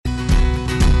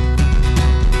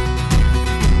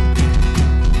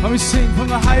And we sing from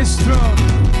the highest throne.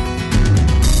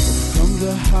 From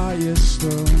the highest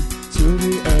throne to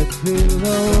the earth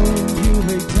below, you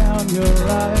lay down your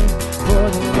life for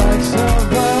the likes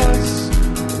of us.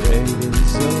 Great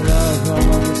is the love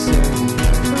of our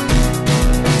Savior.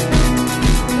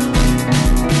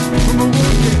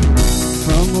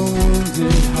 From a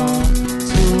wounded heart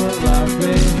to a life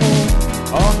made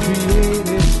whole, all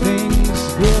created things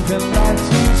given life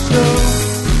to show.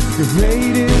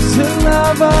 Great is the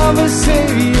love of a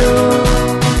Savior.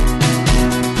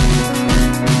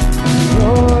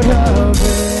 Lord of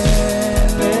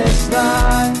endless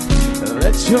light,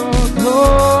 let your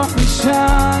glory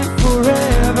shine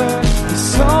forever.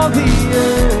 It's all the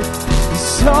earth,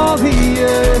 it's all the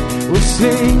earth will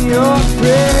sing your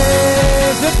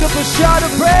praise. Lift up a shout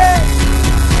of praise.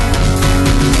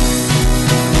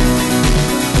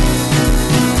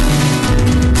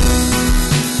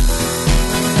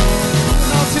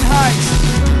 Mountain heights,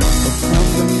 from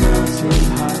the mountain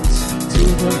heights to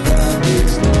the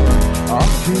valleys low,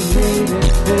 all created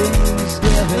things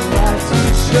given light to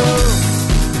show.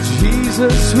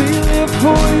 Jesus, we live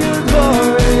for your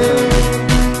glory.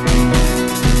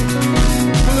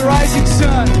 From the rising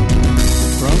sun,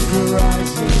 from the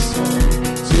rising sun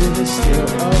to the still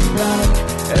of night,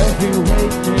 every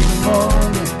waking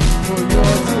morning for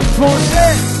your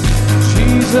devotion.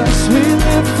 Jesus, we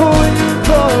live for your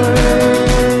glory.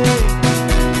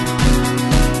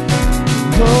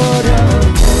 Lord of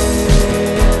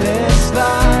endless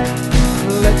light,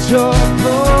 let your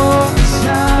glory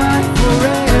shine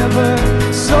forever.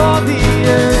 So the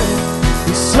earth,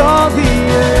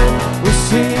 will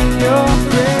sing your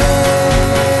praise.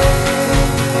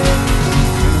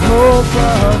 Hope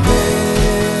of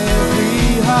every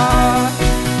heart,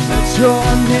 let your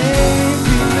name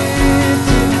be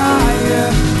lifted higher.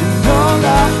 And all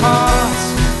our hearts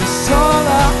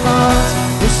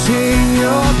will sing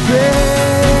your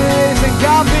praise. And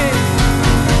God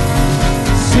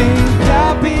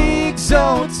be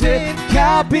exalted,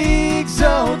 God be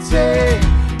exalted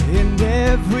in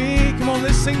every. Come on,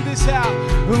 let's sing this out.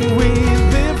 When we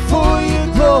live for your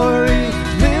glory,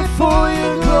 live for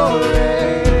your glory.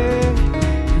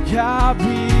 God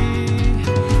be,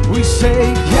 we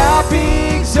say, God be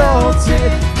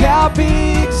exalted, God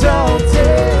be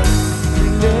exalted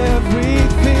in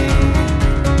everything.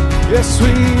 Yes,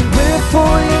 we live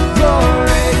for your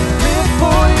glory, live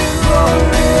for your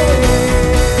glory.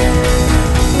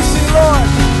 We sing, Lord,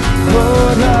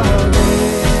 Lord of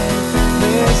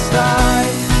endless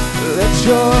light, let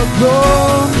your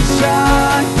glory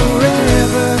shine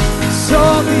forever. It's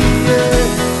all the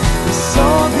earth, it's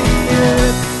all the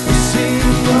earth, we sing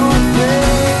your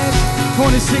praise. Come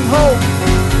on and sing hope,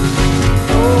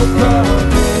 hope of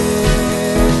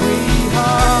every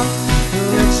heart,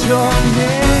 let your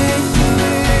name be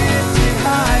lifted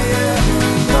higher.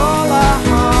 And all our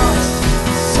hearts,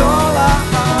 it's all our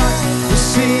hearts, we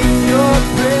sing your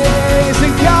praise.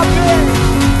 And God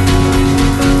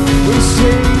we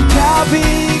sing, God be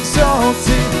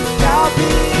exalted, God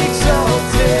be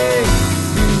exalted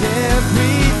in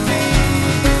everything.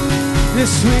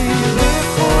 Yes, we live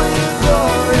for your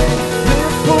glory,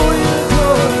 live for your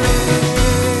glory.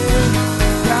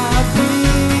 God be,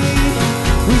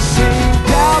 we sing,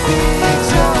 God be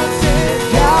exalted,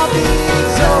 God be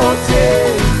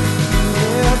exalted in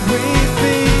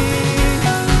everything.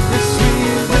 Yes, we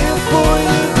live for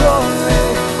your glory,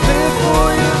 live for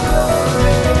your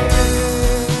glory.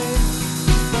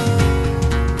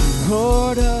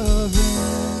 Lord of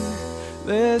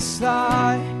endless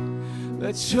light,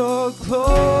 let your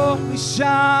glory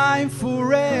shine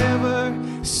forever.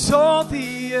 So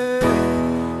the earth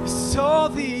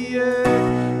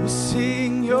will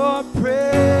sing your praise.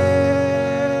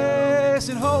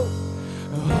 And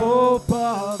hope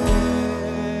of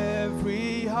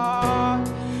every heart,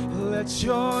 let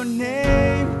your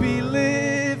name be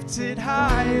lifted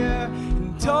higher.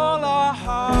 And all our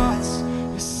hearts,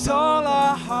 yes, all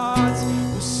our hearts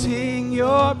will sing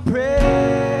your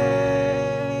praise.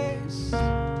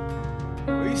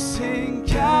 We sing,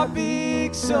 God be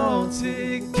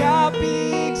exalted, God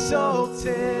be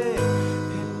exalted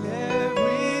in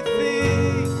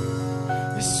everything.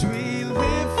 Yes, we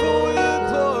live for your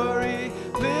glory,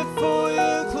 live for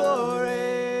your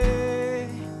glory.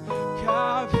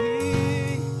 God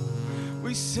be,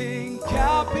 we sing,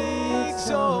 God be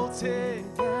exalted,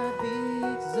 God be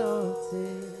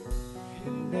exalted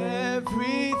in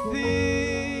everything.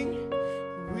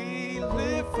 We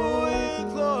live for your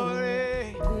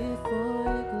glory, live for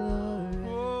your glory.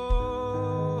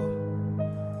 Oh.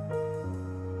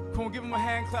 Come on, give him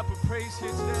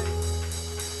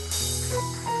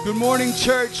Good morning,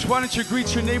 church. Why don't you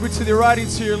greet your neighbor to the right and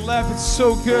to your left? It's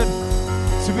so good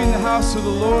to be in the house of the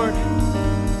Lord.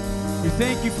 We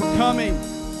thank you for coming.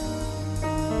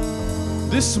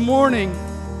 This morning,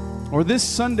 or this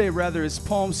Sunday rather, is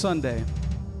Palm Sunday.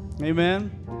 Amen.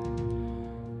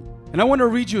 And I want to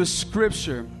read you a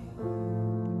scripture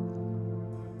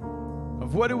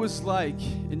of what it was like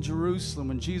in Jerusalem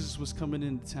when Jesus was coming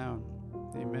into town.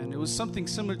 Amen. It was something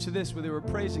similar to this where they were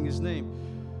praising his name.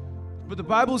 But the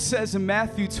Bible says in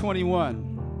Matthew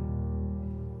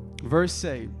 21, verse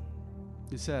 8,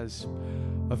 it says,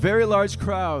 a very large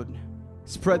crowd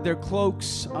spread their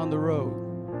cloaks on the road.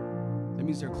 That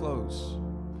means their clothes.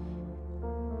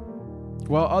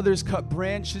 While others cut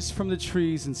branches from the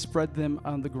trees and spread them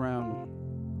on the ground.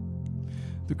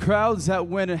 The crowds that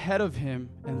went ahead of him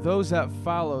and those that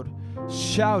followed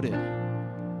shouted,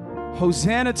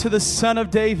 Hosanna to the Son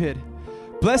of David.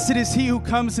 Blessed is he who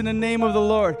comes in the name of the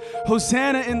Lord.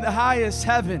 Hosanna in the highest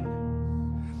heaven.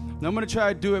 Now I'm going to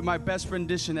try to do it my best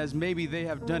rendition as maybe they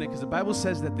have done it, because the Bible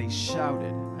says that they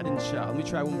shouted. I didn't shout. Let me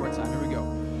try one more time. Here we go.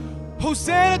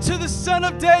 Hosanna to the Son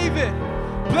of David.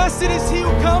 Blessed is he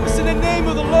who comes in the name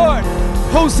of the Lord.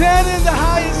 Hosanna in the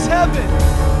highest heaven.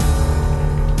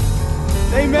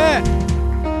 Amen.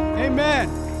 Amen.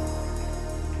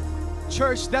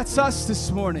 Church, that's us this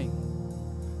morning.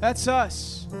 That's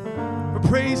us. We're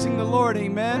praising the Lord,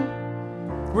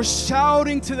 amen. We're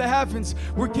shouting to the heavens.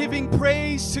 We're giving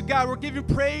praise to God. We're giving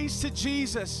praise to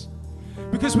Jesus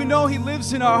because we know he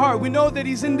lives in our heart. We know that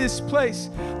he's in this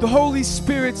place. The Holy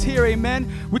Spirit's here, amen.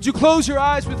 Would you close your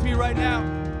eyes with me right now?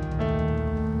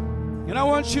 And I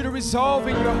want you to resolve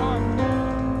in your heart.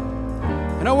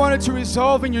 And I want it to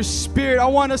resolve in your spirit. I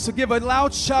want us to give a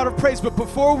loud shout of praise. But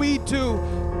before we do,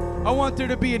 I want there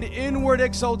to be an inward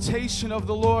exaltation of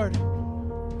the Lord.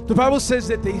 The Bible says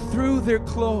that they threw their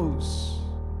clothes,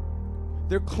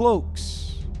 their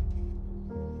cloaks.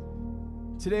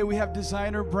 Today we have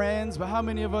designer brands, but how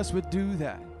many of us would do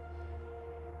that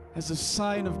as a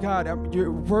sign of God?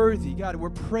 You're worthy, God. We're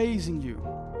praising you.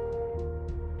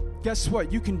 Guess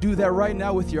what? You can do that right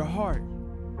now with your heart.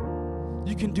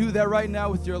 You can do that right now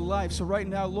with your life. So right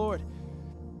now, Lord,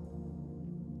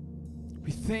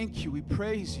 we thank you. We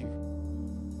praise you.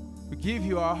 We give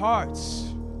you our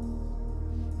hearts.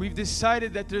 We've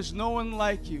decided that there's no one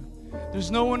like you.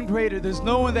 There's no one greater. There's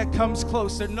no one that comes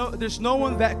close. There's no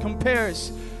one that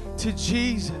compares to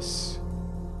Jesus.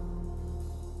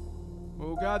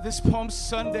 Oh God, this Palm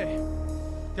Sunday,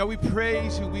 God, we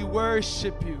praise you. We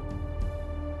worship you.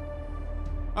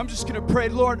 I'm just going to pray,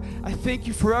 Lord, I thank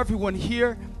you for everyone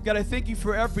here. God, I thank you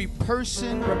for every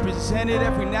person represented,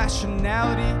 every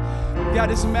nationality.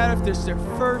 God, it doesn't matter if it's their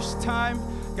first time.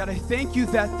 God, I thank you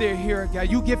that they're here. God,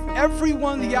 you give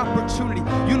everyone the opportunity.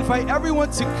 You invite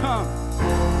everyone to come.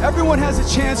 Everyone has a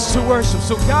chance to worship.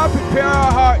 So God, prepare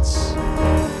our hearts.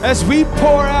 As we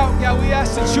pour out, God, we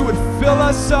ask that you would fill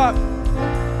us up.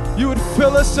 You would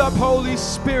fill us up, Holy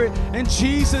Spirit, in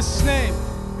Jesus' name.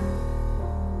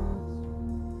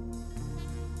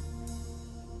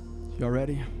 Y'all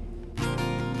ready?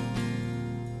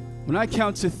 When I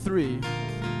count to 3,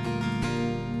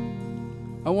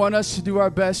 I want us to do our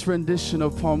best rendition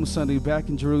of Palm Sunday back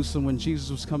in Jerusalem when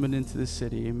Jesus was coming into the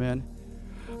city, amen?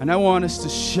 And I want us to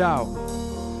shout,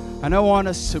 and I want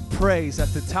us to praise at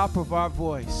the top of our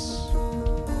voice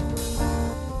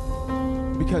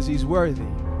because he's worthy,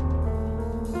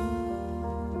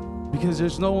 because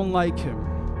there's no one like him,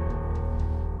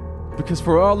 because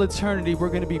for all eternity we're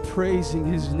going to be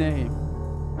praising his name.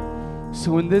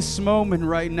 So in this moment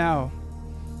right now,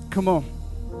 come on,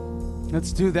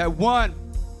 let's do that. 1,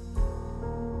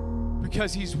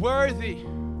 because he's worthy.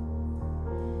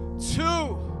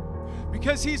 2,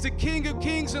 because he's the King of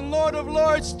Kings and Lord of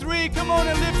Lords. 3, come on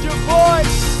and lift your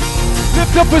voice.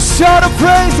 Lift up a shout of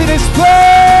praise in his place.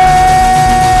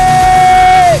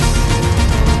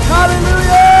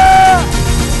 Hallelujah.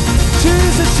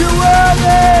 Jesus, you're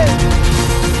worthy.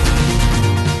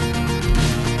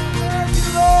 Thank you,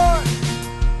 Lord.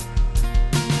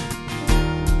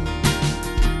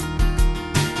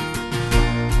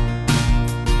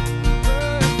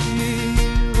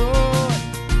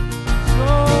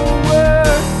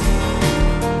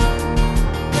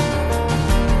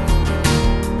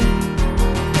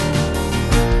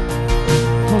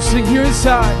 Sing here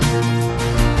inside.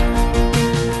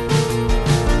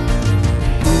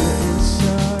 Here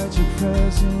inside your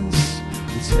presence,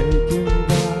 I'm taken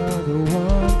by the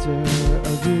wonder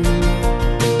of you.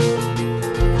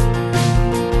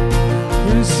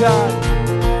 Here inside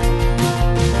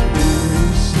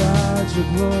your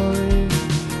glory,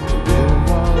 we live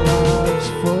our lives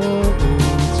fully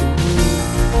to you.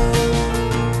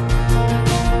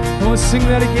 Sing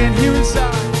that again, here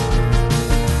inside.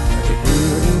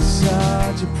 Here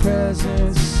inside your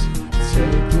presence,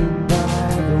 taken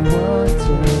by the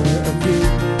wonder of you.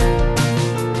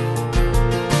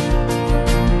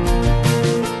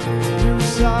 Here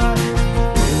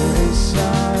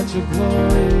inside your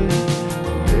glory,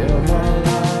 live our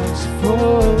lives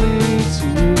fully to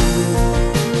you.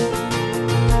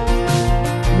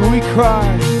 We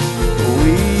cry,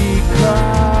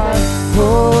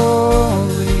 holy,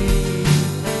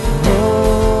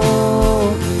 holy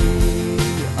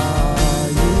are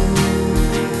you.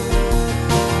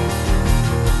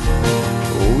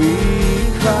 We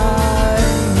cry,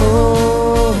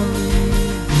 holy,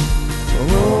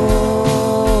 holy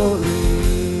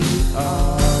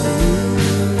are you.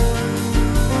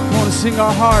 I want to sing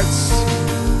our hearts.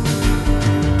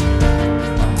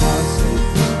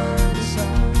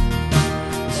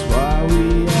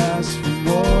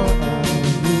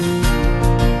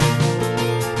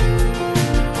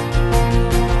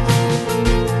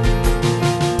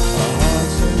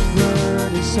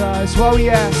 That's why we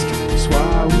ask. That's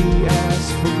why we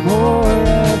ask for more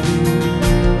of you.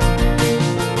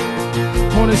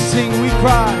 I want to sing. We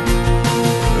cry.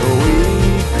 We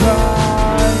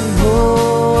cry,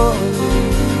 holy,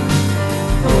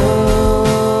 holy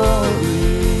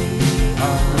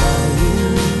are you.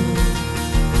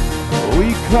 We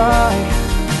cry,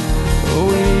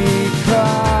 holy.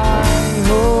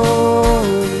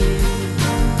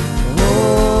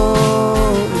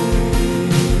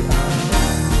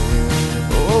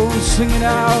 Singing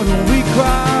out, we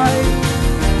cry,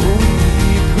 holy,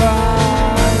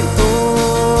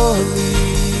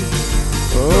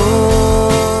 holy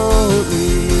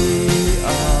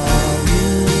are you.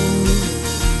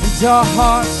 And our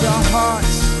hearts are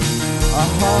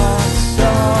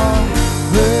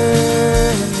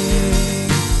burning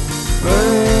for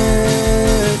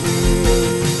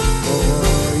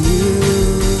you.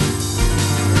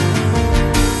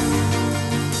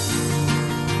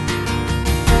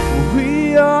 We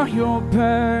are your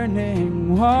burning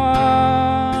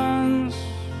ones.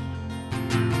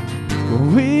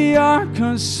 We are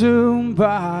consumed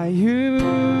by you.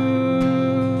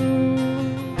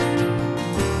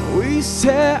 We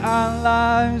set our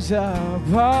lives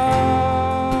apart.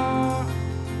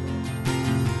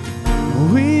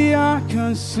 We are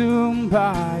consumed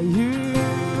by you.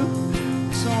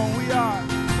 So we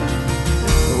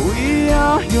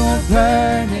are your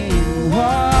burning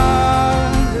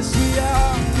ones.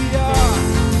 Yes,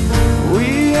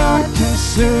 we are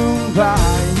consumed by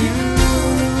you.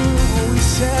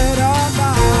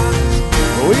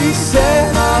 We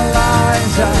set our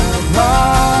lives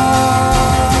apart.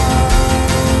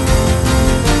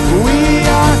 We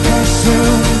are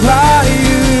consumed by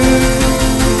you.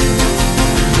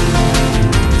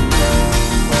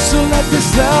 So let this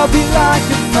love be like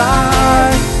a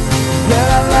fire. Let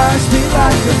our lives be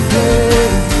like a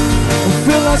flame.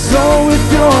 Fill our soul with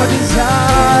your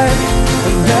desire,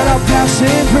 and let our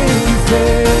passion bring you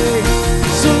faith.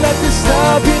 So let this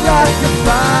love be like a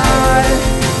fire.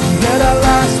 Let our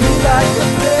lives be like a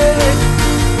flame.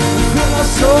 Fill our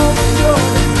soul with your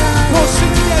desire. Oh,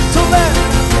 sing it again.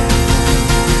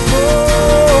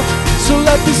 So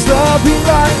let this love be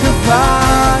like a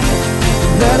fire.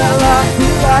 Let our life be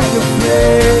like a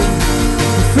flame.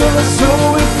 Fill our soul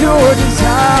with your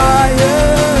desire.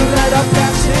 Let our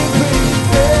passion bring you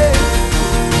faith.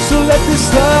 So let this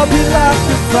love be like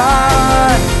a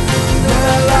fire. Let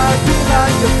our life be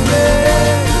like a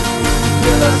flame.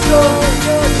 Fill our soul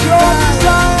with your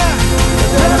desire.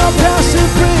 Let our passion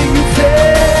bring you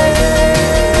faith.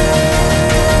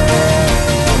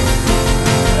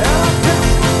 Let our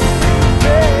passion bring you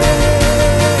faith.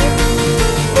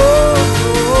 Oh,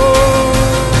 oh, oh.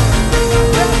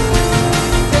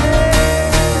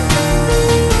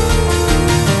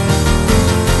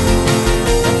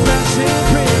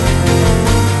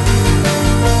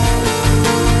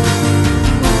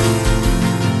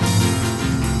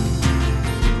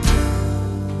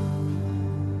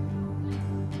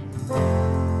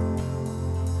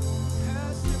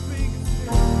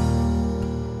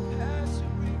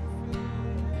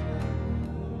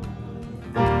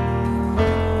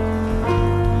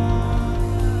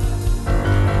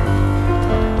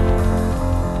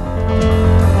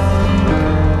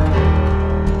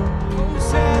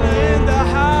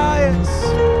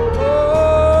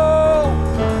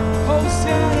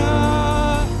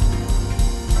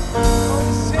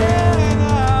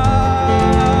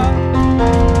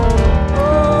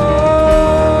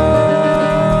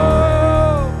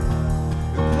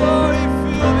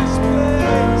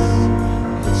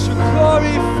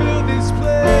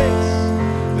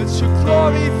 Let your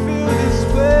glory fill this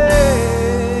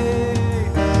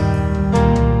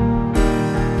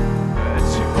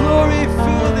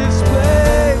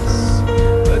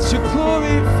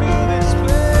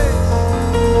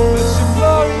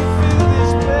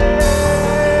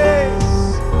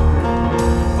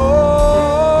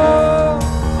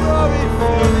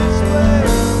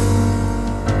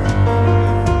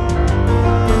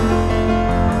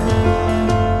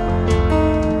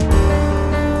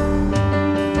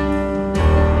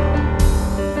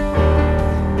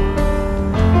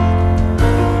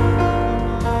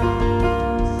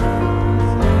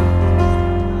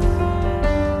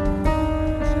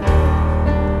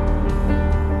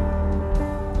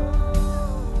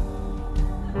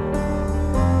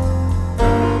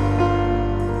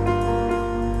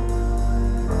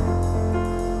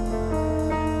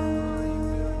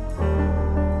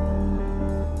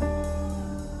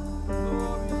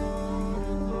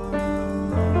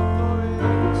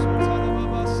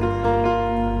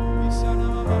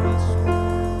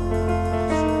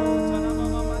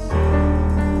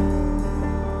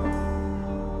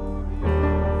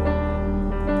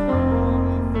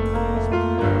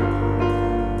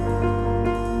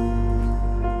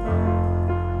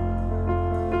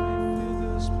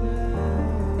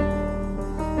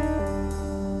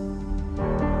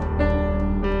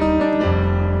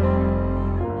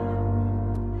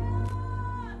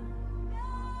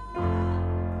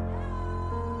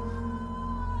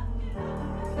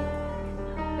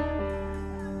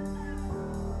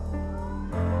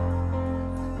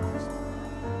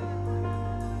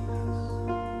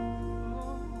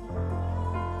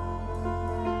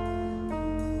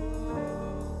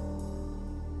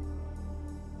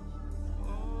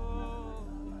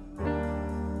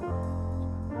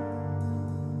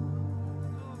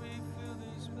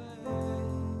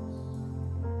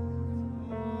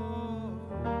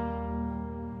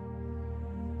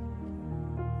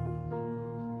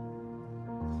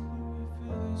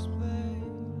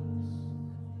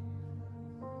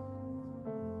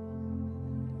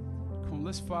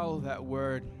let's follow that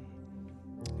word.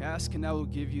 Ask and I will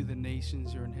give you the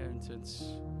nations, your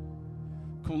inheritance.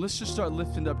 Come on, let's just start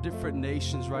lifting up different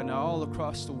nations right now, all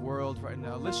across the world right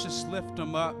now. Let's just lift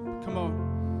them up. Come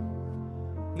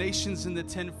on. Nations in the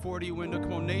 1040 window.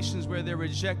 Come on, nations where they're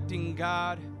rejecting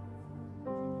God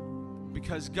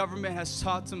because government has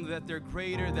taught them that they're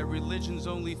greater, that religion's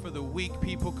only for the weak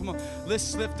people. Come on,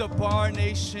 let's lift up our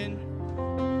nation,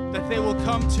 that they will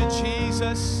come to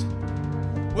Jesus.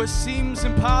 What seems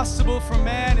impossible for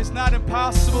man is not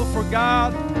impossible for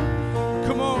God.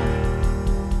 Come on.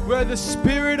 Where the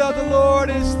Spirit of the Lord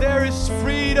is, there is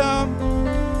freedom.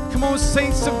 Come on,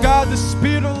 saints of God, the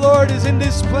Spirit of the Lord is in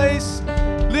this place.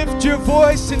 Lift your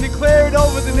voice and declare it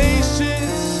over the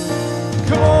nations.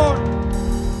 Come on.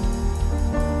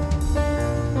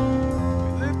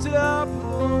 We lift it up,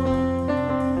 Lord.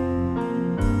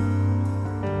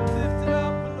 Lift it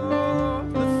up,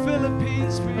 Lord. The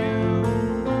Philippines for you.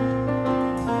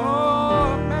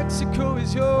 Oh, Mexico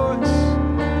is yours.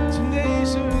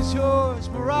 Tunisia is yours.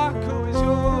 Morocco is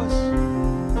yours.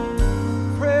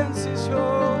 France is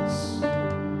yours.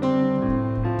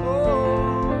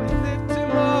 Oh, we lift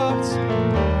him up to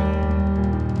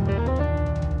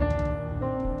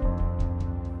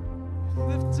you.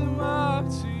 Lift him up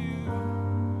to you.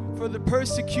 For the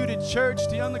persecuted church,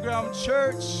 the underground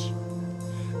church,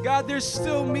 God, they're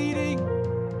still meeting.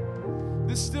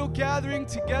 They're still gathering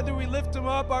together. We lift them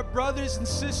up, our brothers and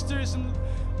sisters in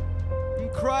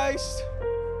Christ.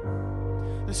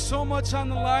 There's so much on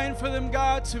the line for them,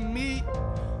 God, to meet,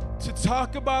 to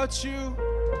talk about you,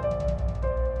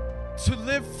 to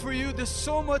live for you. There's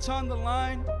so much on the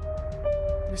line,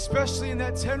 especially in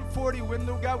that 1040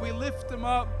 window. God, we lift them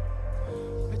up,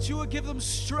 that you would give them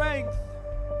strength,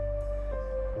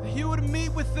 that you would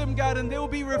meet with them, God, and they will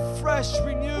be refreshed,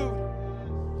 renewed,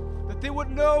 that they would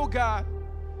know, God,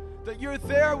 that you're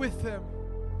there with them.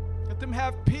 Let them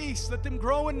have peace. Let them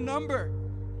grow in number.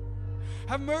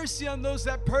 Have mercy on those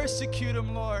that persecute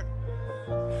them, Lord.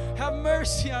 Have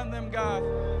mercy on them, God.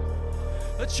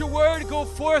 Let your word go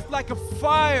forth like a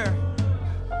fire.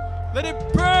 Let it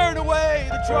burn away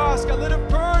the dross, God. Let it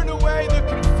burn away the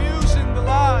confusion, the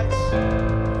lies.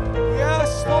 We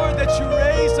ask, Lord, that you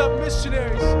raise up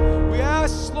missionaries. We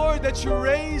ask, Lord, that you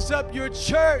raise up your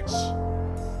church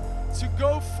to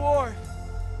go forth,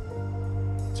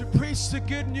 to preach the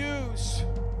good news.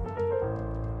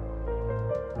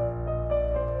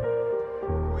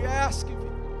 We ask of you,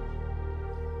 Lord.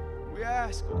 We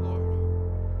ask, oh Lord.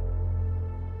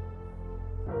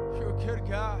 You're a good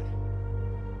God.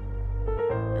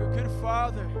 You're a good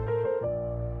Father.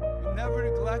 You never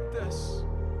neglect us.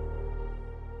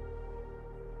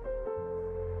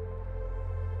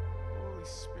 Holy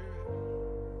Spirit.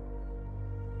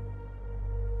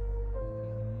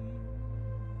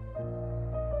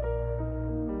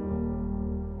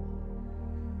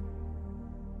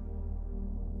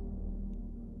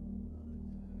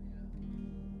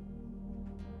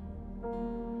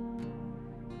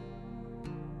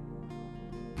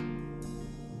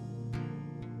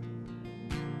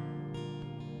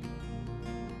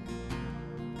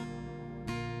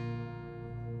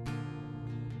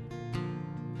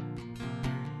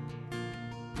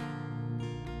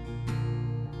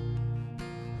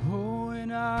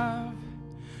 I've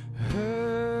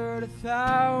heard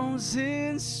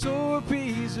 1,000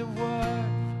 stories of what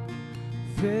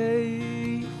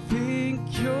they think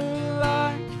you're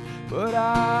like, but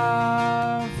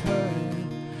I've heard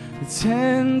the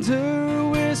tender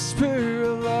whisper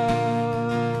of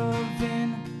love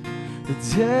in the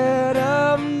dead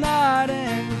of night,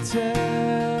 and you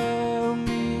tell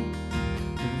me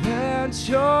that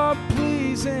you're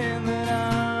pleased and that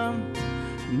I'm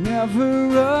never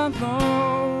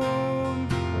alone.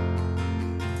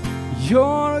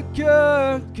 You're a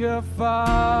good, good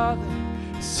Father.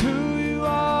 It's who you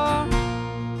are.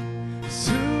 It's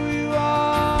who you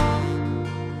are.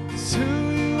 It's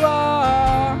who you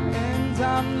are. And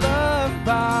I'm loved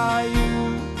by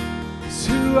you. It's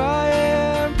who I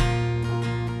am.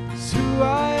 It's who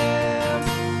I am.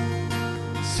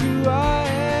 It's who I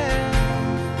am.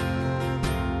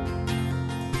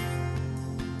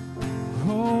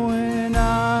 Oh, and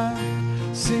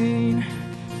I've seen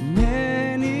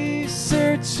many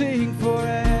searching for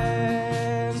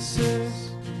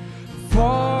answers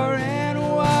far and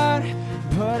wide,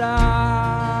 but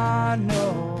I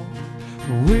know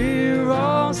we're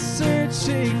all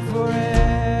searching for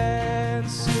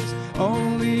answers.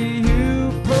 Only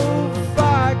you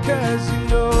provide, 'cause you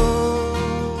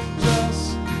know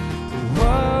just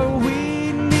what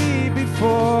we need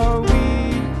before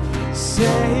we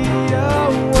say a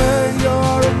word.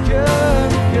 You're a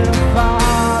good, good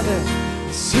Father.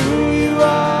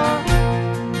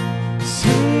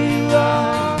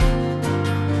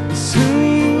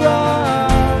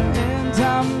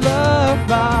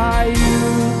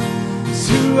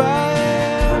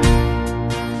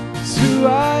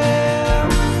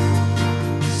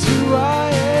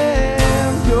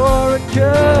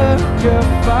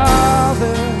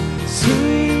 It's who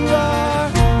you are.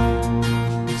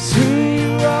 It's who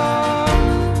you are.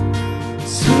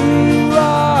 It's who you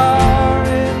are,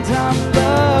 and I'm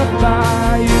loved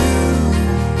by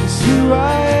you. It's who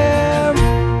I am.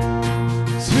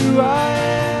 It's who I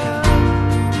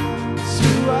am. It's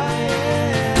who I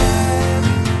am.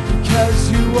 Because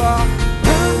you are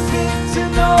perfect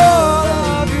in all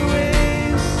of your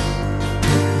ways.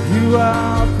 You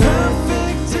are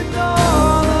perfect in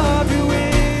all of your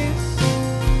ways.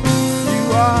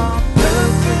 You are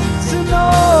perfect in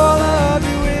all of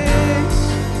your ways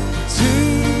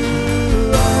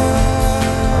to us.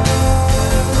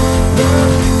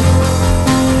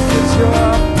 'Cause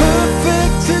you're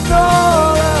perfect in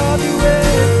all of your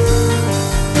ways.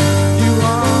 You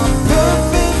are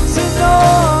perfect in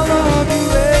all of your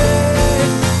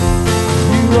ways.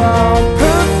 You are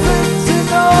perfect in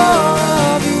all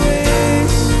of your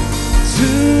ways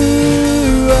to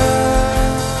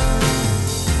us.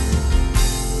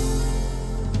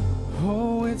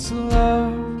 Oh, it's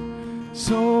love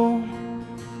so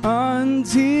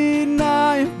undeniable.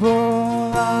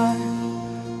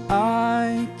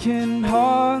 I can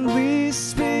hardly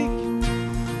speak.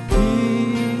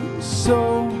 Peace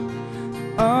so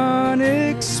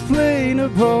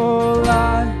unexplainable.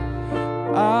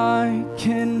 I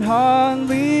can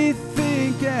hardly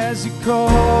think as you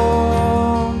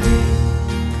call me.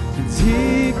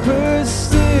 Deeper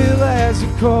still as you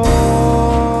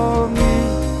call me.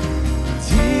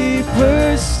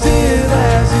 Deeper still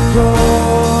as you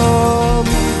call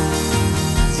me.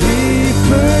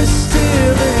 Deeper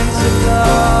still into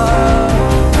love.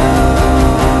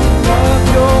 Love,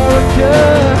 you're a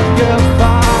good, good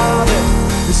Father.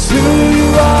 It's who you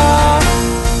are.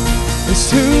 It's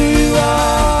who you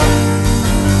are.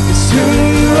 It's who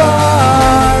you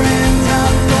are, and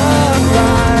I'm loved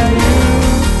by you.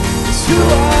 It's who I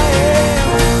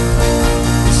am.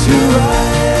 It's who I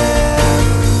am.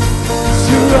 It's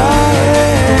who I am.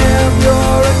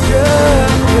 You're a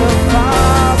good, good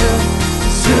Father.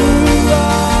 It's who you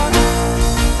are.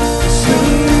 It's who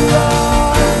you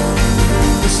are.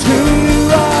 It's who you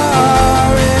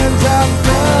are, and I'm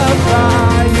loved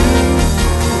by you.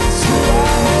 It's who I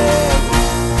am.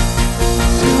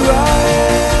 It's who I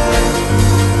am.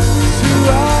 It's who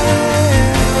I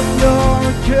am. You're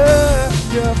a good,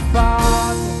 good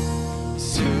Father.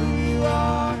 It's who you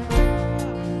are.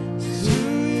 It's who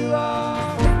you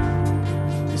are.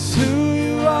 It's who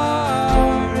you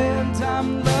are, and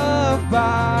I'm loved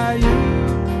by you.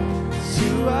 It's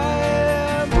who I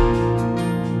am.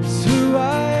 It's who I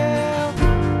am.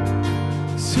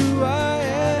 It's who I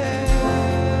am.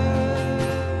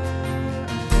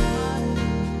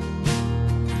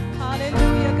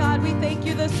 Hallelujah, God, we thank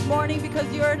you this morning because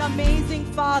you're an amazing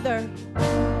Father.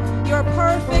 You're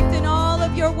perfect in all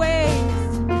of your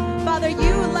ways. Father,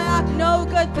 you lack no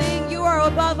good thing. You are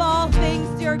above all things,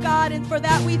 dear God, and for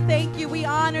that we thank you, we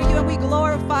honor you, and we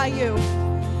glorify you.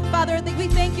 Father, we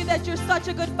thank you that you're such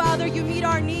a good Father. You meet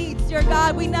our needs, dear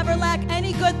God. We never lack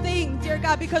any good thing, dear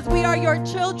God, because we are your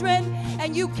children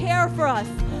and you care for us.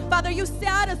 Father, you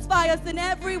satisfy us in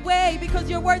every way because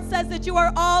your word says that you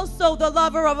are also the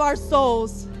lover of our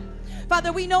souls.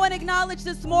 Father, we know and acknowledge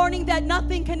this morning that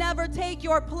nothing can ever take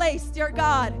your place, dear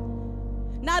God.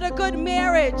 Not a good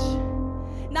marriage,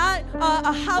 not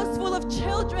a house full of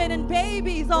children and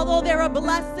babies, although they're a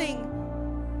blessing.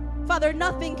 Father,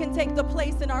 nothing can take the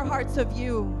place in our hearts of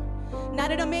you.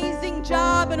 Not an amazing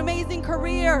job, an amazing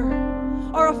career,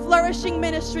 or a flourishing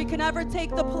ministry can ever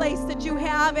take the place that you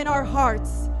have in our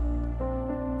hearts.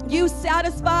 You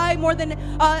satisfy more than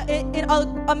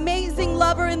an amazing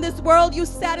lover in this world. You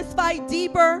satisfy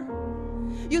deeper.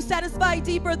 You satisfy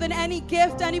deeper than any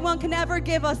gift anyone can ever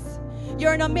give us.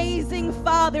 You're an amazing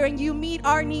Father, and you meet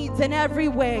our needs in every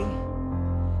way.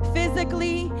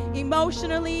 Physically,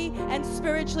 emotionally, and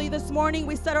spiritually. This morning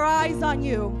we set our eyes on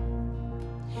you.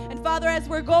 And Father, as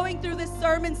we're going through this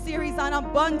sermon series on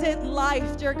abundant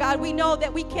life, dear God, we know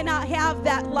that we cannot have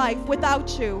that life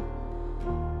without you.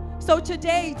 So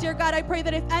today, dear God, I pray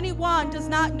that if anyone does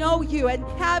not know you and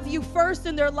have you first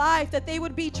in their life, that they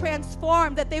would be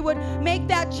transformed, that they would make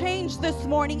that change this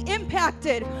morning,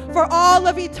 impacted for all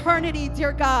of eternity,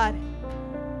 dear God,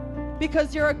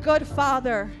 because you're a good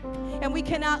Father, and we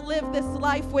cannot live this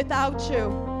life without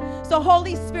you. So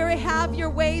Holy Spirit, have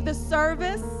your way this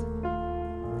service.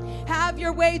 Have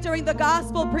your way during the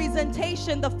gospel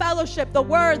presentation, the fellowship, the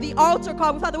word, the altar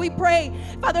call. Father, we pray.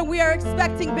 Father, we are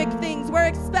expecting big things. We're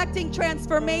expecting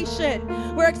transformation.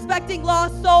 We're expecting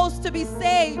lost souls to be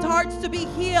saved, hearts to be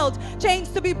healed, chains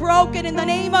to be broken in the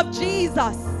name of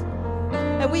Jesus.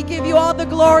 And we give you all the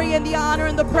glory and the honor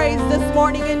and the praise this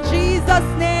morning in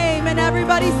Jesus' name. And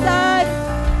everybody said,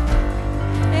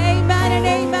 amen and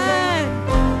amen.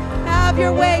 Have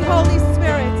your way, Holy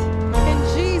Spirit,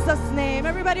 in Jesus' name.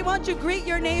 Everybody, won't you greet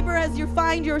your neighbor as you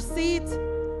find your seat?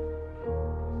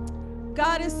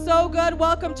 God is so good.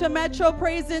 Welcome to Metro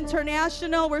Praise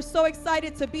International. We're so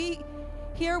excited to be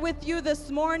here with you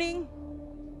this morning.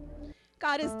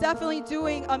 God is definitely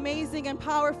doing amazing and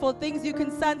powerful things. You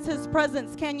can sense his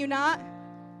presence, can you not?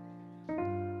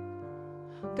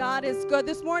 God is good.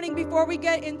 This morning, before we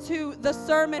get into the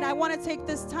sermon, I want to take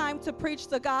this time to preach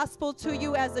the gospel to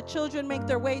you as the children make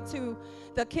their way to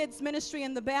the kids' ministry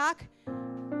in the back.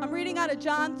 I'm reading out of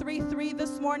John 3:3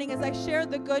 this morning as I share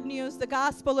the good news, the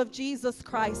gospel of Jesus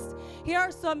Christ. Here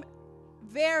are some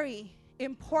very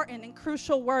important and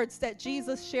crucial words that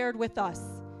Jesus shared with us.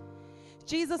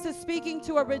 Jesus is speaking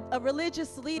to a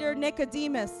religious leader,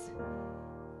 Nicodemus,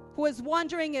 who is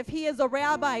wondering if he is a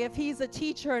rabbi, if he's a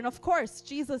teacher. And of course,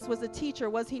 Jesus was a teacher,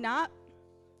 was he not?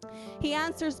 He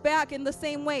answers back in the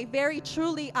same way. Very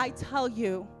truly, I tell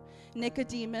you,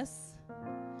 Nicodemus,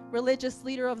 religious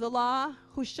leader of the law,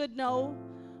 who should know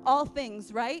all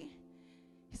things, right?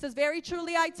 He says, very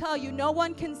truly, I tell you, no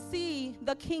one can see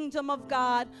the kingdom of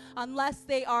God unless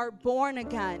they are born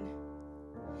again.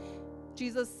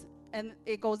 Jesus, and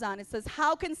it goes on, it says,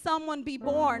 how can someone be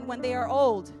born when they are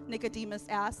old? Nicodemus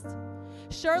asked.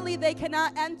 Surely they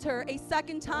cannot enter a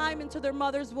second time into their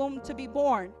mother's womb to be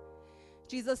born.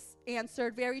 Jesus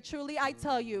answered, very truly, I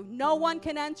tell you, no one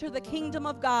can enter the kingdom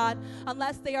of God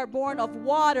unless they are born of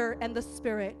water and the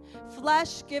Spirit.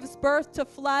 Flesh gives birth to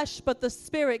flesh, but the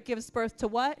Spirit gives birth to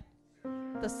what?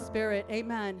 The Spirit.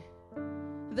 Amen.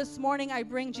 This morning, I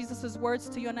bring Jesus' words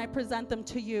to you and I present them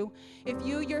to you. If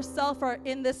you yourself are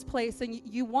in this place and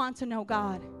you want to know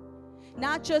God,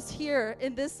 not just here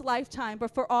in this lifetime,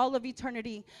 but for all of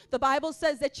eternity, the Bible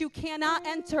says that you cannot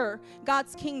enter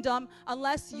God's kingdom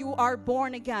unless you are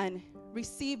born again,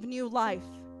 receive new life.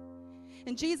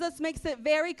 And Jesus makes it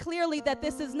very clearly that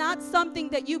this is not something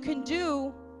that you can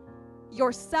do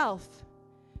yourself.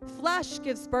 Flesh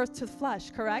gives birth to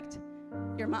flesh, correct?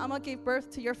 Your mama gave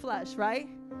birth to your flesh, right?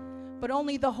 But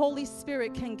only the Holy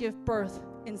Spirit can give birth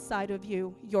inside of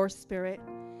you, your spirit.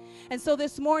 And so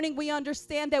this morning we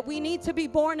understand that we need to be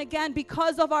born again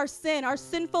because of our sin. Our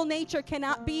sinful nature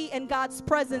cannot be in God's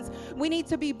presence. We need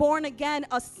to be born again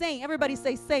a saint. Everybody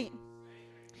say saint.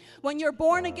 When you're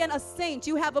born again a saint,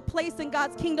 you have a place in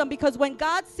God's kingdom, because when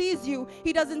God sees you,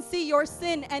 he doesn't see your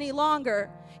sin any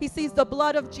longer. He sees the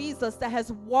blood of Jesus that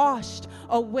has washed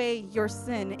away your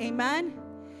sin. Amen?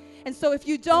 And so if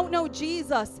you don't know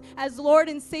Jesus as Lord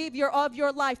and Savior of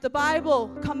your life, the Bible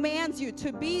commands you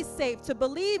to be saved, to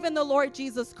believe in the Lord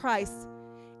Jesus Christ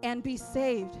and be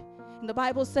saved. And the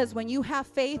Bible says when you have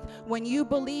faith, when you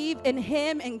believe in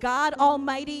him and God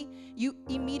Almighty, you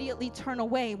immediately turn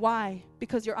away. Why?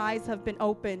 Because your eyes have been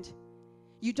opened.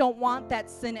 You don't want that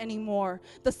sin anymore.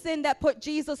 The sin that put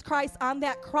Jesus Christ on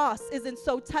that cross isn't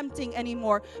so tempting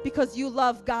anymore because you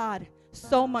love God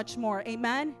so much more.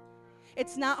 Amen?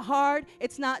 It's not hard.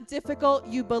 It's not difficult.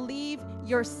 You believe,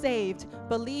 you're saved.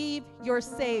 Believe, you're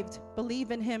saved.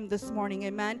 Believe in him this morning,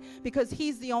 amen? Because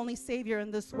he's the only Savior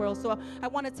in this world. So I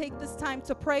want to take this time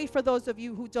to pray for those of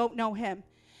you who don't know him,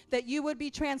 that you would be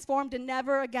transformed and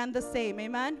never again the same,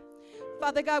 amen?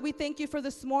 Father God, we thank you for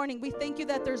this morning. We thank you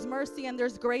that there's mercy and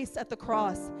there's grace at the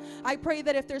cross. I pray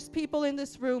that if there's people in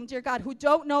this room, dear God, who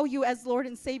don't know you as Lord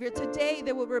and Savior, today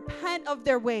they will repent of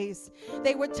their ways.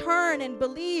 They would turn and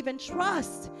believe and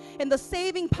trust in the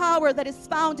saving power that is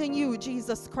found in you,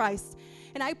 Jesus Christ.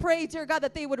 And I pray, dear God,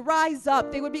 that they would rise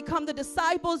up. They would become the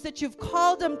disciples that you've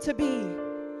called them to be,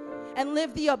 and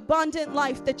live the abundant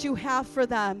life that you have for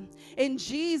them. In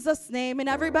Jesus' name. And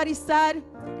everybody said,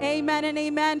 amen and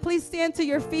amen. Please stand to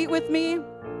your feet with me.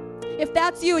 If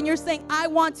that's you and you're saying, I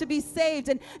want to be saved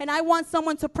and I want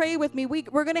someone to pray with me,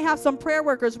 we're going to have some prayer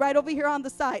workers right over here on the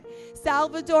side,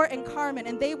 Salvador and Carmen,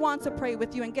 and they want to pray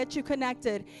with you and get you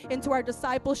connected into our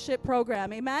discipleship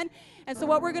program. Amen? And so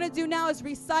what we're going to do now is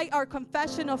recite our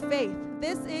confession of faith.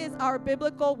 This is our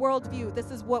biblical worldview.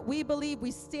 This is what we believe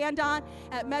we stand on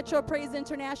at Metro Praise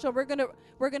International. We're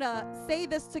going to say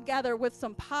this together with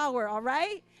some power, all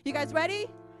right? You guys ready?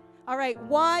 All right,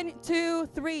 1, 2,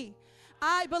 3.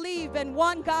 I believe in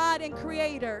one God and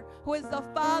Creator, who is the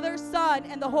Father, Son,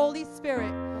 and the Holy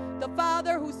Spirit. The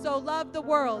Father who so loved the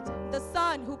world, the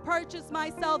Son who purchased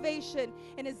my salvation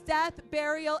in his death,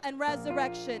 burial, and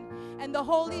resurrection, and the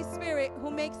Holy Spirit who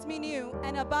makes me new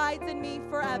and abides in me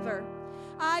forever.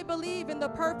 I believe in the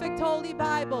perfect Holy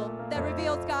Bible that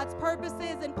reveals God's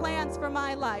purposes and plans for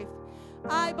my life.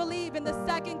 I believe in the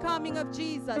second coming of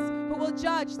Jesus, who will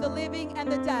judge the living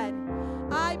and the dead.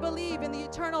 I believe in the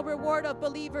eternal reward of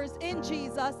believers in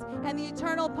Jesus and the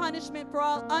eternal punishment for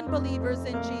all unbelievers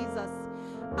in Jesus.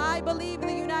 I believe in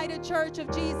the united church of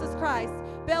Jesus Christ,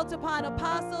 built upon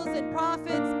apostles and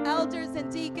prophets, elders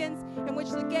and deacons, in which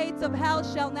the gates of hell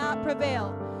shall not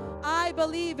prevail. I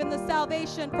believe in the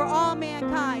salvation for all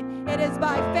mankind. It is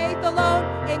by faith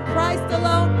alone, in Christ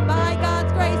alone, by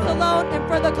God's grace alone, and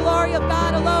for the glory of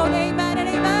God alone. Amen and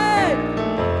amen.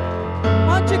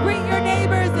 Why don't you greet your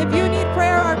neighbors? If you need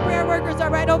prayer, our prayer workers are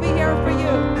right over here for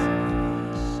you.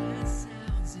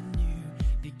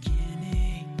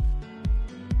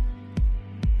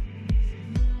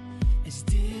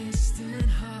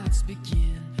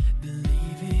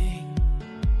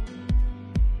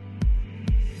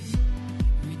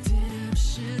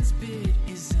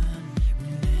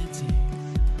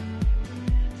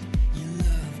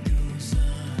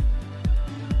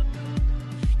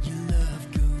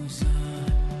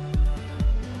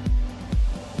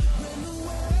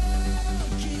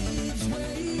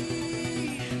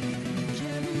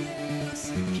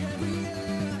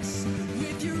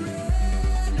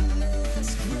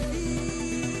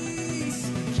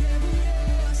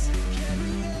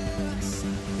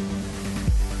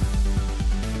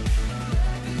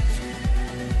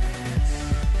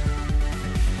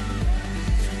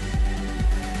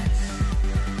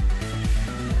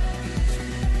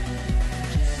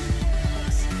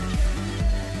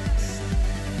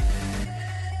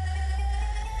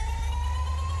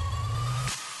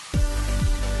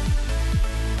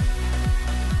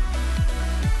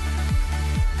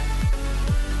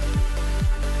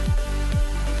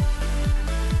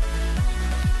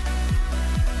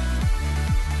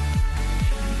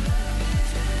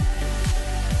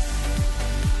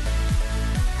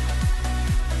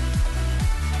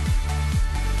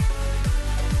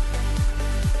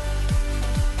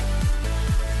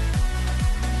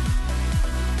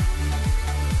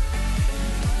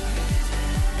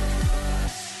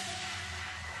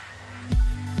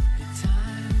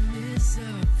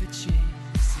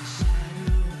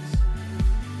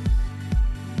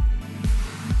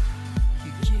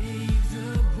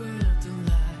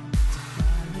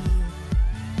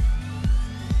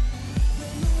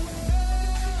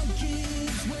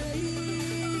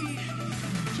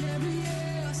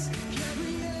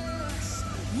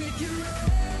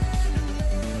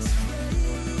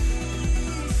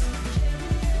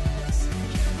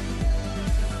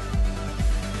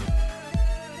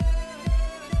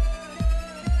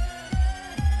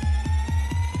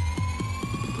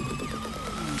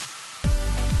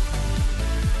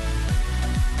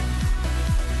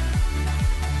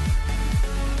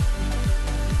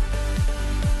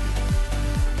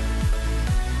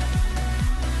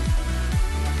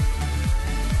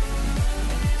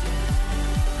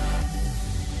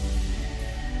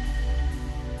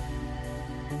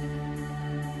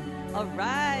 All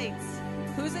right.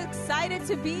 Who's excited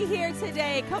to be here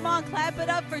today? Come on, clap it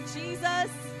up for Jesus.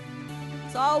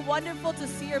 It's all wonderful to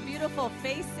see your beautiful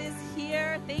faces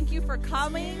here. Thank you for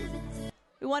coming.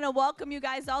 We want to welcome you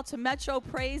guys all to Metro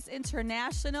Praise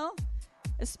International,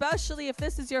 especially if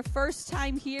this is your first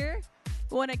time here.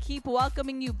 We want to keep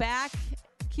welcoming you back.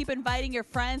 Keep inviting your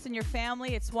friends and your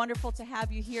family. It's wonderful to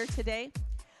have you here today.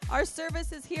 Our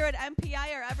services here at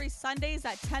MPI are every Sundays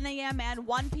at 10 a.m. and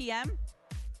 1 p.m.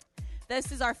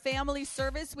 This is our family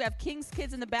service. We have King's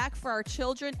Kids in the back for our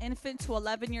children, infant to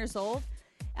 11 years old.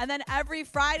 And then every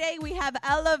Friday, we have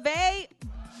Elevate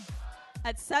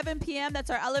at 7 p.m. That's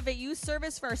our Elevate Youth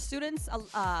service for our students,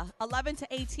 11 to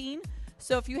 18.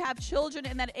 So if you have children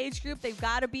in that age group, they've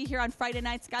got to be here on Friday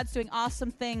nights. God's doing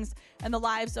awesome things in the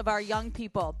lives of our young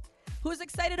people. Who's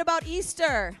excited about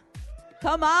Easter?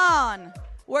 Come on.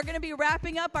 We're going to be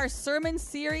wrapping up our sermon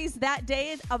series that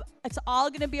day. It's all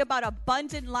going to be about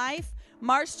abundant life.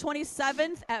 March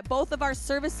 27th at both of our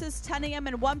services, 10 a.m.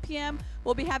 and 1 p.m.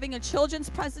 We'll be having a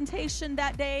children's presentation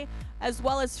that day, as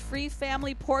well as free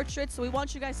family portraits. So we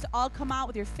want you guys to all come out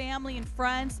with your family and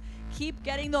friends. Keep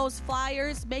getting those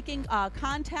flyers, making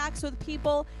contacts with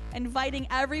people, inviting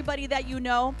everybody that you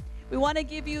know. We want to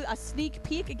give you a sneak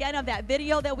peek again of that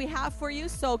video that we have for you.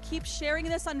 So keep sharing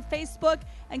this on Facebook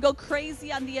and go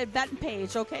crazy on the event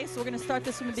page, okay? So we're going to start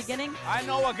this from the beginning. I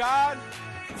know a God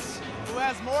who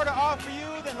has more to offer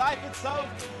you than life itself.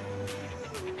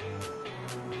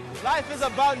 Life is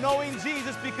about knowing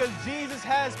Jesus because Jesus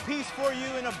has peace for you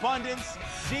in abundance.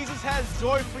 Jesus has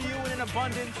joy for you in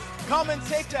abundance. Come and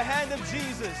take the hand of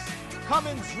Jesus. Come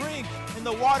and drink in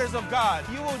the waters of God.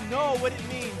 You will know what it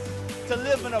means to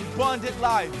live an abundant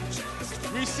life.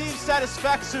 Receive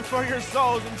satisfaction for your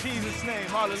souls in Jesus' name.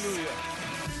 Hallelujah.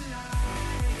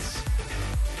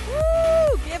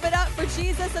 Woo! Give it up for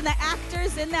Jesus and the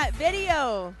actors in that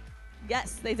video.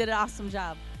 Yes, they did an awesome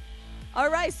job. All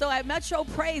right, so at Metro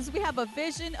Praise, we have a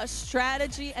vision, a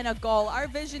strategy, and a goal. Our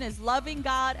vision is loving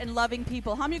God and loving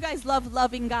people. How many of you guys love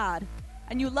loving God?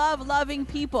 And you love loving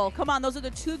people? Come on, those are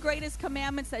the two greatest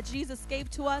commandments that Jesus gave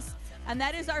to us. And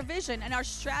that is our vision. And our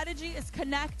strategy is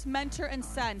connect, mentor, and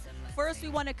send. First, we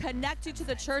want to connect you to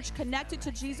the church, connect you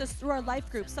to Jesus through our life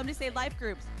groups. Somebody say life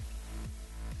groups.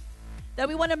 Then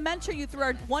we want to mentor you through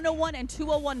our 101 and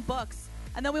 201 books.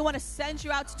 And then we want to send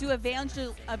you out to do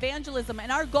evangelism.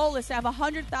 And our goal is to have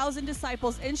 100,000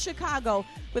 disciples in Chicago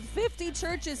with 50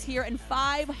 churches here and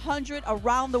 500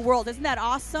 around the world. Isn't that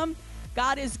awesome?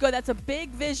 God is good. That's a big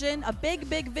vision, a big,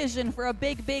 big vision for a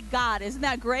big, big God. Isn't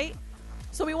that great?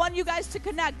 So we want you guys to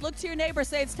connect. Look to your neighbor.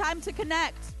 Say, it's time to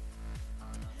connect.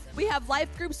 We have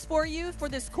life groups for you for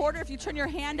this quarter. If you turn your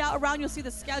hand out around, you'll see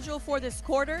the schedule for this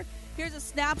quarter. Here's a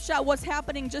snapshot what's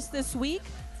happening just this week.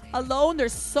 Alone,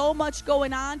 there's so much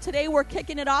going on. Today, we're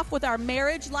kicking it off with our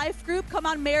marriage life group. Come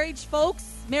on, married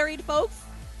folks.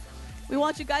 We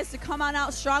want you guys to come on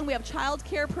out strong. We have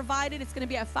childcare provided. It's going to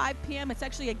be at 5 p.m. It's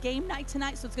actually a game night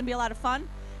tonight, so it's going to be a lot of fun.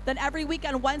 Then every week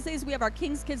on Wednesdays, we have our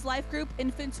King's Kids life group,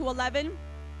 infant to 11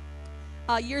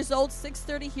 years old,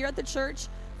 6:30 here at the church.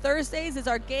 Thursdays is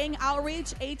our gang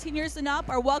outreach, 18 years and up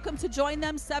are welcome to join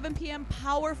them, 7 p.m.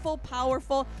 Powerful.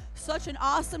 Such an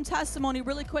awesome testimony,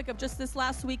 really quick, of just this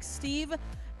last week. Steve,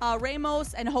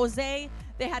 Ramos, and Jose,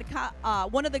 they had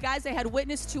one of the guys they had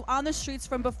witnessed to on the streets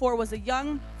from before was a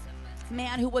young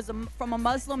man who was from a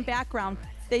Muslim background.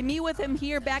 They meet with him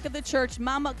here back at the church.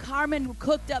 Mama Carmen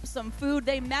cooked up some food.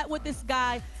 They met with this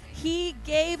guy. He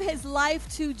gave his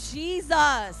life to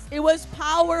Jesus. It was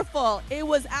powerful. It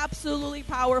was absolutely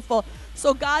powerful.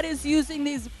 So God is using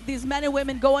these men and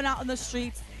women going out on the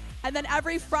streets. And then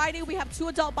every Friday we have 2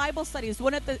 adult Bible studies.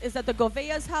 One is at the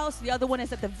Govea's house. The other one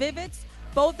is at the Vivets.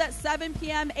 Both at 7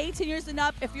 p.m., 18 years and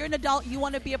up. If you're an adult, you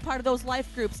want to be a part of those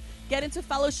life groups. Get into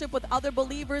fellowship with other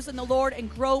believers in the Lord and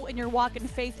grow in your walk in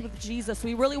faith with Jesus.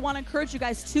 We really want to encourage you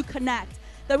guys to connect.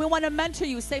 Then we want to mentor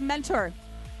you. Say mentor.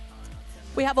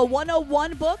 We have a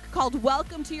 101 book called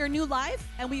Welcome to Your New Life,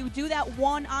 and we do that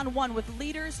one-on-one with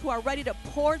leaders who are ready to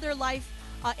pour their life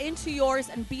into yours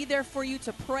and be there for you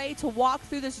to pray, to walk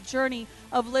through this journey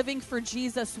of living for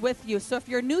Jesus with you. So if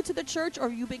you're new to the church or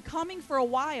you've been coming for a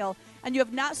while and you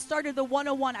have not started the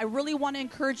 101, I really want to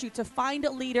encourage you to find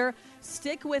a leader,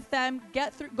 stick with them,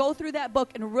 go through that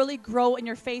book and really grow in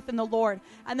your faith in the Lord.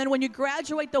 And then when you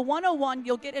graduate the 101,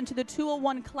 you'll get into the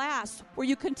 201 class where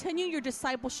you continue your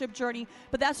discipleship journey.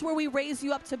 But that's where we raise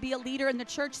you up to be a leader in the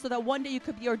church so that one day you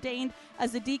could be ordained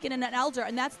as a deacon and an elder.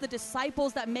 And that's the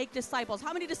disciples that make disciples.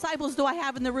 How many disciples do I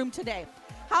have in the room today?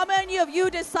 How many of you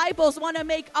disciples want to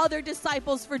make other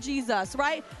disciples for Jesus,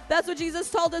 right? That's what Jesus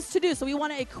told us to do. So we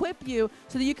want to equip you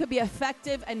so that you could be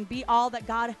effective and be all that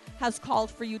God has called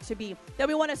for you to be. Then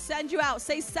we want to send you out.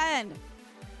 Say send.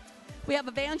 We have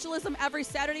evangelism every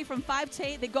Saturday from 5 to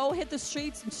 8. They go hit the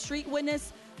streets and street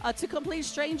witness to complete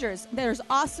strangers. There's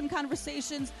awesome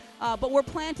conversations, but we're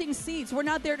planting seeds. We're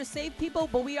not there to save people,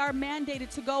 but we are mandated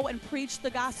to go and preach the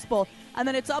gospel. And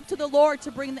then it's up to the Lord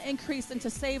to bring the increase and to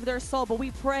save their soul. But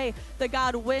we pray that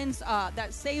God wins,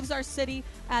 that saves our city.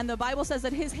 And the Bible says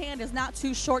that his hand is not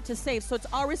too short to save. So it's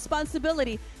our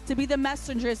responsibility to be the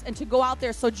messengers and to go out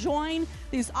there. So join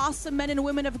these awesome men and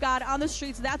women of God on the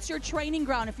streets. That's your training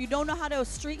ground. If you don't know how to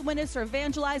street witness or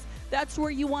evangelize, that's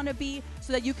where you want to be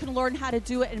so that you can learn how to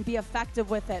do it and be effective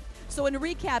with it. So in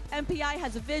recap, MPI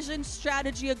has a vision,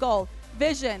 strategy, a goal.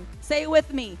 Vision, say it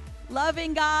with me.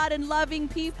 Loving God and loving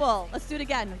people. Let's do it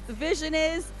again. The vision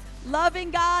is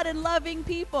loving God and loving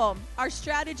people. Our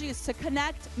strategy is to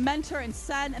connect, mentor, and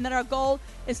send. And then our goal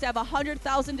is to have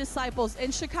 100,000 disciples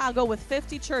in Chicago with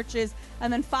 50 churches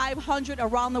and then 500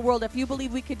 around the world. If you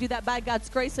believe we could do that by God's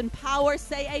grace and power,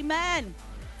 say amen.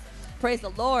 Praise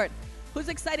the Lord. Who's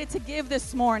excited to give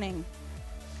this morning?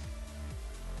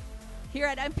 Here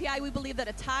at MPI, we believe that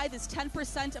a tithe is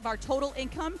 10% of our total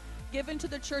income given to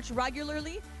the church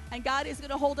regularly, and God is going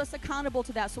to hold us accountable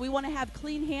to that. So we want to have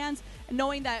clean hands,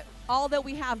 knowing that all that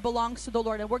we have belongs to the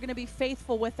Lord, and we're going to be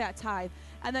faithful with that tithe.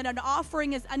 And then an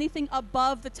offering is anything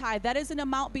above the tithe. That is an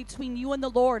amount between you and the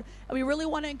Lord. And we really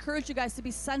want to encourage you guys to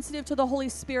be sensitive to the Holy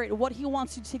Spirit, what he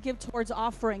wants you to give towards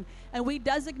offering. And we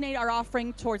designate our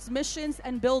offering towards missions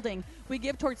and building. We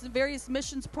give towards various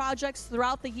missions projects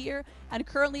throughout the year. And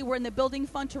currently we're in the building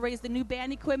fund to raise the new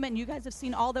band equipment. And you guys have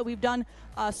seen all that we've done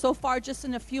so far just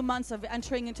in a few months of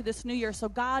entering into this new year. So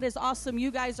God is awesome.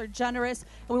 You guys are generous.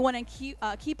 And we want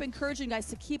to keep encouraging you guys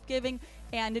to keep giving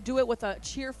and to do it with a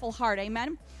cheerful heart.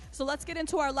 Amen. So let's get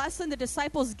into our lesson, the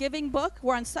Disciples Giving Book.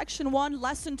 We're on section 1,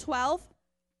 lesson 12.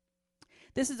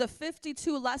 This is a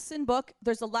 52-lesson book.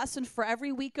 There's a lesson for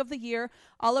every week of the year,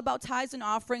 all about tithes and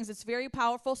offerings. It's very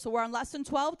powerful. So we're on lesson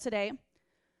 12 today.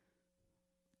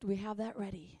 Do we have that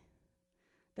ready?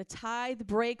 The tithe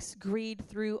breaks greed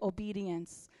through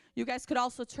obedience. You guys could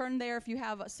also turn there if you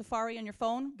have a Safari on your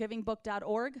phone,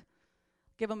 givingbook.org.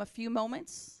 Give them a few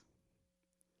moments.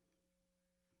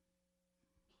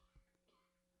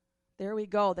 There we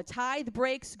go. The tithe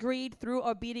breaks greed through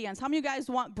obedience. How many of you guys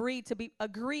want greed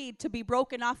to be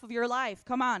broken off of your life?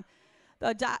 Come on.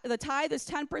 The tithe is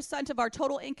 10% of our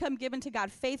total income given to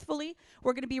God faithfully.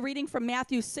 We're going to be reading from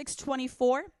Matthew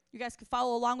 6:24. You guys can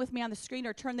follow along with me on the screen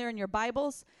or turn there in your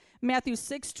Bibles. Matthew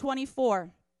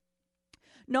 6:24.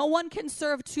 No one can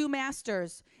serve two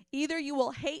masters. Either you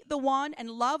will hate the one and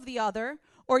love the other,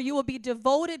 or you will be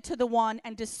devoted to the one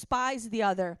and despise the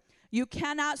other. You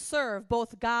cannot serve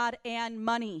both God and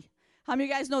money. How many of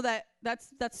you guys know that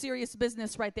that's serious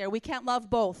business right there? We can't love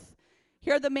both.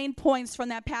 Here are the main points from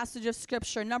that passage of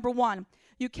Scripture. Number 1,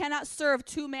 you cannot serve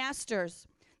two masters.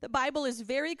 The Bible is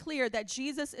very clear that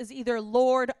Jesus is either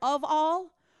Lord of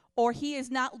all or he is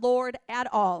not Lord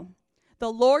at all.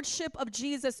 The lordship of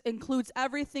Jesus includes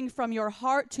everything from your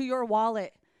heart to your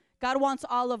wallet. God wants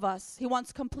all of us. He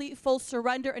wants complete, full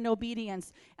surrender and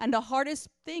obedience. And the hardest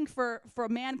thing for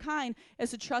mankind is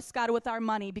to trust God with our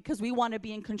money because we want to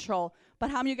be in control.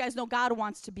 But how many of you guys know God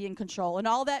wants to be in control? And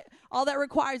all that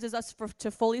requires is us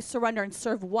to fully surrender and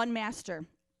serve one master.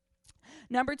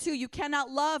 Number 2, you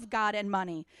cannot love God and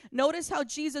money. Notice how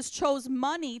Jesus chose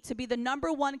money to be the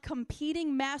number one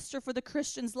competing master for the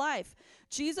Christian's life.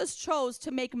 Jesus chose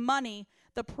to make money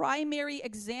the primary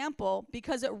example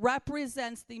because it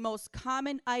represents the most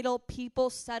common idol people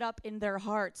set up in their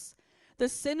hearts. The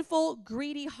sinful,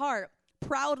 greedy heart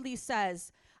proudly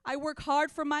says, I work hard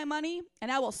for my money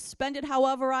and I will spend it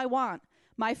however I want.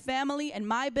 My family and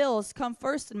my bills come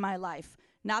first in my life,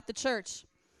 not the church.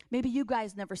 Maybe you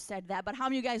guys never said that, but how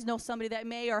many of you guys know somebody that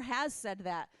may or has said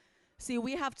that? See,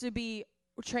 we have to be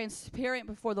transparent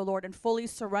before the Lord and fully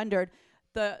surrendered.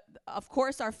 Of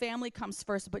course, our family comes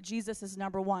first, but Jesus is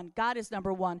number one. God is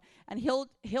number one, and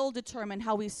He'll determine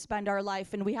how we spend our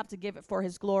life, and we have to give it for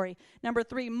His glory. Number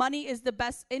 3, money is the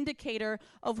best indicator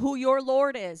of who your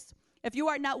Lord is. If you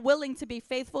are not willing to be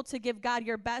faithful to give God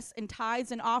your best in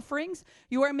tithes and offerings,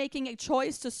 you are making a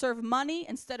choice to serve money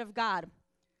instead of God.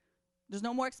 There's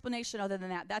no more explanation other than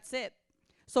that. That's it.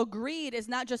 So greed is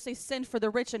not just a sin for the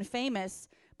rich and famous,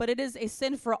 but it is a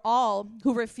sin for all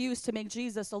who refuse to make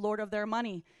Jesus the Lord of their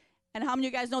money. And how many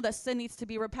of you guys know that sin needs to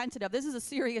be repented of? This is a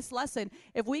serious lesson.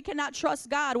 If we cannot trust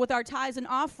God with our tithes and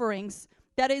offerings,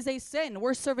 that is a sin.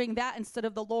 We're serving that instead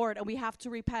of the Lord, and we have to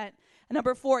repent. And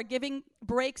number 4, giving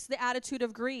breaks the attitude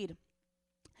of greed.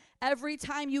 Every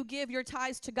time you give your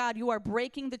tithes to God, you are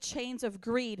breaking the chains of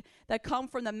greed that come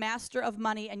from the master of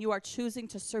money, and you are choosing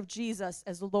to serve Jesus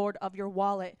as the Lord of your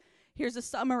wallet. Here's a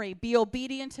summary. Be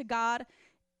obedient to God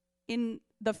in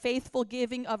the faithful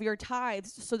giving of your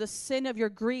tithes so the sin of your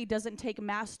greed doesn't take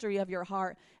mastery of your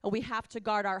heart. And we have to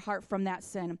guard our heart from that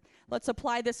sin. Let's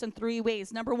apply this in 3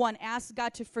 ways. Number 1, ask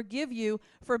God to forgive you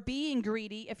for being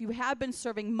greedy if you have been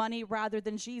serving money rather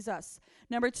than Jesus.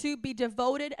 Number 2, be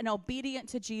devoted and obedient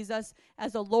to Jesus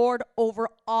as the Lord over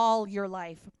all your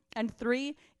life. And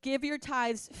 3, give your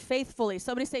tithes faithfully.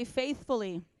 Somebody say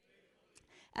faithfully.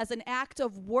 As an act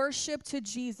of worship to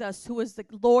Jesus, who is the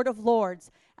Lord of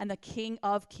Lords and the King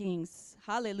of Kings.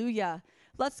 Hallelujah.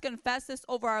 Let's confess this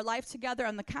over our life together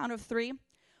on the count of 3.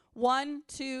 1,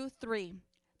 2, 3.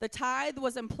 The tithe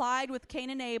was implied with Cain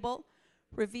and Abel,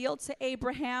 revealed to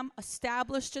Abraham,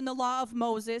 established in the law of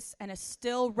Moses, and is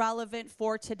still relevant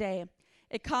for today.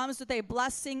 It comes with a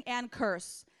blessing and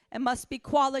curse. It must be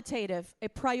qualitative, a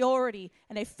priority,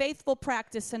 and a faithful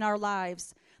practice in our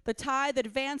lives. The tithe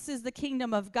advances the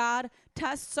kingdom of God,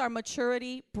 tests our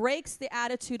maturity, breaks the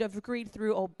attitude of greed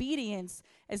through obedience,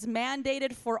 is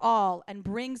mandated for all, and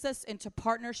brings us into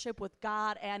partnership with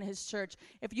God and His church.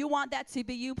 If you want that to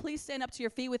be you, please stand up to your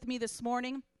feet with me this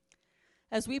morning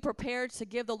as we prepare to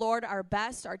give the Lord our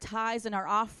best, our tithes and our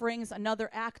offerings, another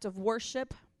act of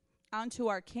worship unto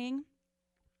our King.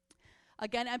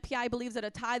 Again, MPI believes that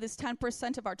a tithe is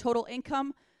 10% of our total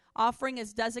income. Offering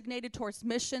is designated towards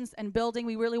missions and building.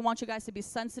 We really want you guys to be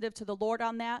sensitive to the Lord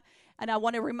on that. And I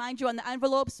want to remind you on the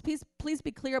envelopes, please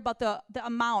be clear about the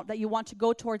amount that you want to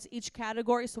go towards each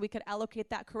category so we could allocate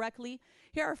that correctly.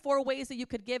 Here are 4 ways that you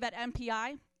could give at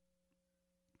MPI.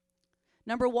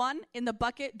 Number 1, in the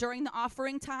bucket during the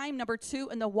offering time. Number 2,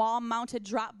 in the wall-mounted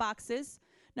drop boxes.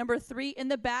 Number 3, in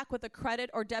the back with a credit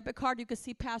or debit card. You can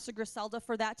see Pastor Griselda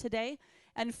for that today.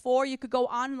 And 4, you could go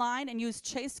online and use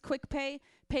Chase QuickPay,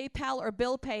 PayPal, or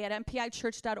Bill Pay at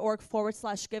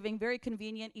mpichurch.org/giving. Very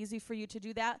convenient, easy for you to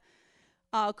do that.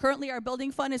 Currently, our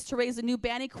building fund is to raise the new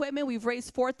band equipment. We've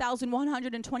raised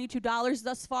 $4,122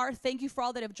 thus far. Thank you for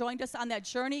all that have joined us on that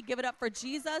journey. Give it up for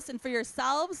Jesus and for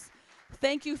yourselves.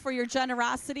 Thank you for your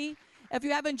generosity. If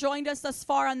you haven't joined us thus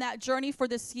far on that journey for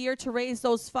this year to raise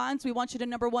those funds, we want you to,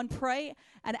 number 1, pray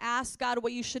and ask God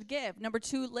what you should give. Number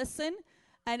 2, listen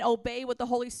and obey what the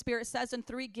Holy Spirit says. And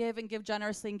 3, give and give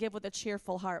generously and give with a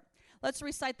cheerful heart. Let's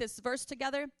recite this verse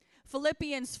together.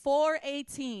 Philippians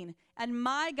 4:18, and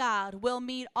my God will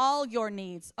meet all your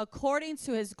needs according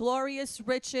to his glorious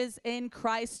riches in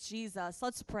Christ Jesus.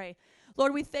 Let's pray.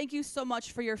 Lord, we thank you so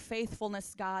much for your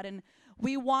faithfulness, God, and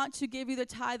we want to give you the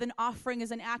tithe and offering as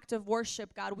an act of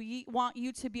worship, God. We want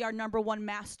you to be our number 1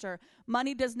 master.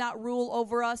 Money does not rule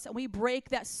over us, and we break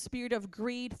that spirit of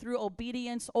greed through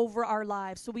obedience over our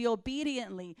lives. So we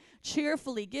obediently,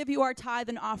 cheerfully give you our tithe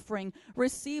and offering.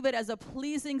 Receive it as a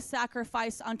pleasing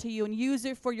sacrifice unto you and use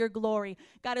it for your glory.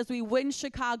 God, as we win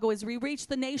Chicago, as we reach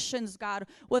the nations, God,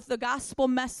 with the gospel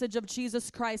message of Jesus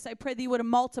Christ, I pray that you would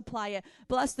multiply it.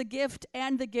 Bless the gift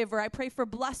and the giver. I pray for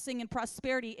blessing and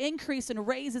prosperity, increase and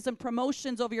raises and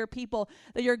promotions over your people,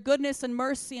 that your goodness and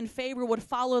mercy and favor would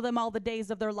follow them all the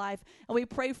days of their life. And we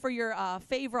pray for your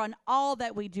favor on all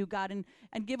that we do, God, and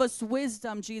give us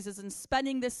wisdom, Jesus, in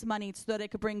spending this money so that it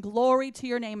could bring glory to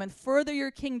your name and further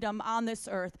your kingdom on this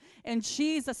earth. In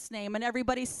Jesus' name. And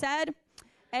everybody said,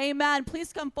 amen.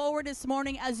 Please come forward this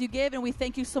morning as you give, and we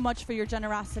thank you so much for your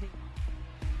generosity.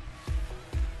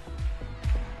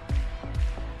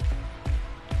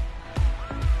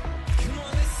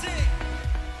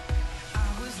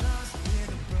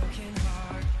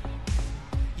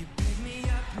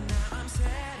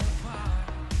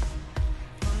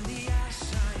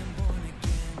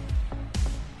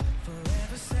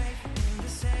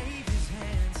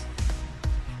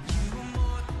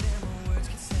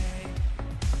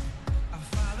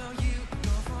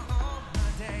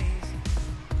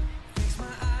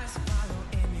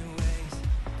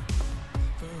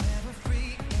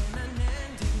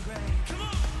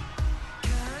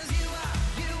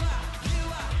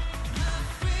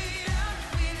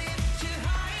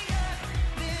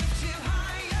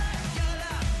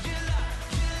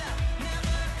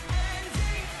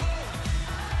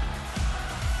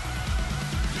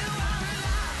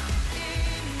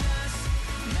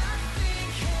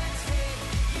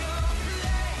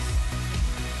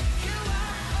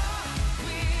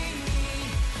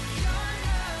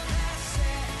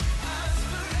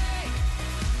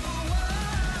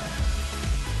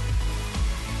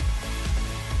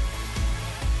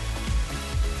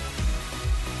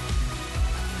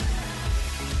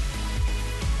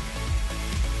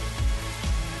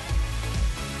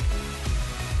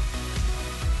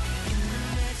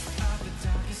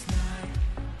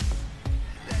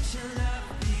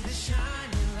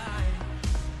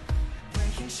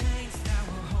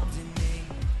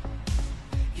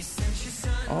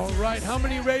 All right, how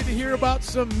many ready to hear about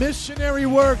some missionary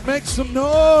work? Make some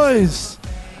noise.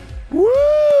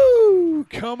 Woo!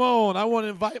 Come on. I want to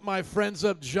invite my friends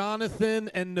up, Jonathan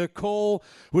and Nicole.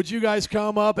 Would you guys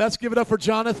come up? Let's give it up for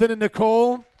Jonathan and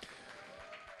Nicole.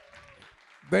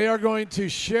 They are going to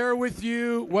share with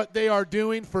you what they are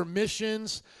doing for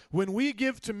missions. When we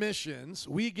give to missions,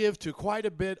 we give to quite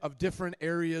a bit of different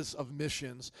areas of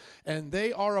missions, and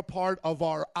they are a part of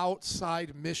our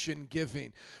outside mission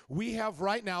giving. We have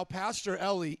right now Pastor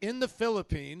Ellie in the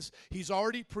Philippines. He's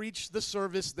already preached the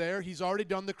service there. He's already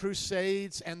done the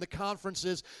crusades and the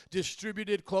conferences,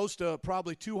 distributed close to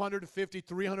probably 250,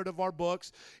 300 of our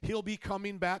books. He'll be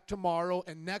coming back tomorrow,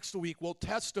 and next week we'll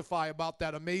testify about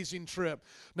that amazing trip.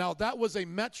 Now, that was a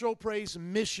Metro Praise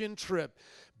mission trip.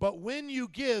 But when you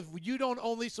give, you don't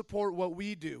only support what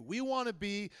we do. We want to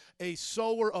be a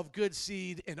sower of good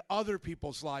seed in other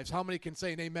people's lives. How many can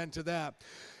say an amen to that?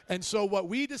 And so what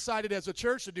we decided as a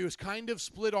church to do is kind of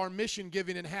split our mission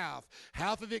giving in half.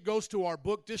 Half of it goes to our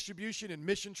book distribution and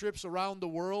mission trips around the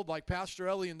world, like Pastor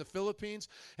Ellie in the Philippines.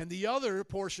 And the other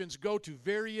portions go to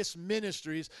various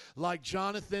ministries like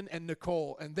Jonathan and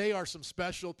Nicole. And they are some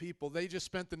special people. They just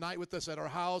spent the night with us at our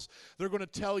house. They're going to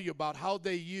tell you about how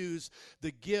they use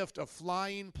the gift of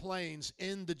flying planes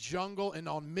in the jungle and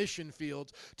on mission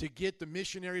fields to get the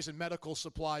missionaries and medical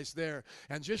supplies there.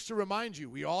 And just to remind you,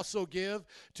 we also give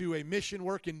to a mission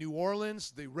work in New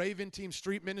Orleans, the Raven Team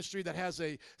Street Ministry that has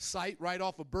a site right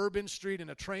off of Bourbon Street and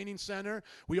a training center.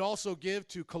 We also give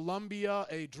to Columbia,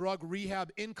 a drug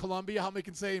rehab in Columbia. How many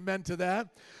can say amen to that?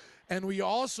 And we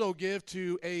also give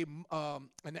to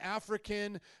an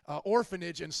African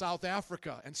orphanage in South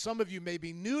Africa. And some of you may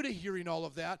be new to hearing all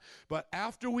of that, but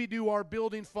after we do our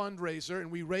building fundraiser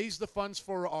and we raise the funds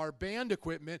for our band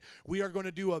equipment, we are going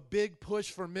to do a big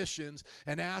push for missions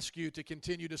and ask you to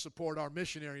continue to support our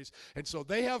missionaries. And so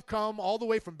they have come all the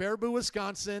way from Baraboo,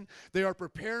 Wisconsin. They are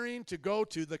preparing to go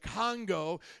to the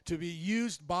Congo to be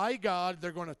used by God.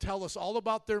 They're going to tell us all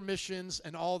about their missions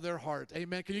and all their heart.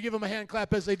 Amen. Can you give them a hand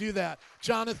clap as they do that?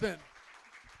 Jonathan.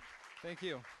 Thank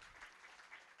you.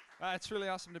 It's really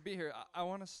awesome to be here. I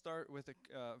want to start with a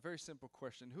very simple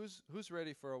question. Who's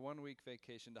ready for a 1-week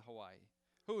vacation to Hawaii?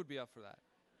 Who would be up for that?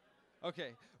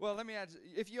 Okay. Well, let me add,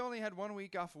 if you only had 1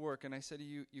 week off of work and I said to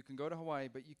you, you can go to Hawaii,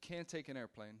 but you can't take an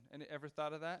airplane. Any ever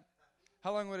thought of that?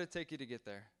 How long would it take you to get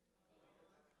there?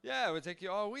 Yeah, it would take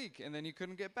you all week, and then you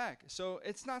couldn't get back. So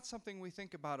it's not something we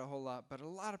think about a whole lot, but a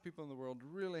lot of people in the world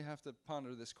really have to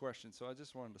ponder this question. So I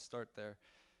just wanted to start there.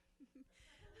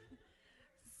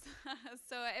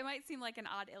 So it might seem like an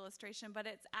odd illustration, but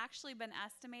it's actually been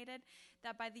estimated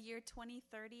that by the year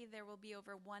 2030, there will be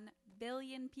over 1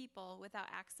 billion people without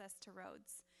access to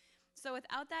roads. So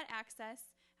without that access,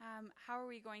 how are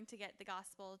we going to get the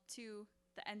gospel to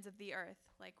the ends of the earth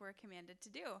like we're commanded to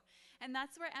do? And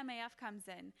that's where MAF comes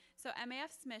in. So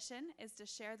MAF's mission is to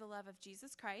share the love of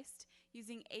Jesus Christ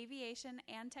using aviation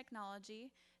and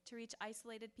technology to reach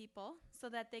isolated people so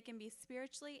that they can be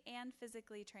spiritually and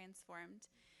physically transformed.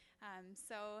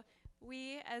 So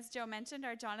we, as Joe mentioned,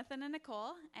 are Jonathan and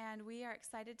Nicole, and we are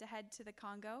excited to head to the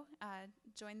Congo,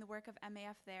 join the work of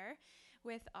MAF there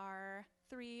with our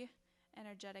 3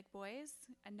 energetic boys,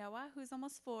 Noah, who's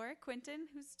almost 4, Quentin,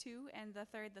 who's 2, and the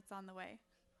 3rd that's on the way.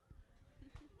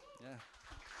 Yeah.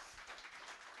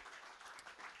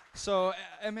 So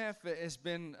MAF has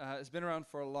been around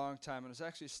for a long time, and it was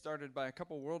actually started by a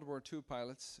couple World War II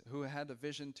pilots who had a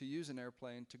vision to use an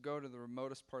airplane to go to the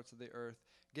remotest parts of the earth,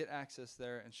 get access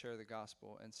there, and share the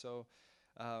gospel. And so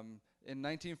in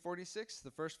 1946,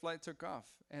 the first flight took off.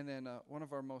 And then one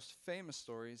of our most famous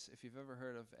stories, if you've ever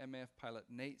heard of MAF pilot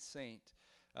Nate Saint,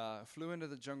 flew into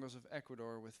the jungles of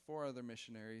Ecuador with 4 other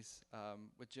missionaries,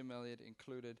 with Jim Elliott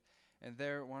included, and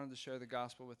there wanted to share the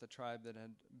gospel with a tribe that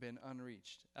had been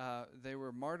unreached. They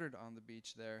were martyred on the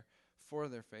beach there for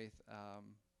their faith,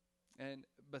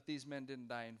 but these men didn't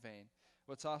die in vain.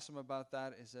 What's awesome about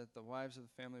that is that the wives of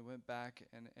the family went back,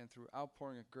 and through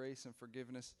outpouring of grace and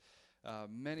forgiveness,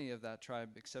 many of that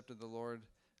tribe accepted the Lord,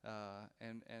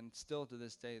 and still to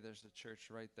this day there's a church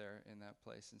right there in that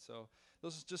place. And so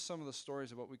those are just some of the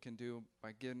stories of what we can do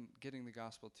by getting the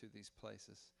gospel to these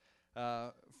places.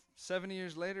 7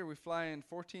 years later, we fly in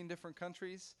 14 different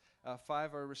countries.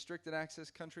 5 are restricted access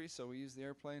countries, so we use the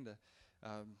airplane to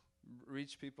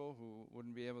reach people who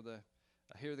wouldn't be able to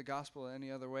hear the gospel any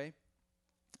other way.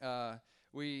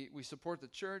 We support the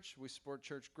church. We support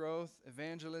church growth,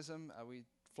 evangelism. We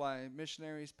fly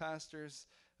missionaries, pastors,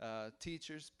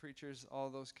 teachers, preachers, all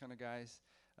those kind of guys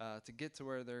to get to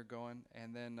where they're going.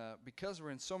 And then because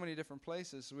we're in so many different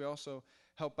places, we also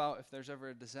help out if there's ever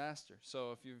a disaster.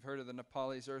 So if you've heard of the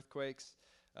Nepalese earthquakes,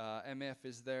 MAF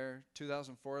is there.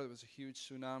 2004, there was a huge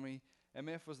tsunami.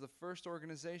 MAF was the first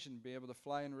organization to be able to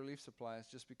fly in relief supplies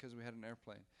just because we had an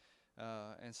airplane.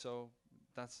 And so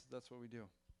that's what we do.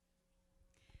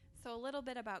 So a little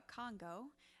bit about Congo,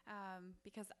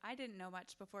 because I didn't know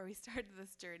much before we started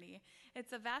this journey.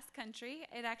 It's a vast country.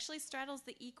 It actually straddles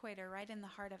the equator right in the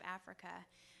heart of Africa.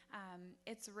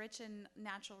 It's rich in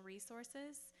natural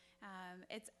resources.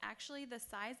 It's actually the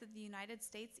size of the United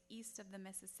States east of the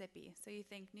Mississippi. So you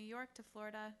think New York to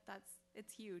Florida,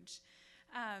 it's huge.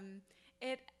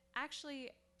 It actually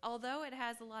although it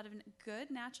has a lot of good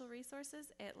natural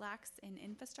resources, it lacks in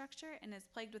infrastructure and is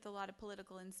plagued with a lot of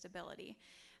political instability.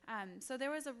 So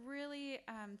there was a really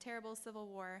terrible civil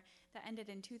war that ended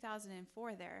in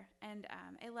 2004 there, and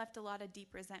it left a lot of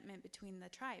deep resentment between the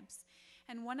tribes.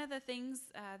 And one of the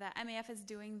things that MAF is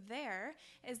doing there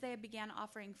is they began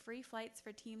offering free flights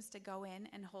for teams to go in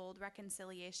and hold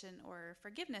reconciliation or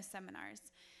forgiveness seminars.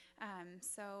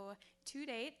 So to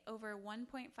date, over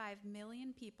 1.5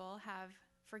 million people have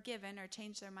forgiven or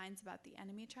changed their minds about the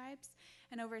enemy tribes,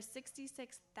 and over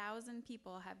 66,000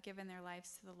 people have given their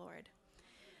lives to the Lord.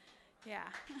 Yeah.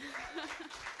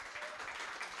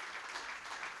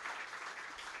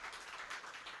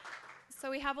 So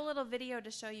we have a little video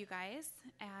to show you guys,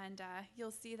 and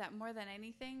you'll see that more than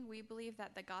anything, we believe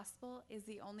that the gospel is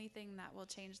the only thing that will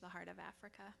change the heart of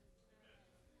Africa.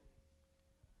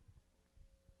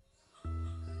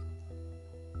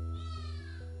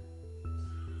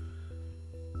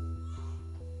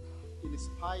 In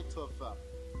spite of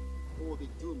all the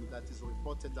doom that is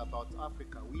reported about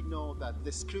Africa, we know that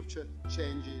the scripture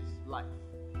changes life.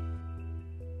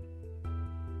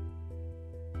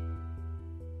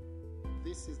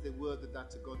 This is the word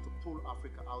that's going to pull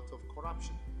Africa out of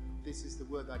corruption. This is the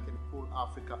word that can pull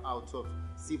Africa out of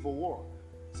civil war.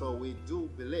 So we do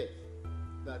believe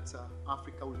that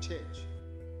Africa will change.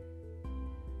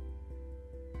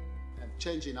 And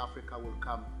change in Africa will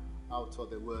come out of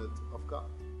the word of God.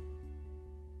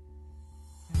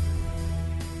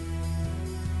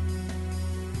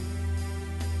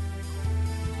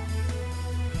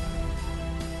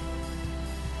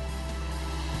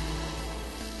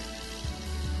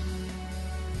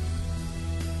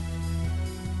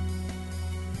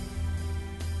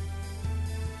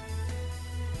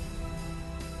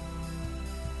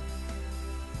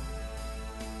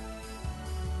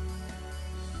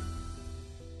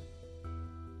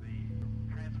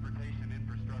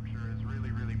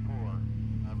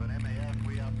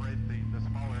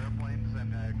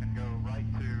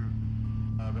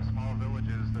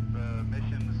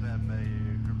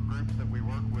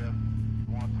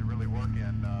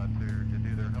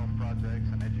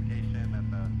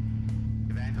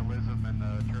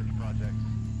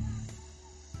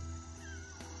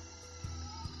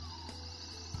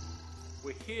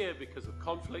 We're here because of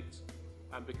conflict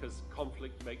and because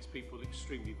conflict makes people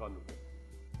extremely vulnerable.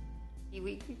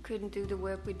 We couldn't do the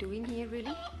work we're doing here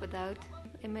really without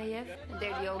MAF.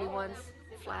 They're the only ones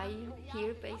flying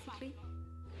here basically.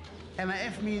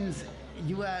 MAF means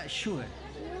you are sure,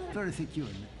 very secure.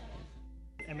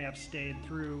 MAF stayed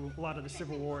through a lot of the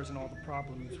civil wars and all the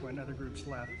problems when other groups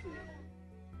left.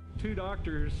 2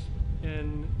 doctors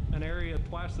in an area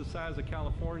twice the size of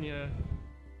California.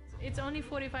 It's only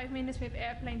 45 minutes with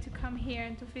airplane to come here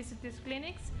and to visit these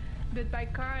clinics, but by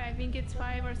car I think it's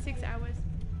 5 or 6 hours.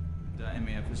 The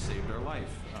MAF has saved our life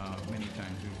many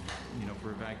times, for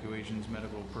evacuations,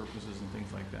 medical purposes, and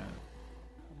things like that.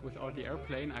 Without the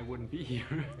airplane, I wouldn't be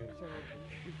here.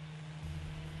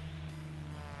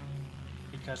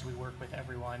 Because we work with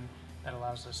everyone, that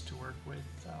allows us to work with,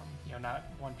 not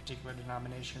one particular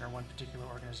denomination or one particular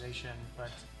organization, but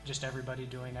just everybody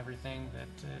doing everything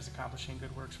that is accomplishing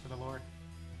good works for the Lord.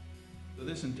 So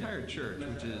this entire church,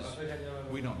 which is,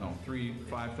 we don't know,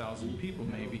 3,000-5,000 people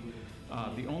maybe,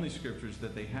 the only scriptures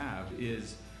that they have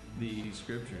is the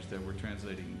scriptures that we're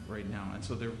translating right now, and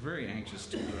so they're very anxious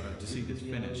to see this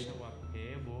finished.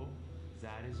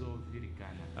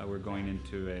 We're going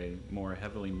into a more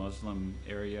heavily Muslim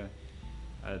area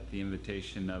at the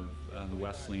invitation of the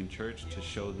Wesleyan Church to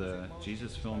show the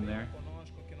Jesus film there.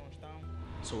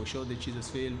 So we show the Jesus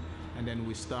film and then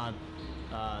we start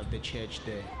the church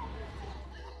there.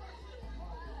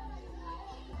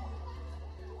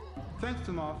 Thanks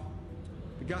to MAF,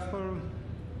 the gospel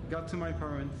got to my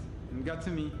parents and got to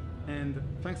me, and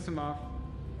thanks to MAF,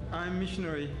 I'm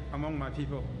missionary among my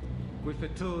people with the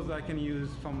tools I can use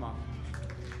from MAF.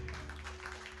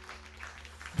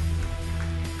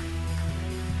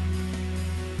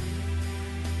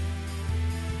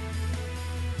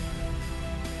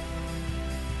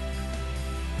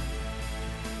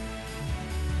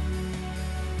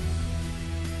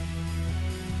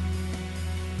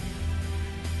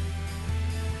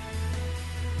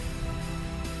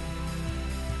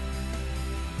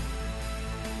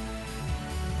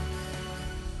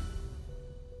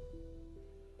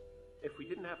 If we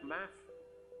didn't have MAF,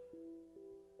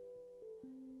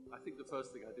 I think the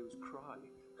first thing I'd do is cry.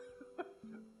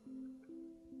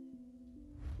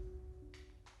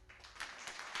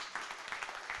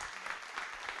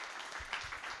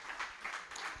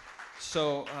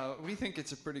 So we think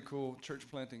it's a pretty cool church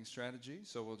planting strategy.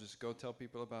 So we'll just go tell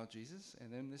people about Jesus,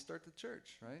 and then they start the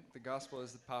church, right? The gospel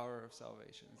is the power of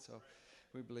salvation. So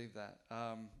we believe that.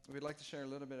 We'd like to share a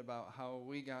little bit about how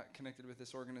we got connected with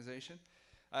this organization.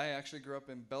 I actually grew up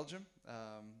in Belgium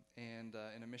and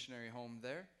in a missionary home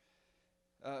there.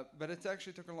 But it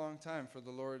actually took a long time for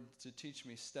the Lord to teach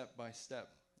me step by step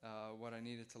what I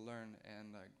needed to learn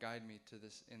and guide me to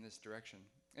this in this direction.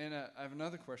 And I have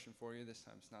another question for you. This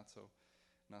time it's not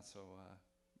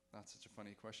such a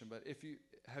funny question. But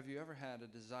have you ever had a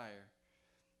desire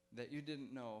that you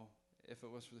didn't know if it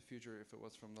was for the future, if it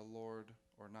was from the Lord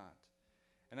or not?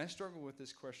 And I struggled with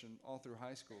this question all through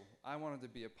high school. I wanted to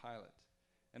be a pilot,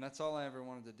 and that's all I ever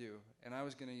wanted to do. And I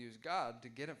was going to use God to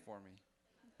get it for me.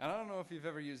 And I don't know if you've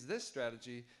ever used this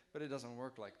strategy, but it doesn't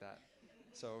work like that.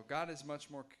 So God is much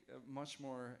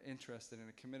more interested in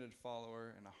a committed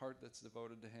follower and a heart that's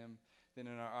devoted to Him than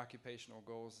in our occupational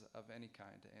goals of any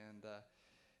kind. And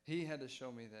He had to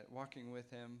show me that walking with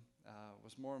Him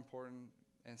was more important,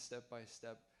 and step by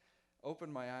step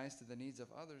opened my eyes to the needs of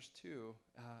others too.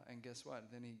 And guess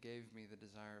what? Then He gave me the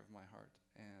desire of my heart,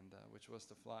 and which was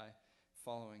to fly,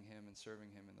 following Him and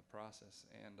serving Him in the process.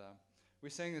 And we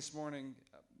sang this morning,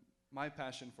 my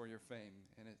passion for your fame,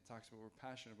 and it talks about we're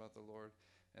passionate about the Lord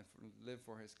and live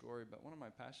for His glory. But one of my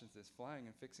passions is flying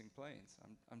and fixing planes.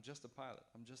 I'm just a pilot.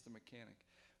 I'm just a mechanic.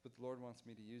 But the Lord wants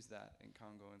me to use that in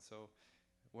Congo. And so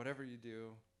whatever you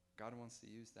do, God wants to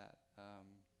use that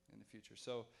in the future.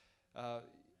 So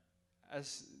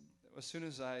as soon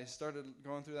as I started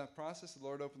going through that process, the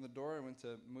Lord opened the door. I went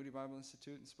to Moody Bible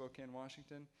Institute in Spokane,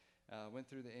 Washington, went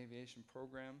through the aviation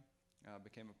program,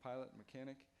 became a pilot and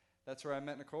mechanic. That's where I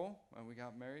met Nicole, and we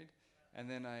got married. And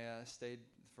then I stayed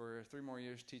for 3 more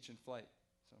years teaching flight.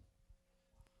 So.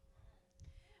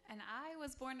 And I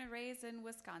was born and raised in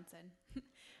Wisconsin.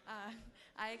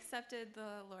 I accepted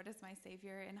the Lord as my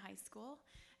Savior in high school.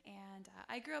 And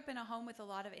I grew up in a home with a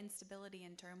lot of instability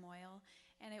and turmoil.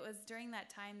 And it was during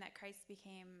that time that Christ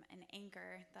became an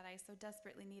anchor that I so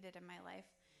desperately needed in my life.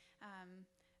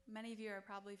 Many of you are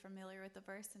probably familiar with the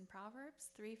verse in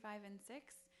Proverbs 3, 5, and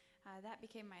 6. That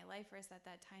became my life verse at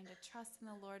that time, to trust in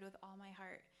the Lord with all my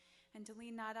heart and to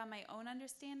lean not on my own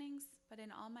understandings, but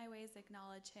in all my ways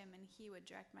acknowledge Him, and He would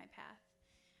direct my path.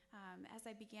 As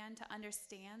I began to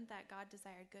understand that God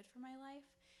desired good for my life,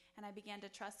 and I began to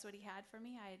trust what He had for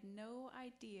me, I had no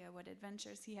idea what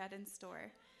adventures He had in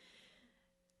store.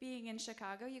 Being in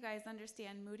Chicago, you guys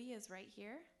understand Moody is right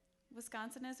here.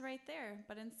 Wisconsin is right there,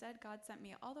 but instead God sent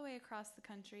me all the way across the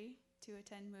country to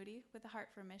attend Moody with a heart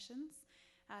for missions.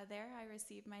 There I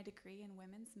received my degree in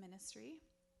women's ministry.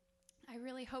 I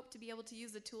really hope to be able to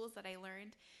use the tools that I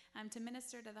learned to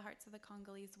minister to the hearts of the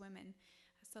Congolese women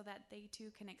so that they too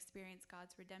can experience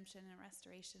God's redemption and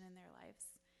restoration in their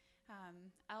lives.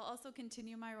 I'll also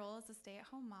continue my role as a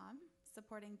stay-at-home mom,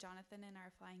 supporting Jonathan in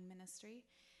our flying ministry,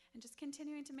 and just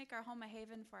continuing to make our home a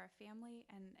haven for our family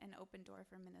and an open door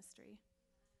for ministry.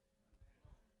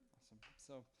 Awesome.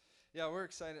 So, yeah, we're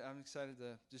excited. I'm excited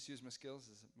to just use my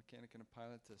skills as a mechanic and a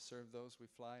pilot to serve those we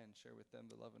fly and share with them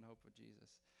the love and hope of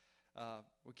Jesus.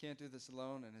 We can't do this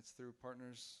alone, and it's through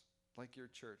partners like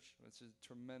your church. It's a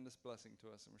tremendous blessing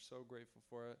to us, and we're so grateful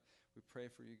for it. We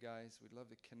pray for you guys. We'd love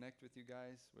to connect with you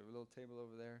guys. We have a little table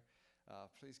over there.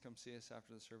 Please come see us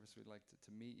after the service. We'd like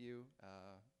to meet you,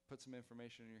 put some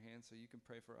information in your hands so you can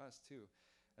pray for us too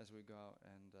as we go out,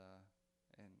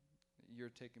 and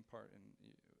you're taking part in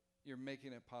you're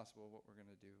making it possible what we're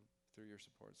going to do through your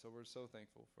support. So we're so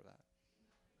thankful for that.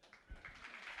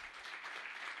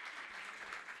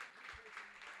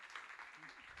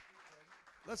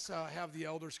 Let's have the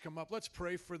elders come up. Let's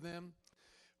pray for them.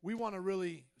 We want to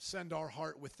really send our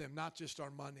heart with them, not just our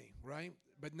money, right?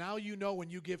 But now you know when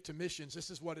you give to missions,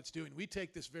 this is what it's doing. We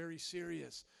take this very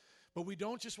serious. But we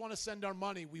don't just want to send our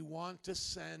money. We want to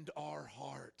send our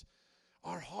heart.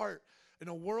 Our heart. In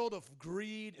a world of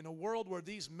greed, in a world where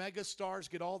these mega stars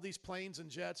get all these planes and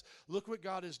jets, look what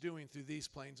God is doing through these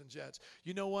planes and jets.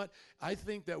 You know what? I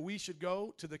think that we should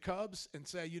go to the Cubs and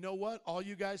say, you know what? All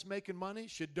you guys making money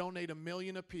should donate $1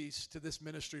 million apiece to this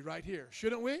ministry right here.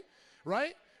 Shouldn't we?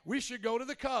 Right? We should go to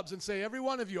the Cubs and say, every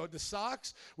one of you, the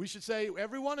Sox, we should say,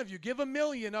 every one of you, give $1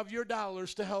 million of your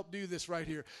dollars to help do this right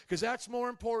here. Because that's more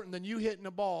important than you hitting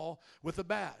a ball with a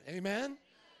bat. Amen?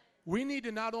 We need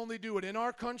to not only do it in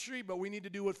our country, but we need to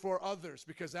do it for others,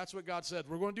 because that's what God said.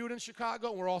 We're going to do it in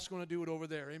Chicago, and we're also going to do it over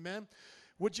there. Amen?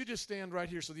 Would you just stand right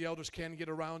here so the elders can get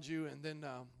around you, and then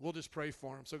we'll just pray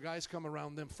for them. So guys, come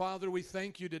around them. Father, we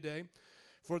thank you today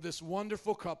for this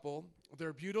wonderful couple,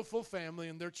 their beautiful family,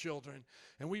 and their children.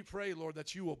 And we pray, Lord,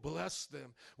 that you will bless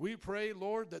them. We pray,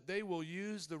 Lord, that they will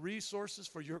use the resources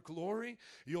for your glory.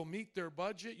 You'll meet their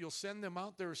budget. You'll send them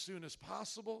out there as soon as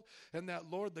possible. And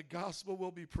that, Lord, the gospel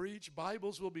will be preached,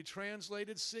 Bibles will be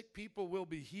translated, sick people will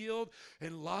be healed,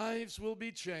 and lives will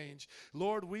be changed.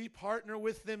 Lord, we partner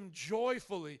with them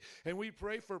joyfully, and we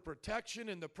pray for protection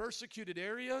in the persecuted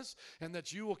areas, and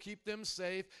that you will keep them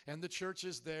safe, and the church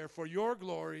is there for your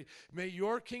glory. May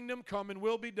your kingdom come and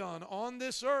will be done on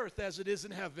this earth as it is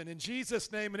in heaven. In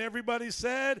Jesus' name, and everybody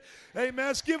said, amen.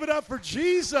 Let's give it up for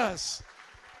Jesus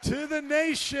to the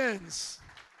nations.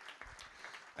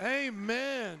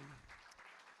 Amen.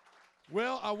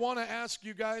 Well, I want to ask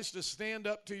you guys to stand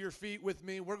up to your feet with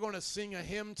me. We're going to sing a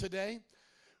hymn today.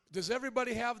 Does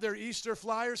everybody have their Easter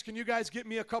flyers? Can you guys get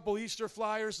me a couple Easter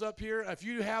flyers up here? If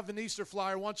you have an Easter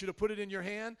flyer, I want you to put it in your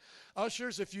hand.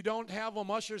 Ushers, if you don't have them,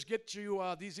 ushers, get you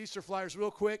these Easter flyers real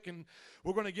quick, and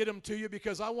we're going to get them to you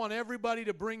because I want everybody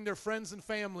to bring their friends and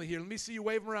family here. Let me see you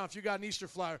wave them around if you got an Easter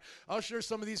flyer. Ushers,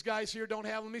 some of these guys here don't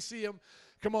have them. Let me see them.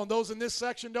 Come on, those in this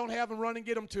section don't have them. Run and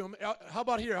get them to them. How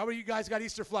about here? How about you guys got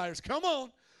Easter flyers? Come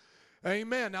on.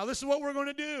 Amen. Now, this is what we're going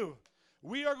to do.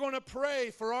 We are going to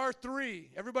pray for our 3.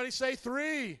 Everybody say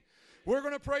 3. We're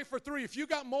going to pray for 3. If you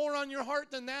got more on your heart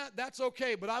than that, that's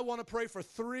okay. But I want to pray for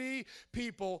 3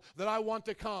 people that I want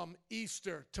to come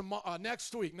Easter,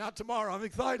 next week. Not tomorrow. I'm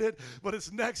excited, but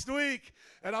it's next week.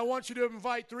 And I want you to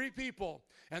invite 3 people.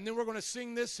 And then we're going to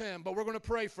sing this hymn, but we're going to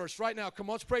pray first. Right now, come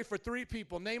on, let's pray for 3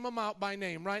 people. Name them out by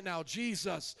name right now.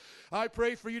 Jesus, I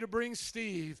pray for you to bring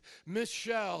Steve,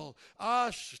 Michelle,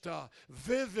 Ashta,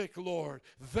 Vivek, Lord,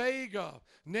 Vega.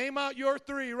 Name out your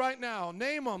 3 right now.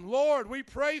 Name them. Lord, we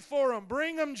pray for them.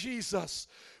 Bring them, Jesus.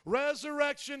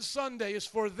 Resurrection Sunday is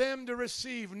for them to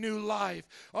receive new life.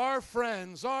 Our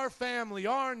friends, our family,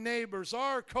 our neighbors,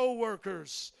 our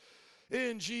co-workers.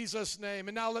 In Jesus' name.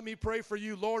 And now let me pray for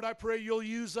you. Lord, I pray you'll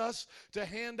use us to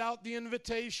hand out the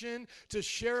invitation, to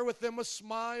share with them a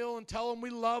smile and tell them we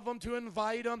love them, to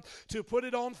invite them, to put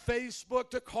it on Facebook,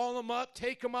 to call them up,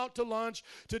 take them out to lunch,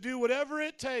 to do whatever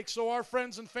it takes so our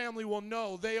friends and family will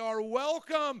know they are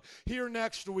welcome here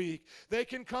next week. They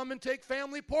can come and take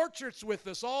family portraits with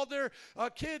us. All their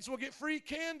kids will get free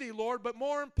candy, Lord, but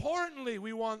more importantly,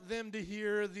 we want them to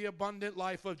hear the abundant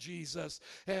life of Jesus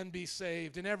and be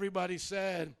saved. And everybody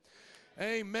said,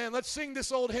 amen. Let's sing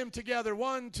this old hymn together.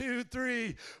 1, 2,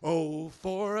 3. Oh,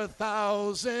 for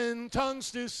 1,000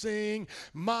 tongues to sing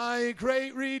my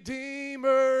great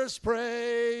Redeemer's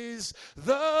praise,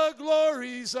 the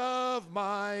glories of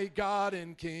my God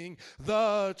and King,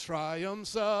 the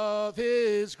triumphs of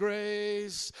his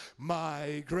grace.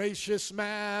 My gracious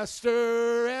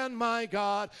Master and my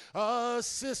God,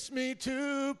 assist me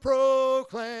to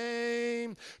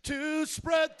proclaim, to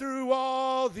spread through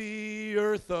all the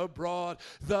earth abroad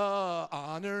the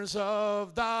honors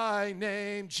of thy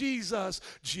name. Jesus,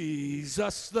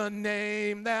 Jesus, the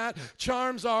name that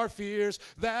charms our fears,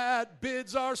 that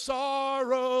bids our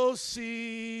sorrows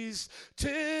cease.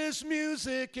 'Tis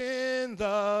music in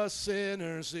the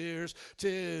sinner's ears,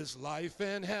 'tis life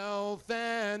and health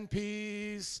and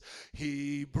peace.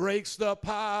 He breaks the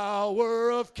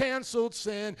power of canceled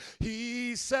sin,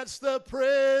 he sets the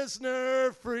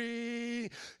prisoner free.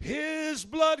 His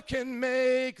blood can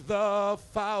make the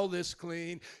foulest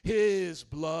clean, his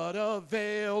blood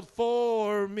availed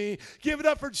for me. Give it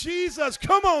up for Jesus.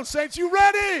 Come on, saints, you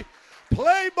ready?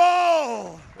 Play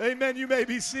ball. Amen. You may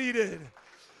be seated.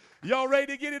 Y'all ready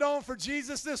to get it on for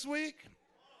Jesus this week?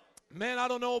 Man, I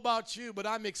don't know about you, but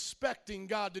I'm expecting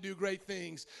God to do great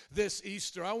things this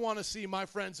Easter. I want to see my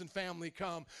friends and family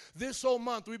come. This whole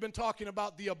month, we've been talking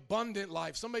about the abundant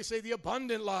life. Somebody say the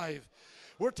abundant life.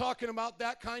 We're talking about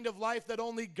that kind of life that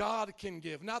only God can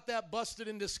give, not that busted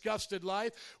and disgusted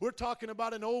life. We're talking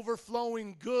about an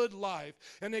overflowing good life.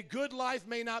 And a good life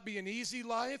may not be an easy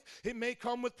life. It may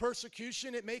come with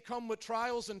persecution. It may come with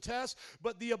trials and tests.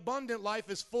 But the abundant life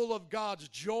is full of God's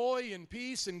joy and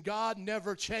peace, and God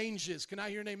never changes. Can I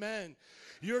hear an amen?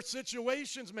 Your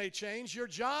situations may change, your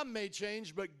job may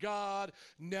change, but God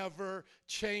never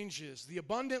changes. The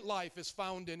abundant life is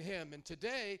found in him. And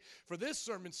today, for this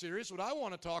sermon series, what I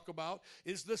want to talk about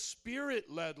is the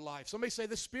Spirit-led life. Somebody say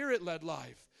the Spirit-led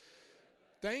life.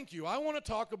 Thank you. I want to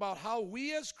talk about how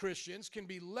we as Christians can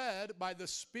be led by the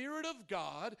Spirit of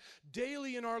God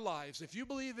daily in our lives. If you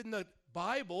believe in the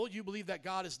Bible, you believe that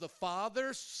God is the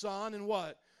Father, Son, and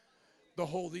what? The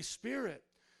Holy Spirit.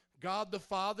 God the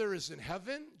Father is in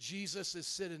heaven. Jesus is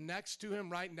sitting next to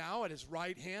him right now at his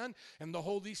right hand, and the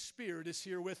Holy Spirit is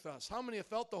here with us. How many have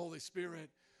felt the Holy Spirit?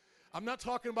 I'm not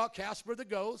talking about Casper the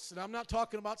Ghost, and I'm not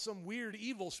talking about some weird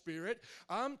evil spirit.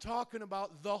 I'm talking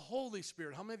about the Holy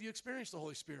Spirit. How many of you experienced the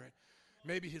Holy Spirit?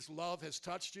 Maybe his love has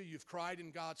touched you. You've cried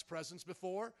in God's presence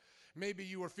before. Maybe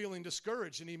you were feeling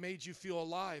discouraged and he made you feel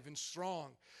alive and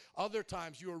strong. Other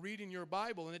times you were reading your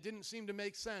Bible and it didn't seem to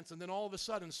make sense, and then all of a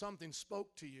sudden something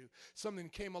spoke to you. Something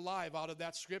came alive out of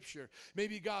that scripture.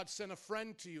 Maybe God sent a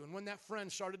friend to you, and when that friend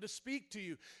started to speak to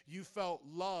you, you felt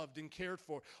loved and cared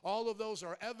for. All of those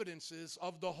are evidences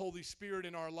of the Holy Spirit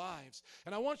in our lives.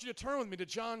 And I want you to turn with me to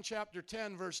John chapter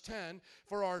 10, verse 10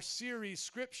 for our series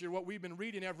scripture, what we've been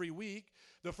reading every week.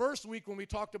 The first week when we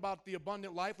talked about the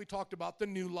abundant life, we talked about the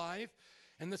new life.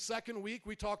 And the second week,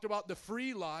 we talked about the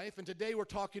free life. And today we're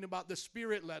talking about the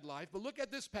Spirit-led life. But look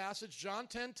at this passage, John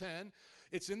 10:10.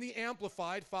 It's in the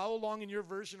Amplified. Follow along in your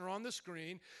version or on the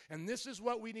screen. And this is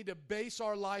what we need to base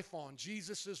our life on,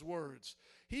 Jesus' words.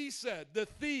 He said, the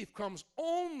thief comes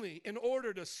only in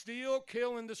order to steal,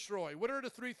 kill, and destroy. What are the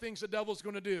three things the devil's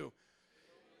going to do?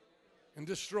 And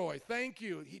destroy. Thank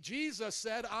you. Jesus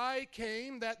said, I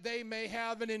came that they may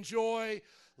have and enjoy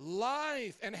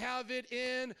life and have it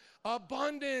in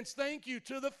abundance. Thank you.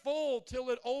 To the full till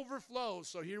it overflows.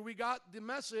 So here we got the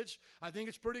message. I think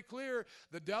it's pretty clear.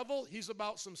 The devil, he's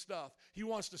about some stuff. He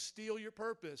wants to steal your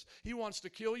purpose. He wants to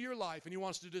kill your life, and he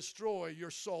wants to destroy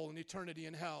your soul and eternity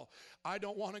in hell. I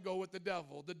don't want to go with the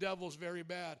devil. The devil's very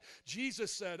bad.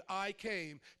 Jesus said, I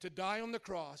came to die on the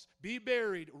cross, be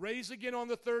buried, raise again on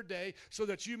the third day, so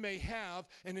that you may have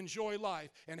and enjoy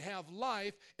life, and have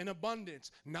life in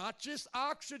abundance. Not just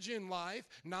oxygen life,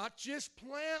 not just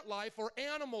plant life or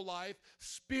animal life,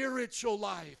 spiritual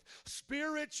life.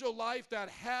 Spiritual life that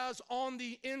has on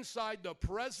the inside the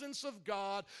presence of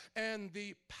God and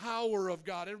the power of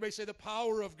God. Everybody say the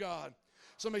power of God.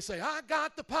 Somebody say, I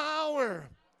got the power.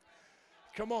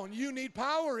 Come on, you need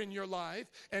power in your life,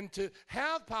 and to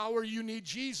have power, you need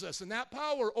Jesus, and that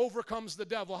power overcomes the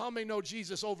devil. How many know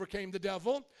Jesus overcame the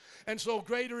devil? And so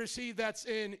greater is he that's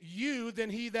in you than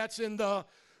he that's in the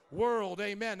world.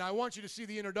 Amen. Now, I want you to see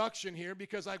the introduction here,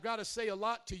 because I've got to say a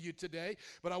lot to you today,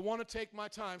 but I want to take my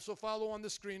time, so follow on the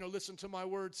screen or listen to my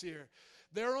words here.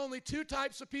 There are only two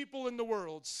types of people in the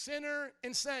world, sinner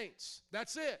and saints.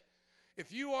 That's it.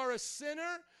 If you are a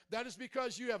sinner, that is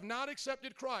because you have not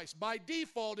accepted Christ. By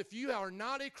default, if you are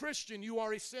not a Christian, you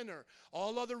are a sinner.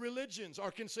 All other religions are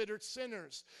considered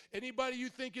sinners. Anybody you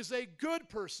think is a good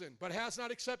person but has not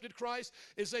accepted Christ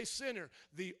is a sinner.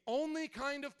 The only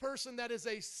kind of person that is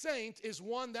a saint is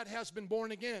one that has been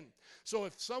born again. So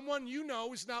if someone you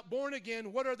know is not born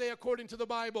again, what are they according to the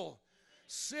Bible?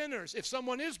 Sinners. If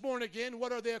someone is born again,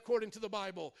 what are they according to the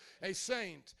Bible? A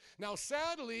saint. Now,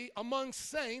 sadly, among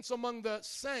the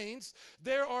saints,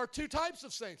 there are two types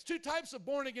of saints, two types of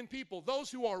born again people. Those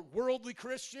who are worldly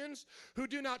Christians, who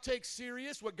do not take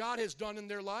serious what God has done in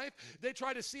their life. They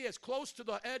try to see as close to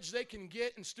the edge they can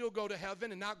get and still go to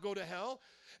heaven and not go to hell.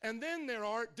 And then there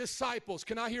are disciples.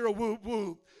 Can I hear a whoop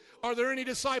whoop? Are there any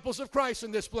disciples of Christ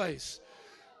in this place?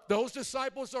 Those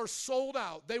disciples are sold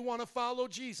out. They want to follow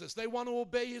Jesus. They want to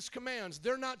obey his commands.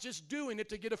 They're not just doing it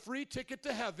to get a free ticket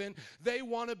to heaven. They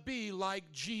want to be like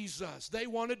Jesus. They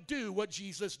want to do what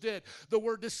Jesus did. The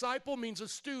word disciple means a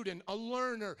student, a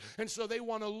learner. And so they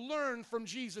want to learn from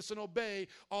Jesus and obey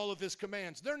all of his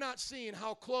commands. They're not seeing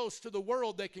how close to the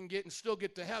world they can get and still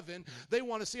get to heaven. They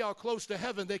want to see how close to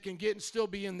heaven they can get and still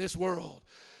be in this world.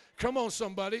 Come on,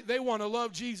 somebody. They want to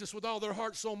love Jesus with all their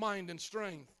heart, soul, mind, and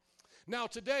strength. Now,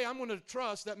 today, I'm going to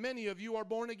trust that many of you are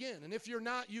born again. And if you're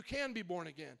not, you can be born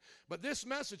again. But this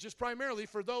message is primarily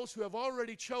for those who have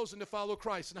already chosen to follow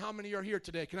Christ. And how many are here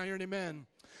today? Can I hear an amen?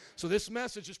 So this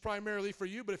message is primarily for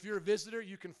you. But if you're a visitor,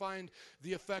 you can find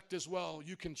the effect as well.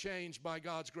 You can change by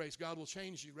God's grace. God will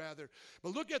change you, rather.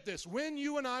 But look at this. When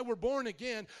you and I were born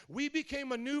again, we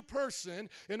became a new person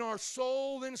in our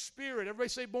soul and spirit. Everybody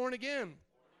say born again.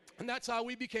 And that's how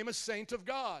we became a saint of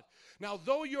God. Now,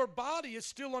 though your body is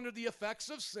still under the effects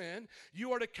of sin,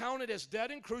 you are to count it as dead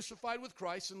and crucified with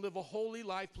Christ and live a holy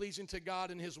life pleasing to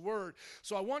God and his word.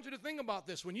 So I want you to think about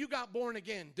this. When you got born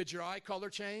again, did your eye color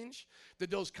change? Did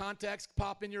those contacts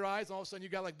pop in your eyes? All of a sudden you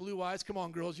got like blue eyes? Come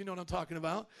on, girls, you know what I'm talking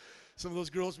about. Some of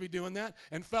those girls be doing that.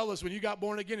 And fellas, when you got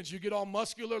born again, did you get all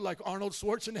muscular like Arnold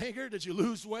Schwarzenegger? Did you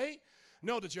lose weight?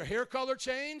 No. Did your hair color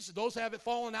change? Did those have it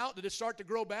fallen out? Did it start to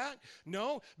grow back?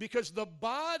 No, because the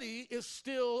body is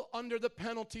still under the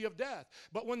penalty of death.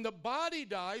 But when the body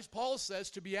dies, Paul says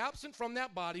to be absent from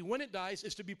that body when it dies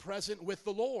is to be present with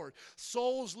the Lord.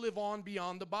 Souls live on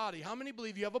beyond the body. How many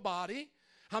believe you have a body?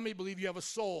 How many believe you have a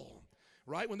soul?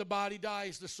 Right? When the body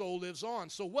dies, the soul lives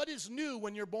on. So what is new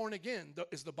when you're born again?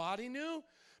 Is the body new?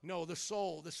 No, the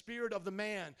soul, the spirit of the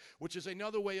man, which is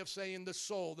another way of saying the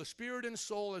soul. The spirit and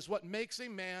soul is what makes a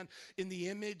man in the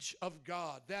image of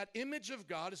God. That image of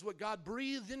God is what God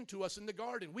breathed into us in the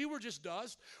garden. We were just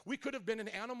dust. We could have been an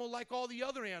animal like all the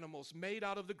other animals made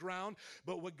out of the ground,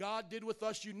 but what God did with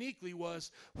us uniquely was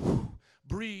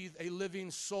breathe a living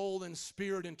soul and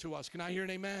spirit into us. Can I hear an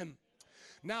amen?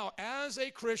 Now, as a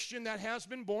Christian that has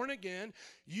been born again,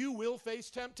 you will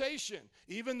face temptation.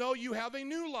 Even though you have a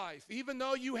new life, even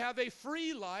though you have a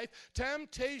free life,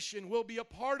 temptation will be a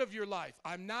part of your life.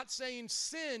 I'm not saying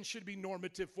sin should be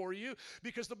normative for you,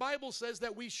 because the Bible says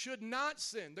that we should not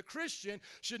sin. The Christian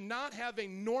should not have a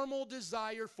normal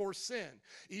desire for sin.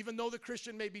 Even though the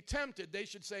Christian may be tempted, they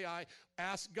should say, I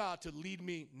ask God to lead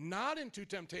me not into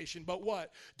temptation, but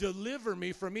what? Deliver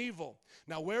me from evil.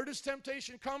 Now, where does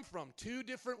temptation come from? Two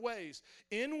different ways.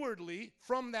 Inwardly,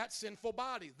 from that sinful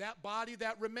body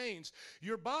that remains.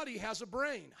 Your body has a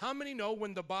brain. How many know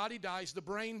when the body dies, the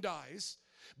brain dies?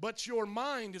 But your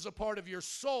mind is a part of your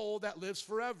soul that lives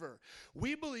forever.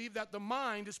 We believe that the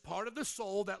mind is part of the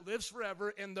soul that lives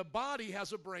forever, and the body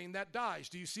has a brain that dies.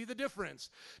 Do you see the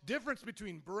difference? Difference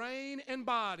between brain and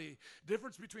body.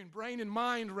 Difference between brain and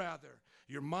mind, rather.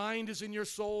 Your mind is in your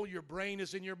soul, your brain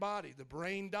is in your body. The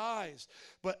brain dies.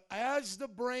 But as the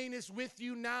brain is with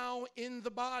you now in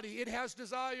the body, it has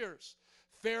desires.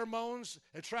 Pheromones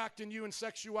attracting you in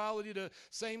sexuality to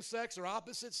same sex or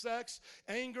opposite sex,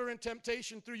 anger and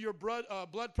temptation through your blood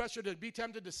pressure to be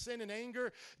tempted to sin in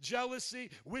anger,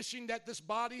 jealousy, wishing that this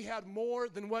body had more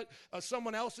than what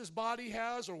someone else's body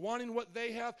has, or wanting what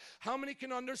they have. How many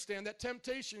can understand that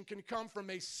temptation can come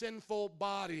from a sinful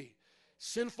body?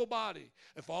 Sinful body.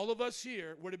 If all of us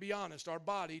here were to be honest, our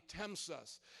body tempts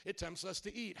us. It tempts us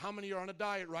to eat. How many are on a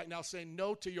diet right now saying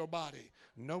no to your body?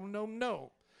 No, no,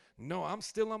 no. No, I'm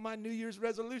still on my New Year's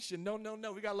resolution. No, no,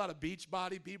 no. We got a lot of beach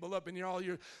body people up in here, all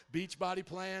your beach body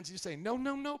plans. You say, no,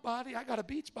 no, no, body. I got a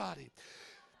beach body.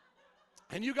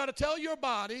 And you got to tell your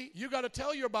body,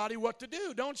 what to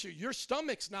do, don't you? Your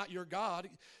stomach's not your God.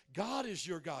 God is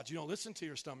your God. You don't listen to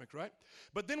your stomach, right?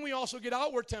 But then we also get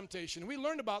outward temptation. We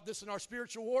learned about this in our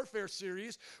spiritual warfare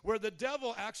series, where the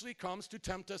devil actually comes to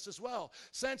tempt us as well.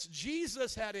 Since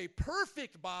Jesus had a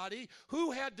perfect body,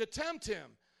 who had to tempt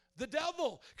him? The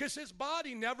devil, because his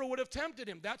body never would have tempted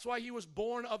him. That's why he was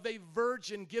born of a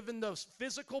virgin, given the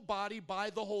physical body by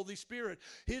the Holy Spirit.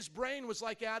 His brain was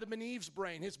like Adam and Eve's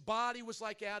brain. His body was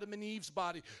like Adam and Eve's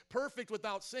body, perfect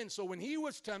without sin. So when he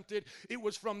was tempted, it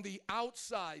was from the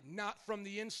outside, not from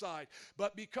the inside.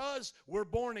 But because we're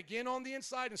born again on the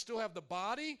inside and still have the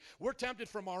body, we're tempted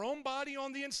from our own body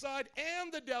on the inside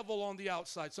and the devil on the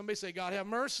outside. Somebody say, God have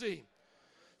mercy.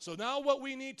 So now what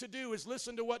we need to do is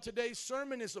listen to what today's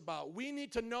sermon is about. We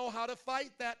need to know how to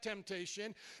fight that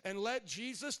temptation and let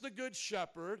Jesus, the Good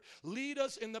Shepherd, lead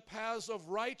us in the paths of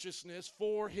righteousness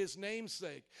for his name's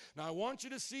sake. Now I want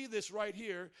you to see this right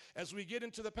here as we get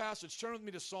into the passage. Turn with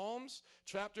me to Psalms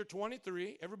chapter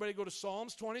 23. Everybody go to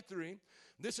Psalms 23.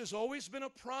 This has always been a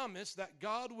promise that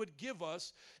God would give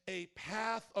us a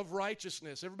path of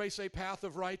righteousness. Everybody say path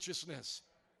of righteousness.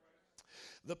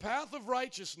 The path of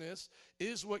righteousness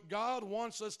is what God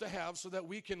wants us to have so that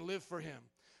we can live for him.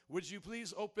 Would you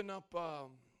please open up,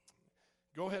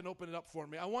 go ahead and open it up for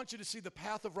me. I want you to see the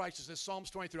path of righteousness, Psalms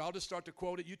 23. I'll just start to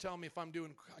quote it. You tell me if I'm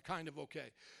doing kind of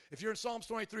okay. If you're in Psalms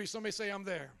 23, somebody say, I'm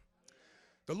there.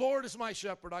 The Lord is my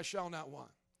shepherd, I shall not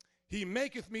want. He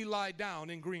maketh me lie down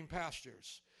in green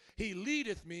pastures. He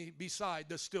leadeth me beside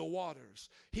the still waters.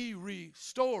 He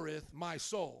restoreth my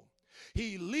soul.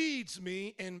 He leads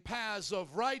me in paths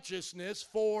of righteousness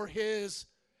for his,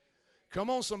 come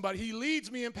on somebody, he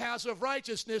leads me in paths of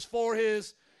righteousness for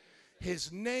his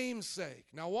name's sake.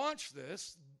 Now watch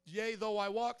this. Yea, though I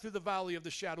walk through the valley of the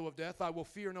shadow of death, I will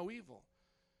fear no evil.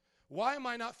 Why am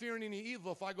I not fearing any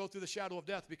evil if I go through the shadow of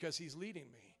death? Because he's leading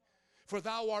me. For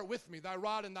thou art with me, thy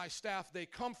rod and thy staff, they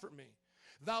comfort me.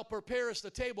 Thou preparest a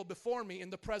table before me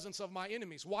in the presence of my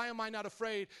enemies. Why am I not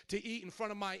afraid to eat in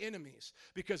front of my enemies?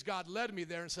 Because God led me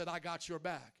there and said, I got your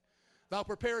back. Thou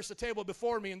preparest a table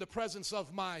before me in the presence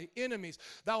of my enemies.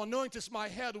 Thou anointest my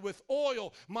head with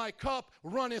oil. My cup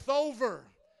runneth over.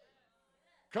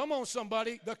 Come on,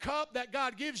 somebody. The cup that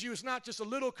God gives you is not just a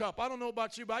little cup. I don't know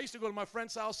about you, but I used to go to my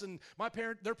friend's house, and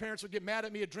their parents would get mad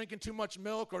at me at drinking too much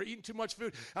milk or eating too much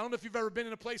food. I don't know if you've ever been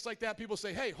in a place like that. People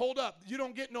say, hey, hold up. You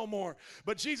don't get no more.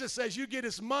 But Jesus says you get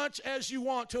as much as you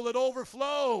want till it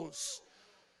overflows.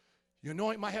 You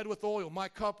anoint my head with oil, my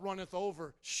cup runneth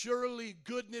over. Surely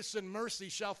goodness and mercy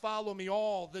shall follow me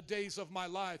all the days of my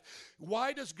life.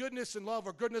 Why does goodness and love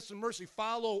or goodness and mercy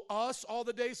follow us all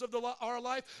the days of our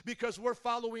life? Because we're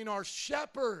following our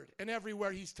shepherd and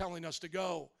everywhere he's telling us to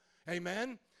go.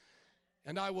 Amen?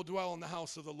 And I will dwell in the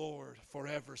house of the Lord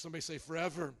forever. Somebody say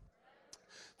forever.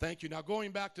 Thank you. Now,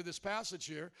 going back to this passage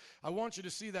here, I want you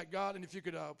to see that God, and if you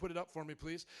could put it up for me,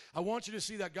 please. I want you to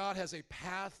see that God has a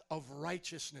path of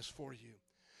righteousness for you,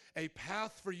 a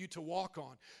path for you to walk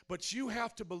on. But you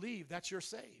have to believe that you're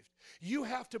saved. You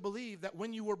have to believe that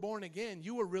when you were born again,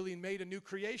 you were really made a new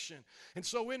creation. And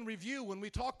so in review, when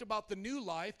we talked about the new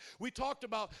life, we talked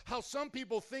about how some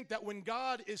people think that when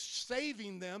God is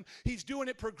saving them, he's doing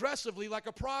it progressively like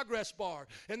a progress bar.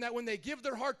 And that when they give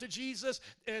their heart to Jesus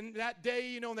and that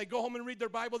day, and they go home and read their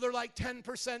Bible, they're like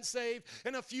 10% saved.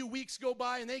 And a few weeks go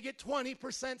by and they get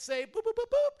 20% saved. Boop, boop,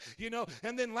 boop, boop.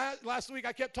 And then last week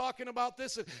I kept talking about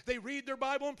this. And they read their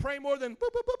Bible and pray more than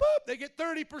boop, boop, boop, boop. They get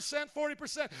 30%,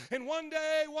 40%. And one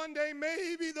day,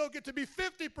 maybe they'll get to be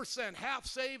 50%, half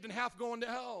saved and half going to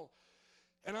hell.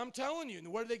 And I'm telling you,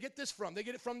 where do they get this from? They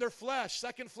get it from their flesh.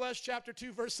 2 Flesh, chapter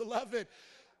 2, verse 11.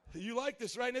 You like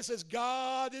this, right? And it says,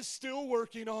 God is still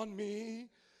working on me.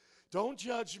 Don't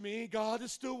judge me. God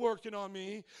is still working on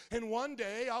me. And one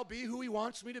day, I'll be who he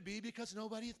wants me to be because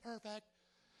nobody is perfect.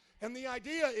 And the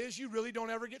idea is you really don't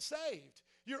ever get saved.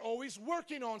 You're always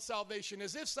working on salvation,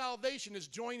 as if salvation is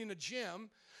joining a gym,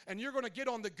 and you're going to get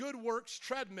on the good works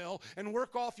treadmill and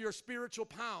work off your spiritual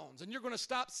pounds, and you're going to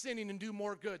stop sinning and do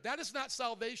more good. That is not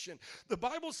salvation. The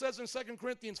Bible says in 2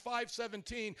 Corinthians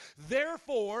 5:17,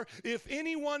 therefore, if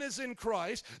anyone is in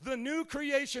Christ, the new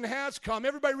creation has come.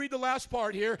 Everybody read the last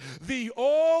part here. The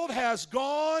old has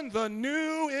gone, the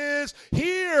new is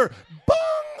here. Boom!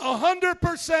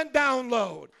 100%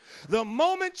 download. The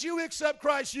moment you accept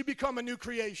Christ, you become a new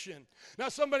creation. Now,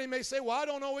 somebody may say, well, I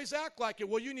don't always act like it.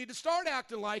 Well, you need to start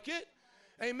acting like it.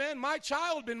 Amen. My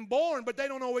child been born, but they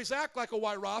don't always act like a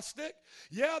Wyrostic.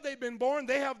 Yeah, they've been born.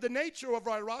 They have the nature of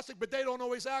Wyrostic, but they don't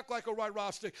always act like a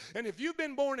Wyrostic. And if you've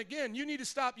been born again, you need to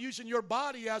stop using your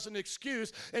body as an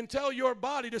excuse and tell your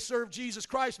body to serve Jesus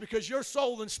Christ, because your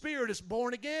soul and spirit is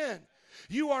born again.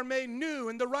 You are made new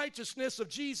in the righteousness of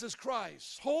Jesus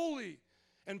Christ, holy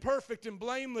and perfect and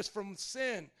blameless from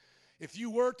sin. If you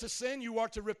were to sin, you are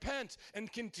to repent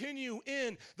and continue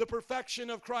in the perfection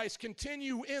of Christ,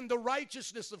 continue in the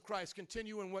righteousness of Christ,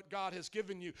 continue in what God has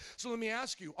given you. So let me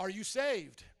ask you, are you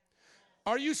saved?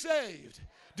 Are you saved?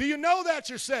 Do you know that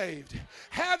you're saved?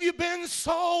 Have you been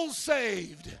soul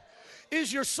saved?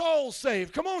 Is your soul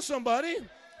saved? Come on, somebody.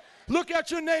 Look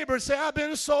at your neighbor and say, I've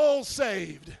been soul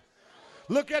saved.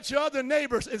 Look at your other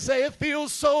neighbors and say, it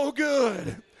feels so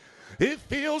good. It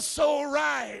feels so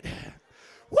right.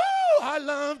 Woo! I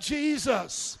love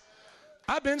Jesus.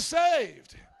 I've been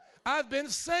saved. I've been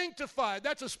sanctified.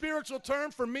 That's a spiritual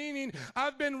term for meaning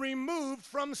I've been removed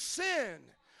from sin.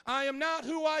 I am not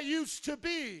who I used to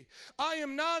be. I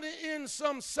am not in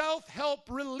some self-help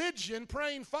religion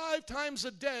praying 5 times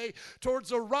a day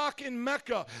towards a rock in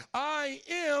Mecca. I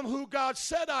am who God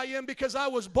said I am because I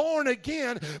was born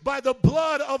again by the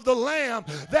blood of the Lamb,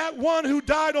 that one who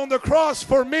died on the cross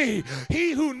for me.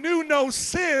 He who knew no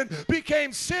sin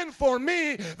became sin for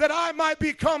me, that I might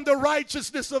become the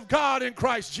righteousness of God in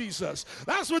Christ Jesus.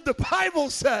 That's what the Bible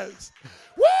says.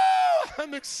 Woo!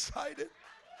 I'm excited.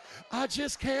 I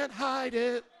just can't hide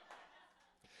it.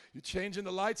 You're changing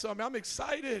the lights on me. I'm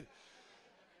excited.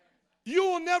 You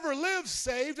will never live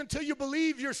saved until you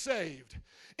believe you're saved.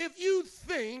 If you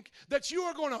think that you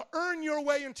are going to earn your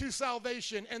way into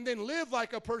salvation and then live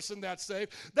like a person that's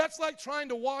saved, that's like trying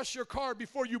to wash your car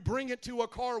before you bring it to a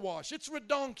car wash. It's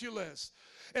redonkulous.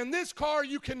 And this car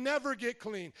you can never get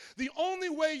clean. The only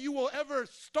way you will ever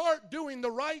start doing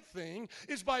the right thing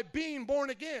is by being born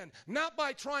again, not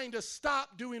by trying to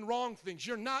stop doing wrong things.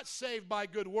 You're not saved by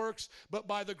good works, but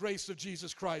by the grace of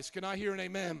Jesus Christ. Can I hear an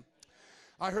amen?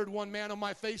 I heard one man on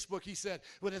my Facebook, he said,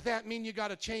 well, does that mean you got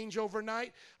to change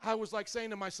overnight? I was like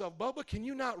saying to myself, Bubba, can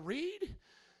you not read?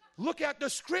 Look at the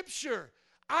scripture.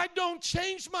 I don't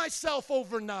change myself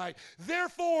overnight.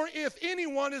 Therefore, if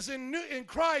anyone is in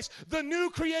Christ, the new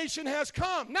creation has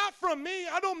come. Not from me.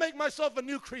 I don't make myself a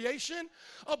new creation.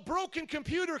 A broken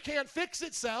computer can't fix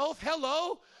itself.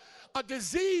 Hello? A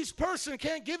diseased person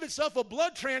can't give itself a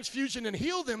blood transfusion and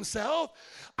heal themselves.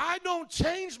 I don't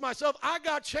change myself. I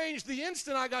got changed the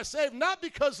instant I got saved, not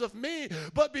because of me,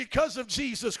 but because of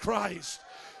Jesus Christ.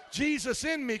 Jesus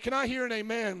in me. Can I hear an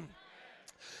amen?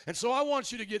 And so I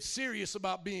want you to get serious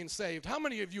about being saved. How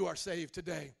many of you are saved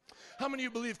today? How many of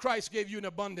you believe Christ gave you an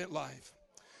abundant life?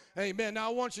 Amen. Now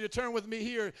I want you to turn with me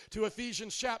here to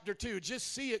Ephesians chapter 2.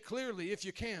 Just see it clearly if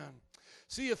you can.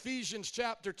 See Ephesians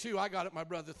chapter 2. I got it, my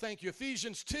brother. Thank you.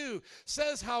 Ephesians 2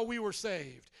 says how we were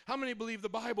saved. How many believe the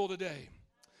Bible today?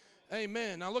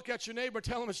 Amen. Now look at your neighbor.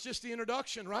 Tell him it's just the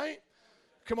introduction, right?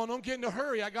 Come on, don't get in a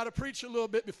hurry. I got to preach a little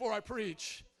bit before I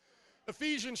preach.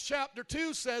 Ephesians chapter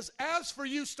 2 says, as for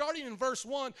you, starting in verse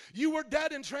 1, you were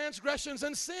dead in transgressions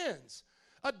and sins.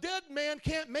 A dead man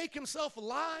can't make himself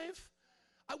alive.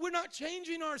 We're not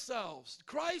changing ourselves.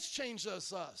 Christ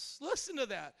changes us. Listen to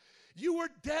that. You were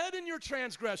dead in your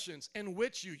transgressions in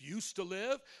which you used to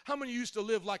live. How many used to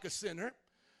live like a sinner?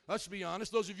 Let's be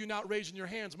honest. Those of you not raising your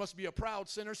hands must be a proud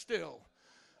sinner still.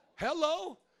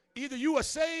 Hello? Either you a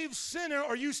saved sinner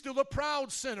or you still a proud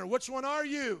sinner. Which one are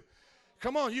you?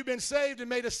 Come on, you've been saved and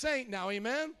made a saint now,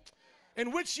 amen?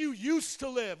 In which you used to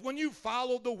live when you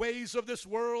followed the ways of this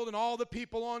world and all the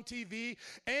people on TV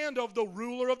and of the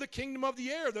ruler of the kingdom of the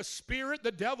air, the spirit,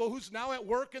 the devil, who's now at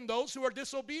work in those who are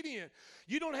disobedient.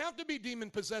 You don't have to be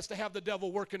demon-possessed to have the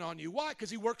devil working on you. Why? Because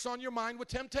he works on your mind with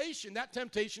temptation. That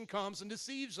temptation comes and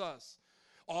deceives us.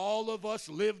 All of us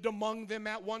lived among them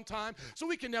at one time, so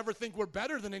we can never think we're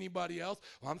better than anybody else.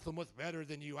 Well, I'm so much better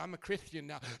than you. I'm a Christian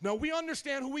now. No, we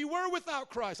understand who we were without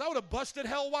Christ. I would have busted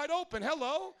hell wide open.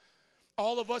 Hello?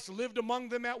 All of us lived among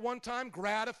them at one time,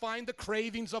 gratifying the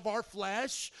cravings of our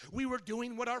flesh. We were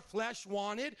doing what our flesh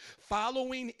wanted,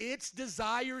 following its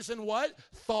desires and what?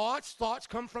 Thoughts. Thoughts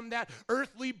come from that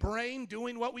earthly brain,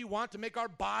 doing what we want to make our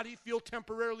body feel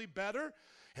temporarily better.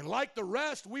 And like the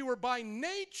rest, we were by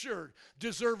nature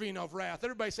deserving of wrath.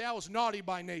 Everybody say, I was naughty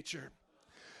by nature.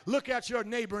 Look at your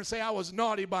neighbor and say, I was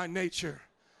naughty by nature.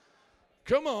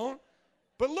 Come on.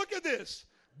 But look at this.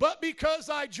 But because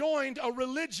I joined a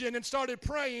religion and started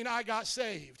praying, I got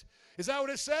saved. Is that what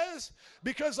it says?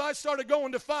 Because I started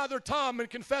going to Father Tom and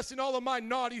confessing all of my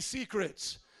naughty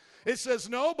secrets. It says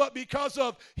no, but because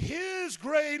of his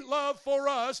great love for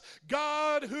us,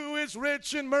 God, who is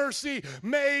rich in mercy,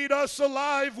 made us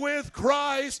alive with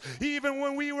Christ, even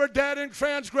when we were dead in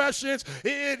transgressions.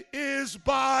 It is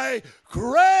by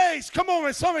grace. Come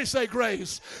on, somebody say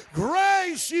grace.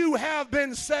 Grace you have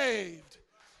been saved.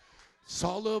 It's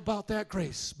all about that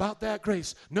grace, about that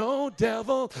grace. No,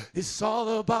 devil, it's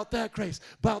all about that grace,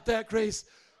 about that grace.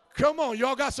 Come on,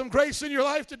 y'all got some grace in your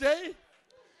life today?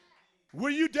 Were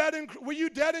you dead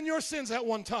in your sins at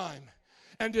one time?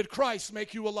 And did Christ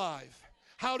make you alive?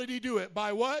 How did he do it?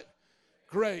 By what?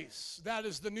 Grace. That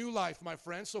is the new life, my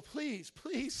friends. So please,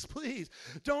 please, please,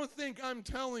 don't think I'm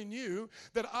telling you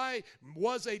that I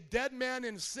was a dead man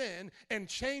in sin and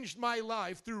changed my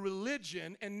life through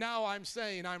religion, and now I'm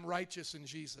saying I'm righteous in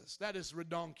Jesus. That is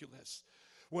redonkulous.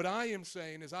 What I am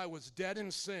saying is I was dead in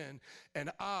sin,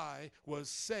 and I was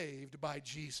saved by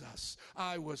Jesus.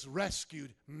 I was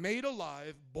rescued, made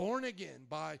alive, born again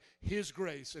by his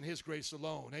grace and his grace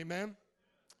alone. Amen?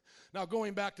 Now,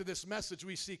 going back to this message,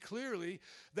 we see clearly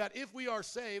that if we are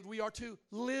saved, we are to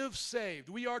live saved.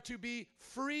 We are to be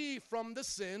free from the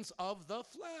sins of the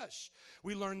flesh.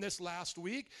 We learned this last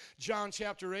week. John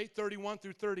chapter 8, 31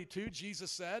 through 32, Jesus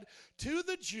said, to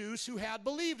the Jews who had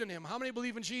believed in him. How many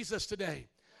believe in Jesus today?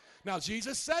 Now,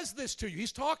 Jesus says this to you.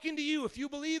 He's talking to you if you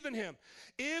believe in him.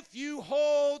 If you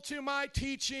hold to my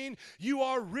teaching, you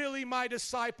are really my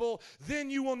disciple. Then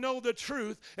you will know the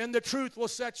truth, and the truth will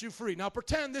set you free. Now,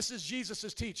 pretend this is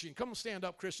Jesus' teaching. Come on, stand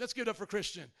up, Christian. Let's give it up for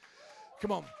Christian.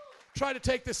 Come on. Try to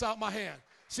take this out my hand.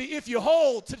 See, if you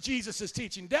hold to Jesus'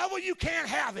 teaching, devil, you can't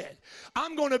have it.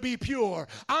 I'm going to be pure.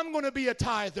 I'm going to be a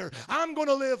tither. I'm going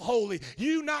to live holy.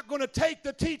 You're not going to take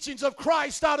the teachings of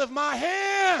Christ out of my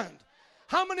hand.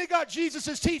 How many got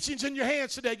Jesus' teachings in your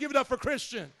hands today? Give it up for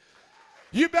Christian.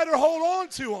 You better hold on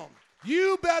to them.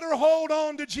 You better hold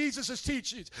on to Jesus'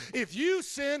 teachings. If you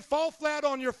sin, fall flat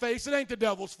on your face, it ain't the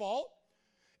devil's fault.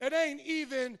 It ain't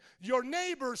even your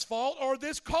neighbor's fault or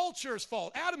this culture's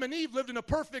fault. Adam and Eve lived in a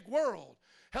perfect world.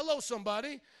 Hello,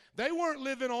 somebody. They weren't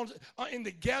living in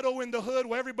the ghetto in the hood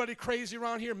where everybody crazy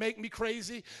around here make me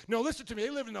crazy. No, listen to me. They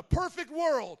lived in a perfect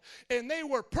world, and they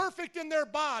were perfect in their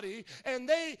body, and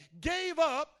they gave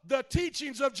up the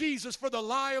teachings of Jesus for the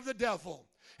lie of the devil.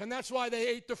 And that's why they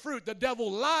ate the fruit. The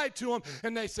devil lied to them,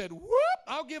 and they said, whoop,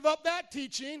 I'll give up that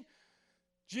teaching.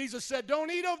 Jesus said, don't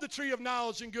eat of the tree of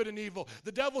knowledge and good and evil.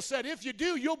 The devil said, if you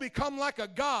do, you'll become like a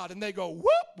god. And they go,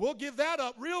 whoop, we'll give that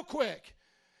up real quick.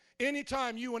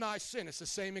 Anytime you and I sin, it's the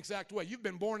same exact way. You've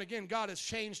been born again. God has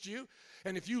changed you.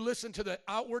 And if you listen to the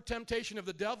outward temptation of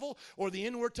the devil or the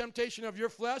inward temptation of your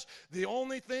flesh, the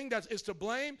only thing that is to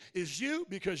blame is you,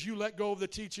 because you let go of the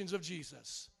teachings of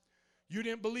Jesus. You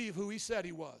didn't believe who he said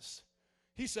he was.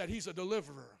 He said he's a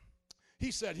deliverer.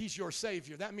 He said he's your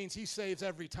Savior. That means he saves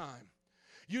every time.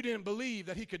 You didn't believe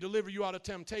that he could deliver you out of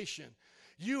temptation.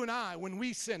 You and I, when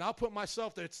we sin, I'll put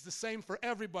myself there. It's the same for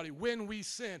everybody. When we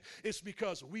sin, it's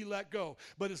because we let go.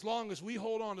 But as long as we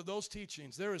hold on to those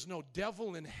teachings, there is no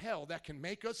devil in hell that can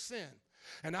make us sin.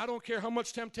 And I don't care how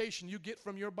much temptation you get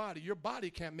from your body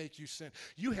can't make you sin.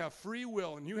 You have free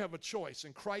will and you have a choice,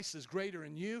 and Christ is greater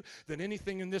in you than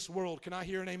anything in this world. Can I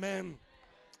hear an amen?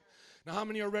 Now, how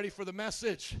many are ready for the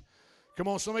message? Come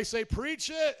on, somebody say, preach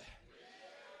it.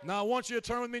 Now, I want you to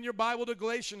turn with me in your Bible to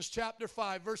Galatians chapter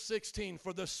 5, verse 16.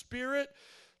 For the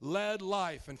Spirit-led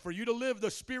life. And for you to live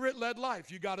the Spirit-led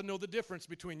life, you got to know the difference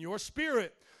between your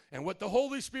spirit and what the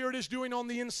Holy Spirit is doing on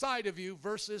the inside of you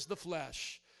versus the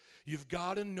flesh. You've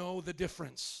got to know the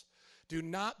difference. Do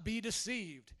not be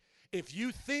deceived. If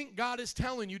you think God is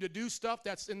telling you to do stuff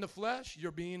that's in the flesh,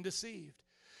 you're being deceived.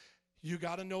 You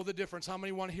got to know the difference. How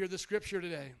many want to hear the scripture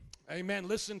today? Amen.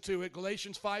 Listen to it.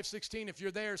 Galatians 5:16. If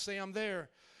you're there, say I'm there.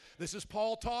 This is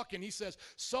Paul talking. He says,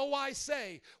 so I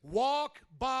say, walk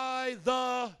by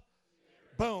the...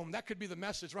 Boom. That could be the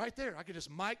message right there. I could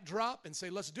just mic drop and say,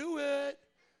 let's do it.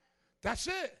 That's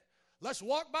it. Let's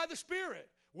walk by the Spirit.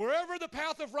 Wherever the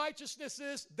path of righteousness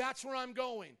is, that's where I'm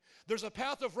going. There's a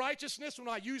path of righteousness when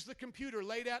I use the computer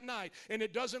late at night, and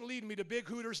it doesn't lead me to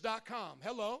bighooters.com.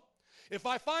 Hello? If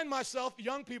I find myself,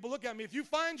 young people, look at me. If you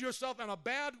find yourself on a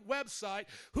bad website,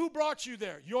 who brought you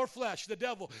there? Your flesh, the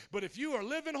devil. But if you are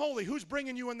living holy, who's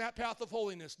bringing you in that path of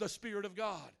holiness? The Spirit of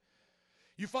God.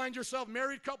 You find yourself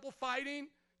married couple fighting,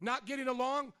 not getting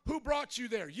along, who brought you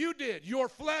there? You did. Your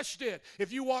flesh did.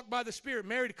 If you walk by the Spirit,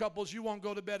 married couples, you won't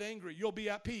go to bed angry. You'll be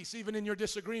at peace, even in your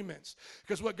disagreements.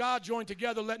 Because what God joined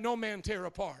together, let no man tear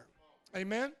apart.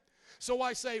 Amen? So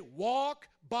I say, walk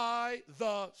by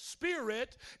the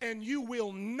Spirit, and you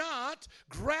will not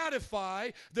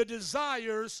gratify the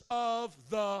desires of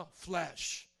the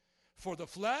flesh. For the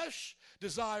flesh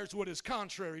desires what is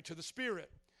contrary to the Spirit,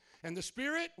 and the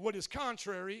Spirit what is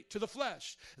contrary to the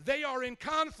flesh. They are in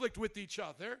conflict with each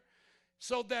other,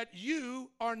 so that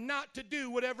you are not to do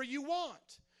whatever you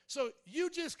want. So you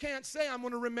just can't say, I'm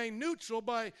going to remain neutral.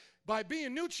 By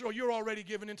being neutral, you're already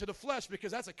given into the flesh,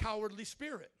 because that's a cowardly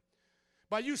spirit.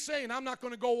 By you saying, I'm not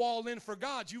going to go all in for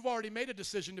God, you've already made a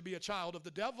decision to be a child of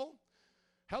the devil.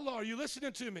 Hello, are you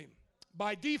listening to me?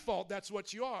 By default, that's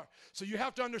what you are. So you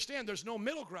have to understand there's no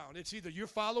middle ground. It's either you're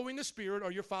following the Spirit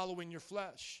or you're following your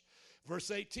flesh.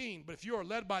 Verse 18, but if you are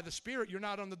led by the Spirit, you're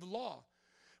not under the law.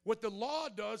 What the law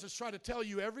does is try to tell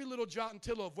you every little jot and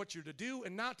tittle of what you're to do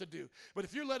and not to do. But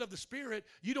if you're led of the Spirit,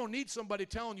 you don't need somebody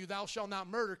telling you thou shalt not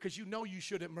murder, because you know you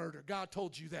shouldn't murder. God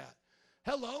told you that.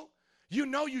 Hello? You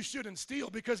know you shouldn't steal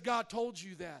because God told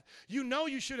you that. You know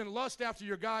you shouldn't lust after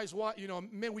your guys' wives. You know,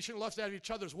 men, we shouldn't lust after each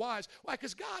other's wives. Why?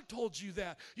 Because God told you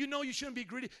that. You know you shouldn't be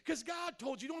greedy because God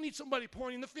told you. You don't need somebody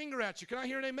pointing the finger at you. Can I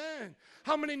hear an amen?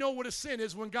 How many know what a sin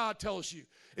is when God tells you?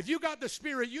 If you got the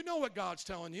Spirit, you know what God's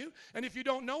telling you. And if you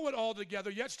don't know it all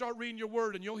together yet, start reading your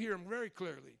word and you'll hear him very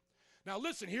clearly. Now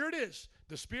listen, here it is.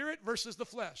 The Spirit versus the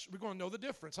flesh. We're going to know the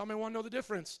difference. How many want to know the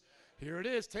difference? Here it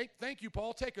is. Thank you,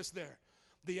 Paul. Take us there.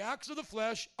 The acts of the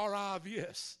flesh are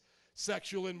obvious.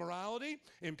 Sexual immorality,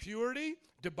 impurity,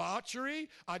 debauchery,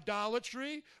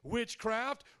 idolatry,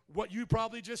 witchcraft, what you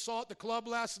probably just saw at the club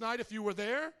last night if you were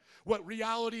there, what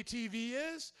reality TV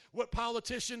is, what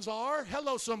politicians are.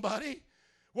 Hello, somebody.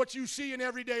 What you see in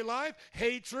everyday life,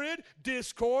 hatred,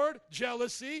 discord,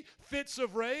 jealousy, fits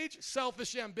of rage,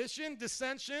 selfish ambition,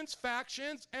 dissensions,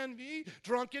 factions, envy,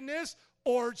 drunkenness,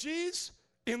 orgies.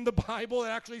 In the Bible, it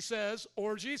actually says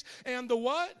orgies. And the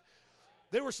what?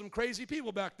 There were some crazy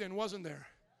people back then, wasn't there?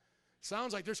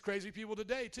 Sounds like there's crazy people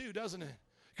today too, doesn't it?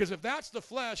 Because if that's the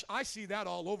flesh, I see that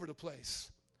all over the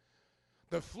place.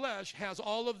 The flesh has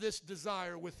all of this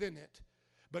desire within it,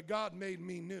 but God made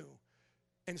me new.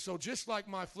 And so just like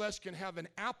my flesh can have an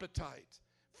appetite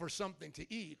for something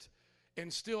to eat,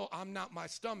 and still I'm not my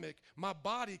stomach, my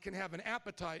body can have an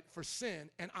appetite for sin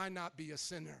and I not be a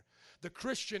sinner. The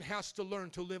Christian has to learn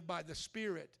to live by the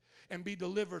Spirit and be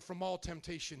delivered from all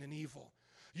temptation and evil.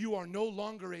 You are no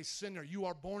longer a sinner. You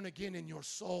are born again in your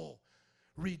soul.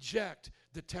 Reject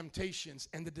the temptations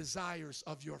and the desires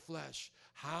of your flesh.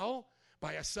 How?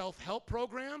 By a self-help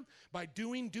program? By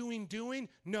doing?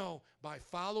 No, by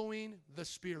following the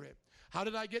Spirit. How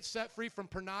did I get set free from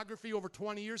pornography over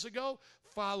 20 years ago?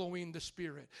 Following the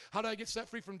Spirit. How did I get set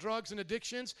free from drugs and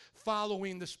addictions?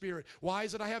 Following the Spirit. Why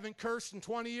is it I haven't cursed in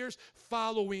 20 years?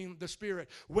 Following the Spirit.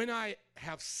 When I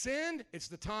have sinned, it's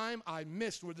the time I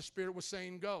missed where the Spirit was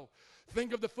saying go.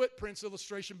 Think of the footprints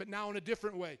illustration, but now in a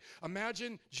different way.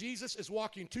 Imagine Jesus is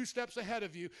walking 2 steps ahead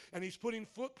of you, and he's putting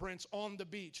footprints on the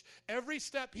beach. Every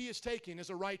step he is taking is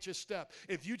a righteous step.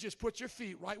 If you just put your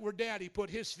feet right where Daddy put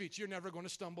his feet, you're never going to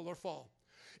stumble or fall.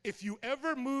 If you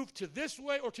ever move to this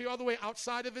way or to the other way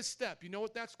outside of his step, you know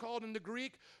what that's called in the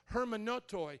Greek?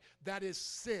 Hermenotoi. That is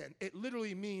sin. It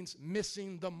literally means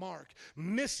missing the mark,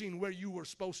 missing where you were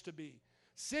supposed to be.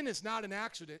 Sin is not an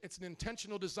accident. It's an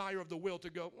intentional desire of the will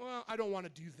to go, well, I don't want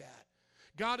to do that.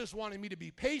 God is wanting me to be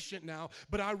patient now,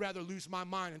 but I'd rather lose my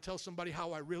mind and tell somebody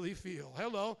how I really feel.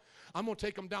 Hello? I'm going to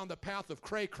take them down the path of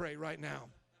cray-cray right now.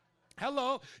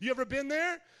 Hello? You ever been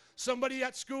there? Somebody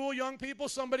at school, young people,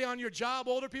 somebody on your job,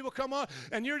 older people come on,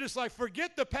 and you're just like,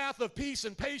 forget the path of peace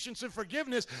and patience and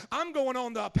forgiveness. I'm going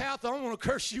on the path. I'm going to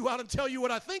curse you out and tell you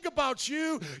what I think about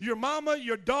you, your mama,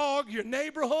 your dog, your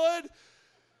neighborhood.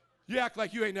 You act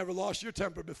like you ain't never lost your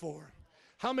temper before.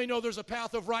 How many know there's a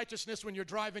path of righteousness when you're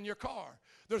driving your car?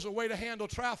 There's a way to handle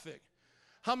traffic.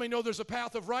 How many know there's a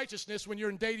path of righteousness when you're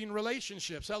in dating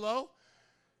relationships? Hello?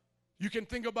 You can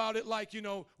think about it like, you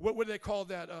know, what do they call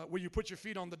that? Where you put your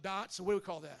feet on the dots? What do we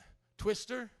call that?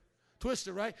 Twister?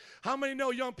 Twister, right? How many know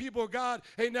young people, God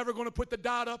ain't never going to put the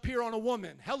dot up here on a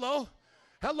woman? Hello?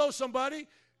 Hello, somebody?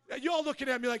 You all looking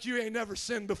at me like you ain't never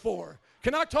sinned before.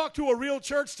 Can I talk to a real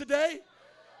church today?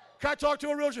 Can I talk to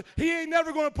a real church? He ain't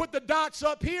never going to put the dots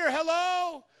up here.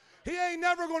 Hello? He ain't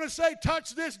never going to say,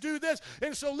 touch this, do this.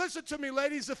 And so listen to me,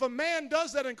 ladies. If a man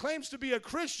does that and claims to be a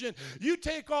Christian, you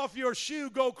take off your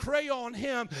shoe, go crayon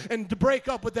him, and break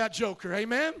up with that joker.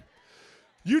 Amen?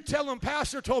 You tell him,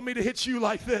 Pastor told me to hit you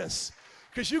like this,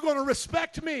 because you're going to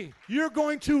respect me. You're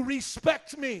going to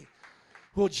respect me.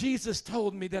 Well, Jesus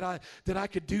told me that I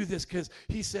could do this because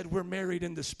he said we're married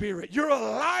in the Spirit. You're a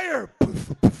liar.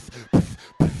 Poof, poof, poof,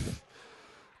 poof.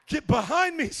 Get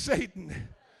behind me, Satan.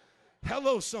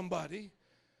 Hello, somebody.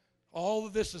 All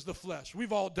of this is the flesh.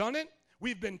 We've all done it.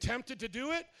 We've been tempted to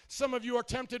do it. Some of you are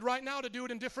tempted right now to do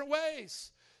it in different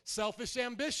ways. Selfish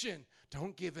ambition.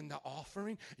 Don't give in the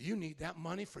offering. You need that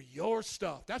money for your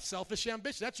stuff. That's selfish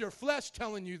ambition. That's your flesh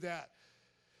telling you that.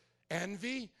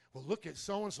 Envy. Well, look at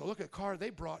so-and-so. Look at the car they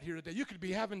brought here today. You could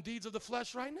be having deeds of the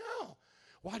flesh right now.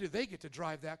 Why do they get to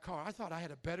drive that car? I thought I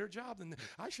had a better job than them.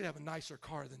 I should have a nicer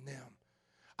car than them.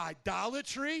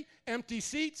 Idolatry, empty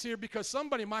seats here because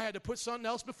somebody might have to put something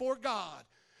else before God.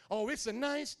 Oh, it's a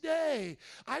nice day.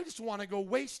 I just want to go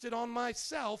waste it on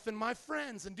myself and my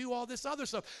friends and do all this other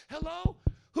stuff. Hello?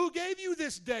 Who gave you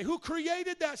this day? Who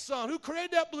created that sun? Who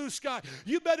created that blue sky?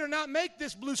 You better not make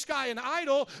this blue sky an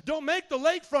idol. Don't make the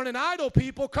lakefront an idol,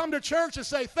 people. Come to church and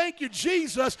say, thank you,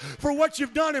 Jesus, for what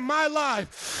you've done in my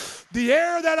life. The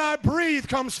air that I breathe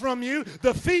comes from you.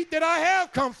 The feet that I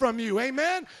have come from you.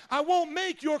 Amen? I won't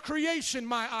make your creation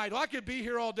my idol. I could be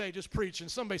here all day just preaching.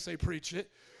 Somebody say preach it.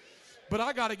 But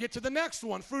I got to get to the next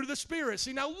one, fruit of the Spirit.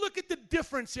 See, now look at the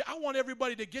difference here. I want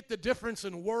everybody to get the difference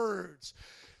in words.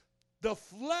 The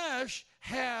flesh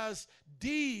has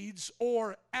deeds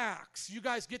or acts. You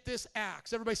guys get this?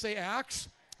 Acts. Everybody say acts.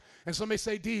 And somebody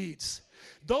say deeds.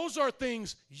 Those are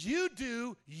things you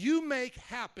do, you make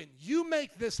happen. You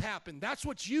make this happen. That's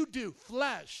what you do,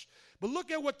 flesh. But look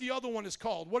at what the other one is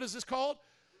called. What is this called?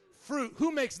 Fruit.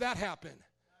 Who makes that happen?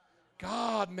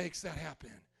 God makes that happen.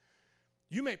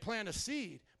 You may plant a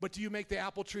seed, but do you make the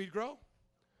apple tree grow?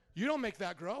 You don't make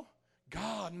that grow.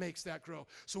 God makes that grow.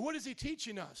 So what is he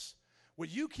teaching us? What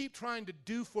you keep trying to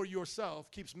do for yourself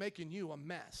keeps making you a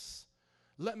mess.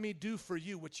 Let me do for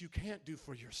you what you can't do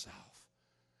for yourself.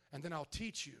 And then I'll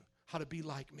teach you how to be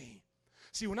like me.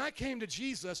 See, when I came to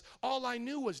Jesus, all I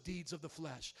knew was deeds of the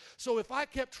flesh. So if I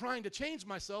kept trying to change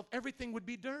myself, everything would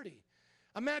be dirty.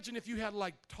 Imagine if you had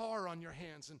like tar on your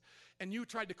hands and you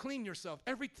tried to clean yourself.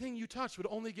 Everything you touched would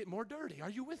only get more dirty. Are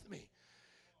you with me?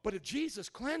 But if Jesus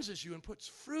cleanses you and puts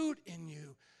fruit in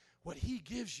you, what he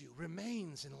gives you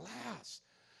remains and lasts.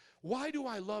 Why do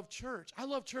I love church? I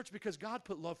love church because God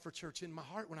put love for church in my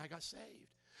heart when I got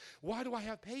saved. Why do I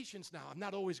have patience now? I'm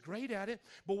not always great at it,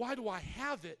 but why do I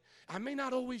have it? I may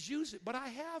not always use it, but I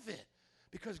have it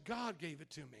because God gave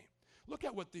it to me. Look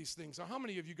at what these things are. How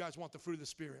many of you guys want the fruit of the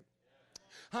Spirit?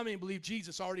 How many believe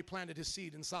Jesus already planted his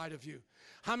seed inside of you?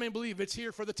 How many believe it's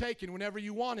here for the taking whenever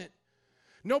you want it?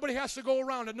 Nobody has to go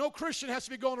around it. No Christian has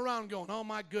to be going around going, oh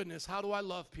my goodness, how do I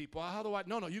love people? How do I?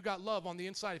 No, you got love on the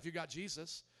inside if you got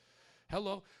Jesus.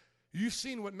 Hello. You've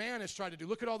seen what man has tried to do.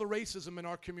 Look at all the racism in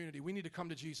our community. We need to come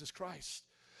to Jesus Christ.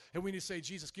 And we need to say,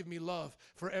 Jesus, give me love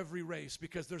for every race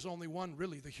because there's only one,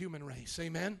 really, the human race.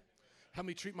 Amen? Help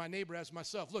me treat my neighbor as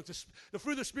myself. Look, the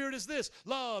fruit of the Spirit is this: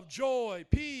 love, joy,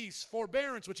 peace,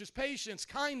 forbearance, which is patience,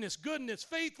 kindness, goodness,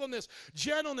 faithfulness,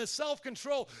 gentleness,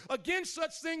 self-control. Against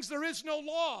such things there is no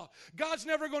law. God's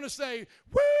never going to say,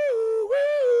 woo, woo,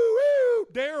 woo,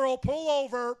 Daryl, pull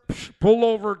over. Pull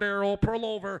over, Daryl, pull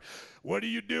over. What are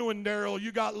you doing, Daryl?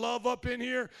 You got love up in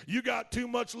here? You got too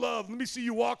much love. Let me see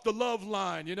you walk the love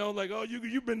line. You know, like, oh,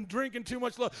 you've been drinking too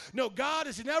much love. No, God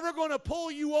is never going to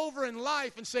pull you over in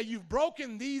life and say you've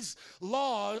broken these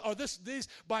laws, or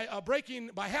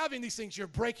by having these things, you're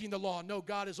breaking the law. No,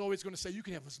 God is always going to say you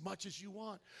can have as much as you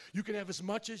want. You can have as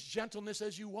much as gentleness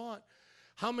as you want.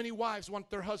 How many wives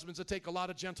want their husbands to take a lot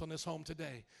of gentleness home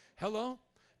today? Hello?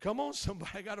 Come on,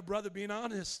 somebody. I got a brother being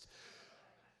honest.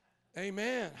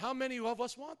 Amen. How many of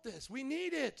us want this? We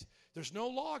need it. There's no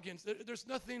law against it. There's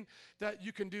nothing that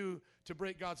you can do to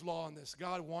break God's law on this.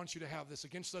 God wants you to have this.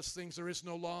 Against such things there is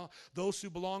no law. Those who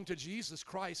belong to Jesus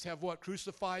Christ have what?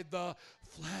 Crucified the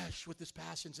flesh with its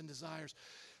passions and desires.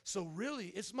 So really,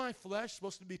 is my flesh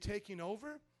supposed to be taking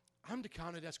over? I'm to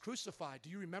count it as crucified.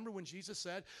 Do you remember when Jesus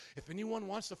said, if anyone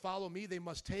wants to follow me, they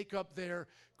must take up their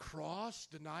cross,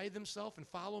 deny themselves, and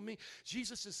follow me?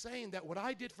 Jesus is saying that what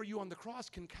I did for you on the cross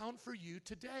can count for you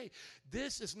today.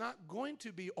 This is not going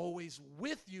to be always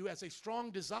with you as a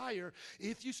strong desire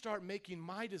if you start making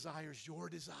my desires your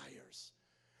desires.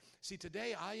 See,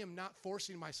 today I am not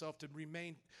forcing myself to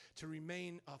remain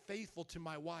faithful to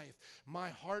my wife. My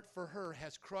heart for her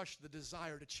has crushed the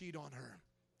desire to cheat on her.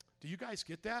 Do you guys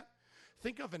get that?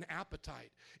 Think of an appetite.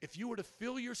 If you were to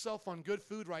fill yourself on good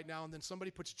food right now and then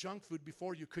somebody puts junk food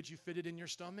before you, could you fit it in your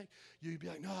stomach? You'd be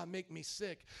like, no, it make me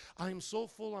sick. I am so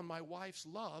full on my wife's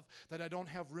love that I don't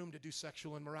have room to do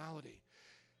sexual immorality.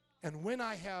 And when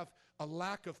I have a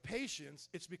lack of patience,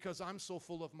 it's because I'm so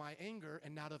full of my anger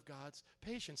and not of God's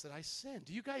patience that I sin.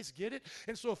 Do you guys get it?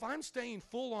 And so if I'm staying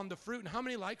full on the fruit, and how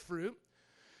many like fruit?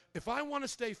 If I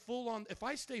stay full on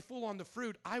the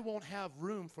fruit, I won't have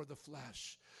room for the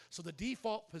flesh. So the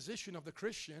default position of the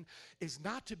Christian is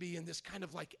not to be in this kind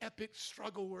of like epic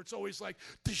struggle where it's always like,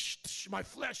 my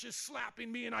flesh is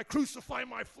slapping me and I crucify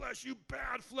my flesh, you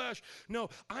bad flesh. No,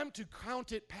 I'm to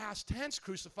count it past tense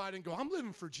crucified and go, I'm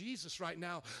living for Jesus right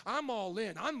now. I'm all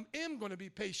in. I am going to be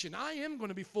patient. I am going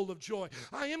to be full of joy.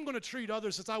 I am going to treat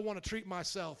others as I want to treat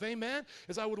myself. Amen?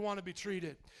 As I would want to be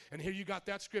treated. And here you got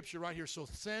that scripture right here. So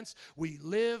since we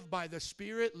live by the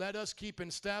Spirit, let us keep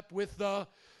in step with the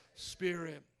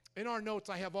Spirit. In our notes,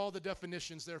 I have all the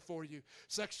definitions there for you.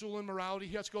 Sexual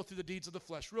immorality. Let's go through the deeds of the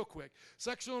flesh real quick.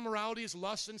 Sexual immorality is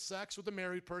lust and sex with a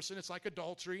married person. It's like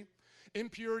adultery.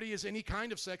 Impurity is any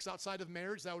kind of sex outside of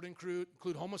marriage. That would include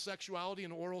homosexuality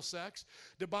and oral sex.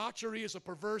 Debauchery is a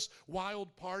perverse,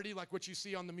 wild party like what you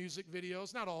see on the music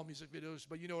videos. Not all music videos,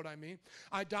 but you know what I mean.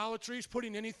 Idolatry is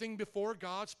putting anything before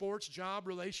God, sports, job,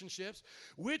 relationships.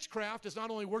 Witchcraft is not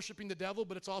only worshiping the devil,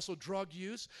 but it's also drug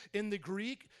use. In the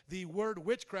Greek, the word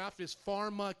witchcraft is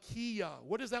pharmakia.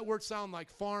 What does that word sound like?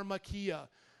 Pharmakia.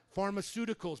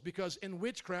 Pharmaceuticals, because in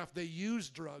witchcraft they use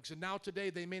drugs, and now today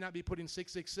they may not be putting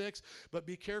 666, but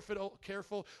be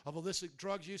careful of illicit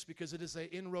drug use because it is an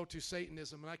inroad to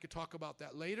Satanism, and I could talk about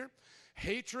that later.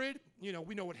 Hatred,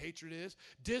 we know what hatred is.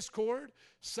 Discord,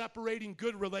 separating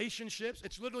good relationships.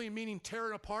 It's literally meaning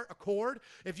tearing apart a cord.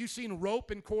 If you've seen rope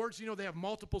and cords, they have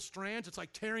multiple strands. It's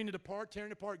like tearing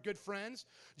apart good friends.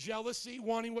 Jealousy,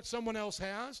 wanting what someone else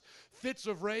has. Fits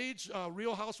of rage,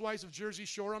 Real Housewives of Jersey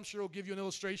Shore, I'm sure will give you an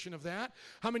illustration of that.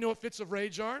 How many know what fits of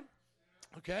rage are?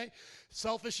 Okay.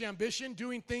 Selfish ambition,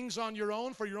 doing things on your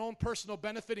own for your own personal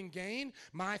benefit and gain.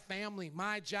 My family,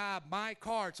 my job, my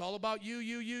car. It's all about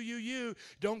you.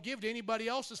 Don't give to anybody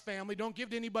else's family. Don't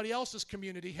give to anybody else's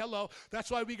community. Hello. That's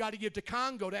why we got to give to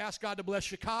Congo to ask God to bless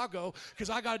Chicago, because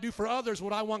I got to do for others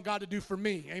what I want God to do for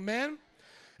me. Amen?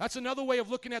 That's another way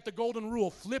of looking at the golden rule.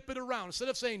 Flip it around. Instead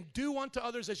of saying, do unto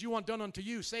others as you want done unto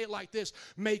you, say it like this: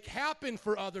 make happen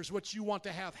for others what you want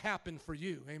to have happen for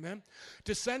you. Amen?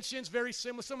 Dissensions, very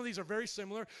similar. Some of these are very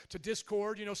similar to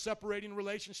discord, separating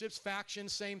relationships.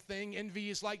 Factions, same thing. Envy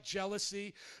is like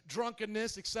jealousy.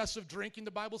 Drunkenness, excessive drinking.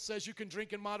 The Bible says you can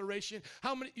drink in moderation.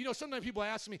 How many, sometimes people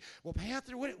ask me, well,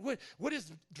 Panther, what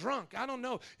is drunk? I don't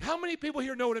know. How many people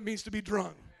here know what it means to be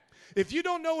drunk? If you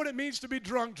don't know what it means to be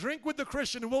drunk, drink with the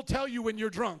Christian and we'll tell you when you're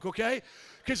drunk, okay?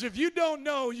 Because if you don't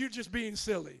know, you're just being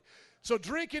silly. So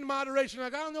drink in moderation.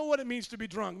 Like, I don't know what it means to be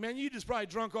drunk. Man, you just probably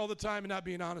drunk all the time and not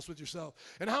being honest with yourself.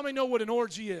 And how many know what an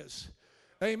orgy is?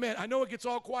 Amen. I know it gets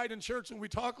all quiet in church when we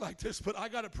talk like this, but I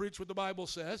got to preach what the Bible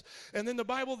says. And then the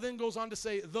Bible then goes on to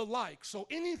say the like. So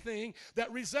anything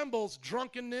that resembles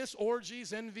drunkenness,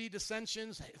 orgies, envy,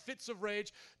 dissensions, fits of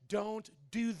rage, don't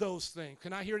do those things.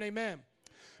 Can I hear an amen?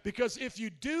 Because if you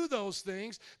do those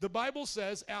things, the Bible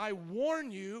says, I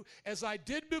warn you, as I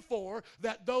did before,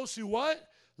 that those who what?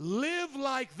 Live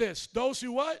like this. Those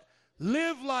who what?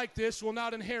 Live like this will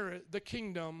not inherit the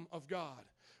kingdom of God.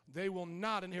 They will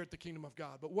not inherit the kingdom of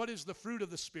God. But what is the fruit of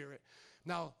the Spirit?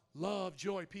 Now, love,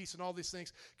 joy, peace, and all these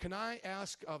things. Can I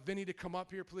ask Vinny to come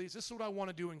up here, please? This is what I want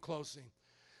to do in closing.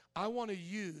 I want to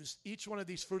use each one of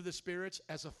these fruit of the spirits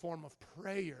as a form of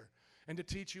prayer and to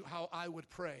teach you how I would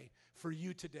pray for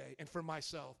you today and for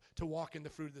myself to walk in the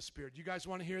fruit of the Spirit. You guys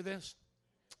want to hear this?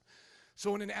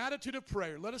 So in an attitude of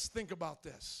prayer, let us think about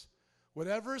this.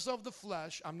 Whatever is of the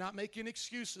flesh, I'm not making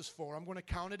excuses for. I'm going to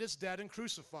count it as dead and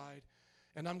crucified,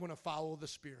 and I'm going to follow the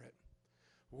Spirit.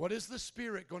 What is the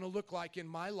Spirit going to look like in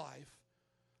my life?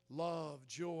 Love,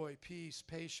 joy, peace,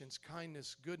 patience,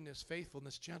 kindness, goodness,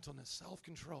 faithfulness, gentleness,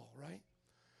 self-control, right?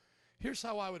 Here's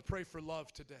how I would pray for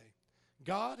love today.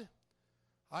 God,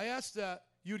 I ask that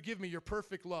you would give me your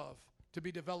perfect love to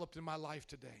be developed in my life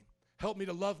today. Help me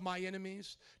to love my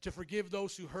enemies, to forgive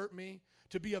those who hurt me,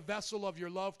 to be a vessel of your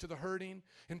love to the hurting.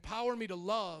 Empower me to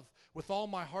love with all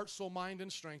my heart, soul, mind,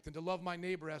 and strength, and to love my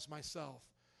neighbor as myself.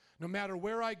 No matter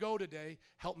where I go today,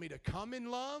 help me to come in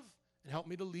love and help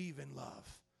me to leave in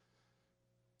love.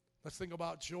 Let's think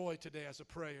about joy today as a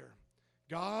prayer.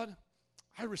 God,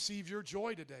 I receive your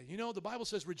joy today. You know, the Bible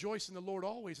says rejoice in the Lord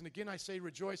always. And again, I say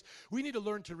rejoice. We need to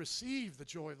learn to receive the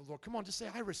joy of the Lord. Come on, just say,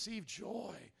 I receive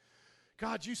joy.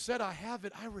 God, you said I have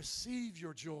it. I receive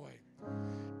your joy.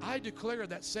 I declare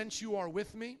that since you are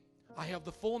with me, I have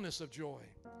the fullness of joy.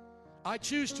 I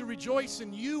choose to rejoice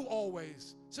in you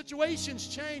always. Situations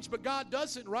change, but God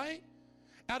doesn't, right?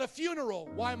 At a funeral,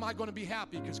 why am I going to be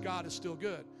happy? Because God is still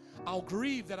good. I'll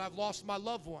grieve that I've lost my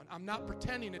loved one. I'm not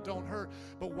pretending it don't hurt.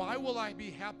 But why will I be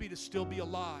happy to still be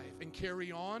alive and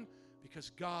carry on?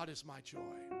 Because God is my joy.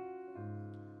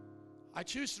 I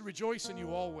choose to rejoice in you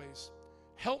always.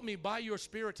 Help me by your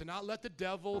Spirit to not let the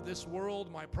devil, this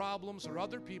world, my problems, or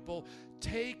other people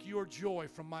take your joy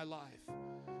from my life.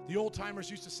 The old timers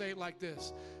used to say it like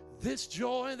this: this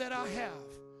joy that I have,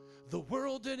 the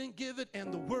world didn't give it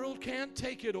and the world can't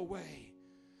take it away.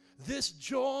 This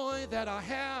joy that I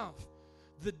have,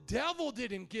 the devil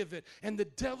didn't give it and the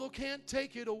devil can't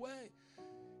take it away.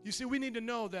 You see, we need to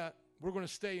know that we're going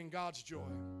to stay in God's joy.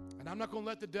 And I'm not going to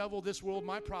let the devil, this world,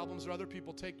 my problems, or other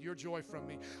people take your joy from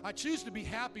me. I choose to be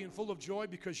happy and full of joy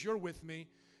because you're with me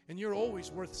and you're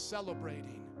always worth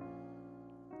celebrating.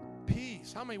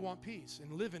 Peace. How many want peace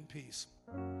and live in peace?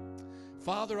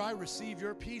 Father, I receive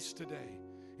your peace today.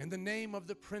 In the name of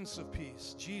the Prince of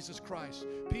Peace, Jesus Christ.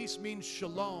 Peace means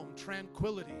shalom,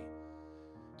 tranquility.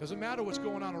 Doesn't matter what's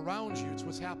going on around you, it's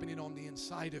what's happening on the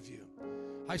inside of you.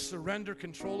 I surrender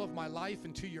control of my life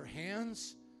into your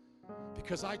hands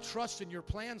because I trust in your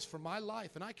plans for my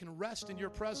life and I can rest in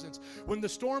your presence. When the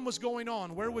storm was going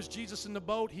on, where was Jesus in the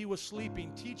boat? He was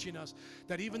sleeping, teaching us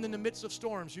that even in the midst of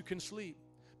storms, you can sleep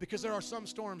because there are some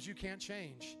storms you can't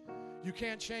change. You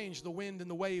can't change the wind and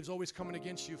the waves always coming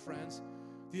against you, friends.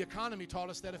 The economy taught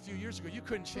us that a few years ago. You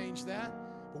couldn't change that,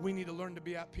 but we need to learn to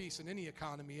be at peace in any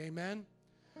economy. Amen?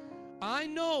 I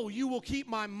know you will keep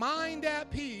my mind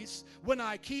at peace when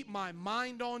I keep my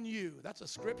mind on you. That's a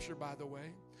scripture, by the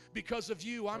way. Because of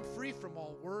you, I'm free from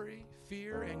all worry,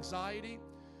 fear, anxiety,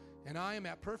 and I am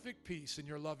at perfect peace in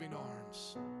your loving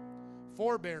arms.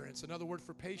 Forbearance, another word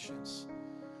for patience.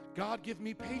 God, give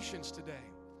me patience today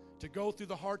to go through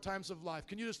the hard times of life.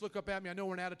 Can you just look up at me? I know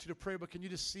we're in attitude of prayer, but can you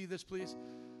just see this, please?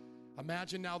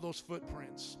 Imagine now those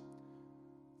footprints.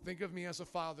 Think of me as a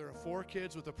father of 4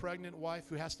 kids with a pregnant wife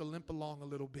who has to limp along a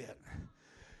little bit.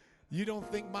 You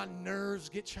don't think my nerves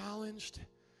get challenged?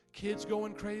 Kids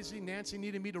going crazy. Nancy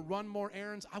needed me to run more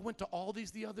errands. I went to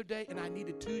Aldi's the other day and I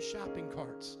needed 2 shopping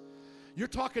carts. You're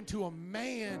talking to a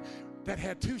man that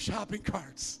had 2 shopping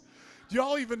carts. Do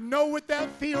y'all even know what that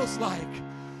feels like?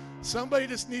 Somebody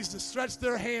just needs to stretch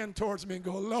their hand towards me and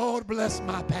go, Lord, bless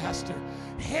my pastor.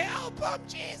 Help him,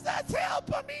 Jesus,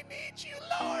 help him. He needs you,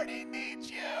 Lord, he needs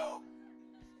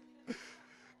you.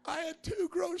 I had 2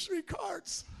 grocery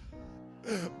carts,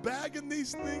 bagging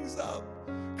these things up,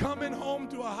 coming home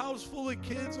to a house full of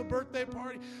kids, a birthday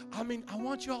party. I mean, I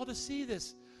want you all to see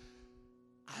this.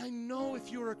 I know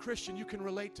if you're a Christian, you can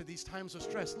relate to these times of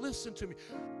stress. Listen to me.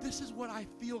 This is what I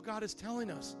feel God is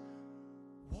telling us.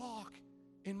 Walk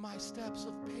in my steps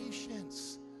of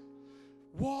patience.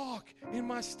 Walk in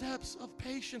my steps of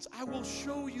patience. I will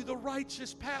show you the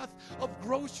righteous path of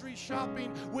grocery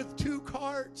shopping with 2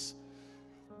 carts.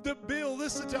 The bill,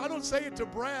 listen to, I don't say it to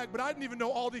brag, but I didn't even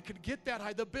know Aldi could get that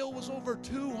high. The bill was over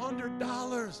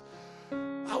 $200.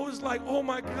 I was like, oh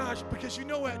my gosh, because you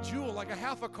know at Jewel, like a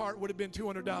half a cart would have been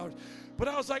 $200. But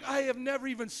I was like, I have never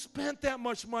even spent that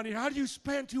much money. How do you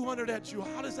spend $200 at Jewel?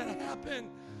 How does that happen?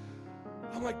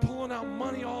 I'm like pulling out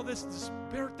money, all this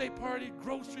birthday party,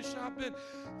 grocery shopping.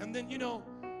 And then, you know,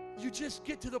 you just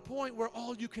get to the point where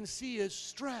all you can see is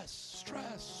stress,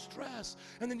 stress, stress.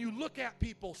 And then you look at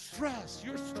people, stress,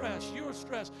 you're stressed, you're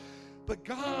stressed. But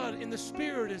God in the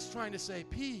Spirit is trying to say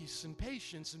peace and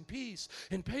patience and peace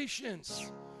and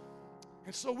patience.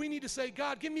 And so we need to say,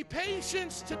 God, give me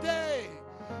patience today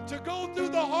to go through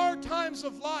the hard times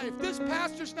of life. This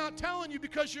pastor's not telling you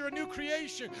because you're a new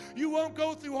creation you won't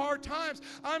go through hard times.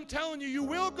 I'm telling you, you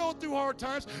will go through hard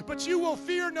times, but you will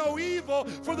fear no evil,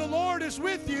 for the Lord is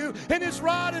with you, and his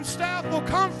rod and staff will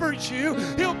comfort you.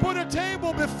 He'll put a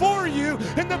table before you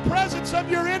in the presence of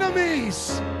your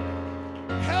enemies.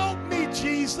 Help me,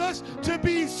 Jesus, to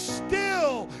be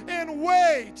still and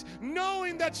wait,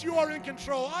 knowing that you are in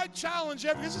control. I challenge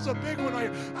this is a big one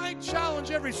right here. I challenge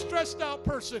every stressed out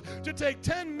person to take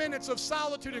 10 minutes of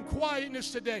solitude and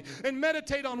quietness today and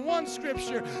meditate on one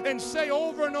scripture and say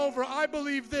over and over, I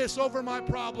believe this over my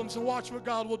problems, and watch what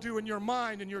God will do in your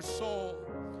mind and your soul.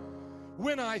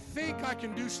 When I think I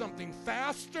can do something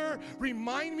faster,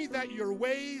 remind me that your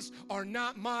ways are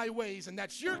not my ways, and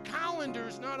that your calendar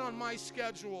is not on my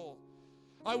schedule.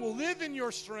 I will live in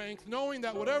your strength, knowing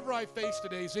that whatever I face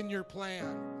today is in your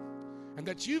plan, and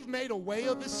that you've made a way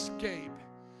of escape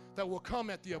that will come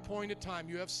at the appointed time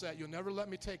you have set. You'll never let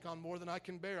me take on more than I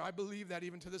can bear. I believe that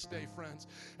even to this day, friends.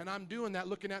 And I'm doing that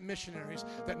looking at missionaries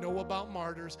that know about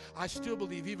martyrs. I still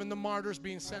believe even the martyrs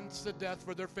being sentenced to death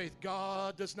for their faith,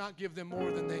 God does not give them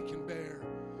more than they can bear.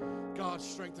 God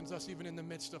strengthens us even in the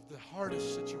midst of the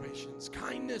hardest situations.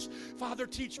 Kindness. Father,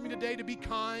 teach me today to be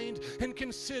kind and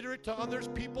considerate to others'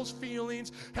 people's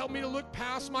feelings. Help me to look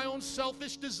past my own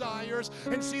selfish desires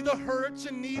and see the hurts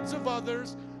and needs of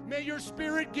others. May your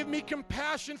Spirit give me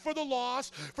compassion for the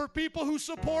lost, for people who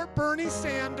support Bernie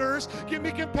Sanders. Give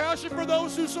me compassion for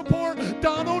those who support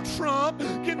Donald Trump.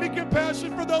 Give me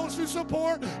compassion for those who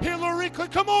support Hillary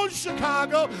Clinton. Come on,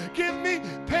 Chicago. Give me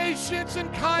patience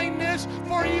and kindness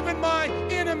for even my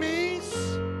enemies.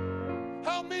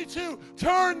 Help me to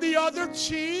turn the other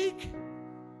cheek.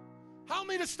 Help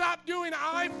me to stop doing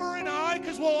eye for an eye,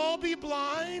 because we'll all be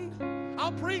blind.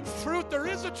 I'll preach truth. There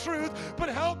is a truth, but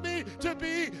help me to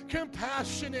be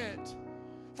compassionate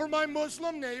for my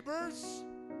Muslim neighbors.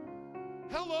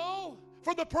 Hello?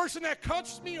 For the person that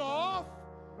cuts me off.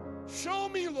 Show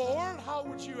me, Lord, how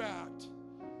would you act?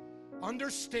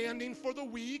 Understanding for the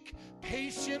weak,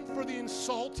 patient for the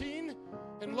insulting,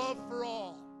 and love for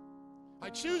all. I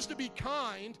choose to be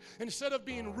kind instead of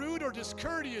being rude or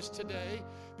discourteous today,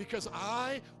 because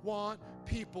I want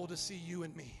people to see you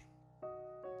in me.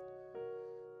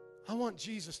 I want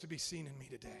Jesus to be seen in me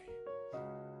today.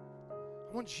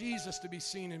 I want Jesus to be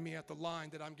seen in me at the line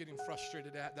that I'm getting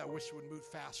frustrated at, that I wish would move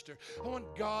faster. I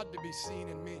want God to be seen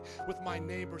in me with my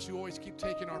neighbors who always keep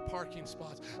taking our parking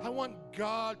spots. I want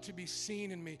God to be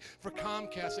seen in me for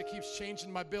Comcast that keeps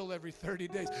changing my bill every 30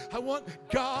 days. I want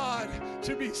God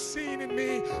to be seen in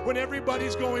me when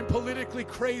everybody's going politically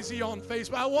crazy on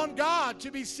Facebook. I want God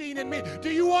to be seen in me.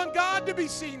 Do you want God to be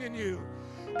seen in you?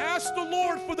 Ask the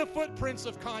Lord for the footprints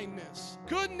of kindness,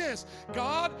 goodness.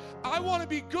 God, I want to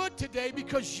be good today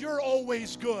because you're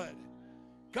always good.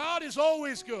 God is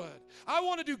always good. I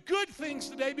want to do good things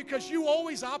today because you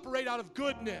always operate out of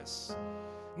goodness.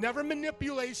 Never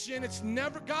manipulation.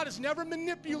 God is never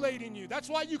manipulating you. That's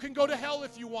why you can go to hell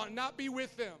if you want and not be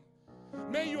with him.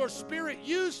 May your Spirit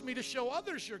use me to show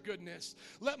others your goodness.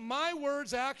 Let my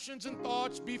words, actions, and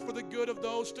thoughts be for the good of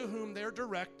those to whom they're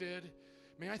directed.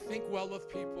 May I think well of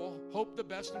people, hope the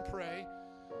best, and pray.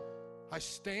 I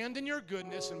stand in your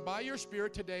goodness, and by your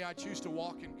Spirit today I choose to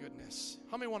walk in goodness.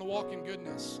 How many want to walk in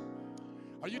goodness?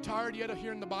 Are you tired yet of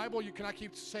hearing the Bible? Can I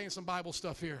keep saying some Bible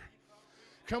stuff here?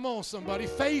 Come on, somebody.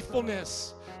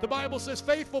 Faithfulness. The Bible says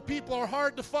faithful people are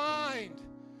hard to find.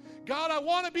 God, I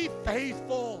want to be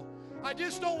faithful. I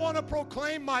just don't want to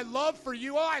proclaim my love for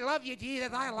you. Oh, I love you, Jesus.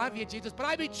 I love you, Jesus. But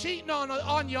I be cheating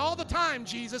on you all the time,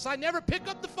 Jesus. I never pick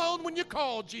up the phone when you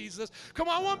call, Jesus. Come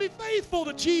on, I want to be faithful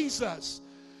to Jesus.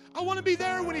 I want to be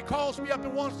there when he calls me up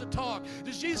and wants to talk.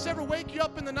 Does Jesus ever wake you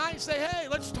up in the night and say, hey,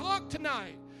 let's talk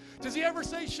tonight? Does he ever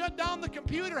say, shut down the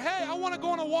computer? Hey, I want to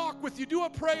go on a walk with you. Do a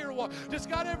prayer walk. Does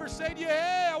God ever say to you,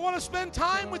 hey, I want to spend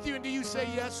time with you? And do you say,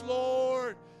 yes,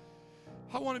 Lord?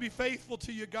 I want to be faithful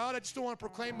to you, God. I just don't want to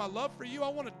proclaim my love for you. I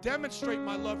want to demonstrate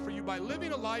my love for you by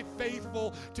living a life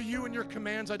faithful to you and your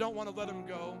commands. I don't want to let them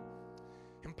go.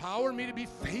 Empower me to be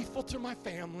faithful to my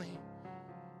family,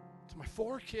 to my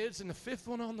 4 kids and the 5th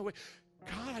one on the way.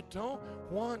 God, I don't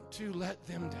want to let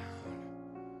them down.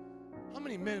 How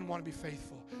many men want to be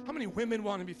faithful? How many women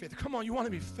want to be faithful? Come on, you want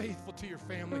to be faithful to your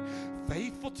family,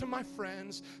 faithful to my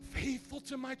friends, faithful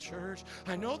to my church.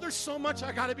 I know there's so much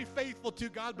I got to be faithful to,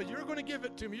 God, but you're going to give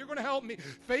it to me. You're going to help me.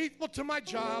 Faithful to my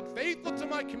job, faithful to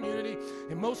my community,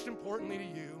 and most importantly to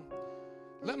you.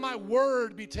 Let my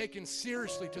word be taken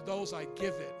seriously to those I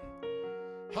give it.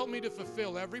 Help me to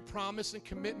fulfill every promise and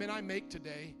commitment I make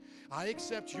today. I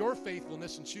accept your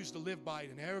faithfulness and choose to live by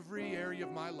it in every area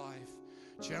of my life.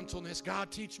 Gentleness. God,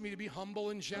 teach me to be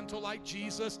humble and gentle like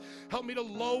Jesus. Help me to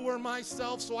lower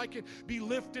myself so I can be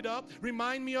lifted up.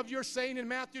 Remind me of your saying in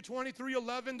Matthew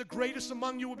 23:11, the greatest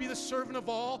among you will be the servant of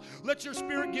all. Let your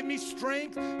Spirit give me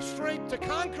strength to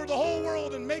conquer the whole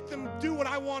world and make them do what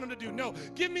I want them to do. No,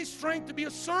 give me strength to be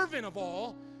a servant of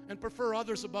all and prefer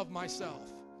others above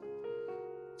myself.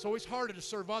 It's always harder to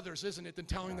serve others, isn't it, than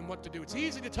telling them what to do. It's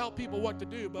easy to tell people what to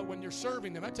do, but when you're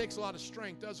serving them, that takes a lot of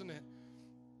strength, doesn't it?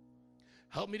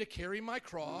 Help me to carry my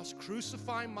cross,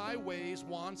 crucify my ways,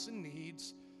 wants, and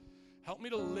needs. Help me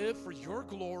to live for your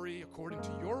glory according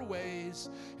to your ways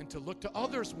and to look to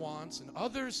others' wants and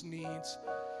others' needs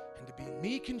and to be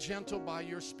meek and gentle by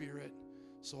your Spirit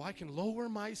so I can lower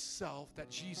myself that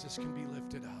Jesus can be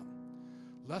lifted up.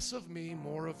 Less of me,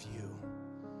 more of you.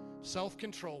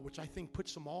 Self-control, which I think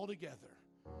puts them all together.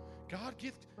 God,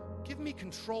 give me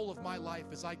control of my life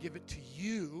as I give it to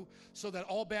you so that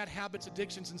all bad habits,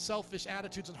 addictions, and selfish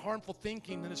attitudes and harmful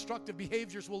thinking and destructive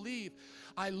behaviors will leave.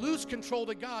 I lose control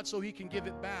to God so he can give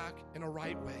it back in a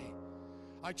right way.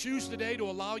 I choose today to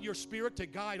allow your Spirit to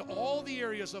guide all the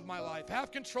areas of my life. Have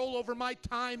control over my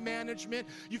time management.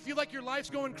 You feel like your life's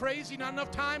going crazy, not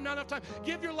enough time.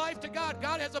 Give your life to God.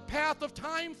 God has a path of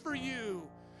time for you.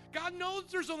 God knows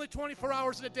there's only 24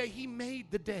 hours in a day. He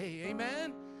made the day.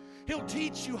 Amen? He'll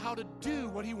teach you how to do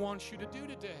what he wants you to do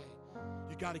today.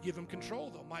 You got to give him control,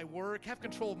 though. My work, have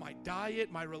control of my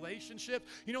diet, my relationship.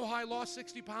 You know how I lost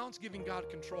 60 pounds? Giving God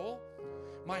control.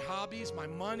 My hobbies, my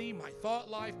money, my thought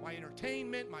life, my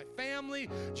entertainment, my family.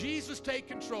 Jesus, take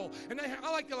control. And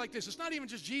I like it like this. It's not even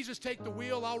just Jesus, take the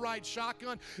wheel, I'll ride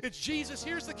shotgun. It's Jesus,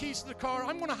 here's the keys to the car.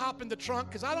 I'm going to hop in the trunk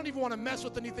because I don't even want to mess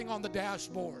with anything on the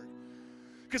dashboard.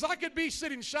 Because I could be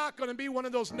sitting shotgun and be one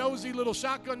of those nosy little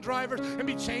shotgun drivers and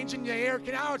be changing the air.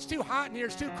 Oh, it's too hot in here.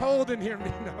 It's too cold in here.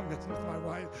 No, I'm messing with my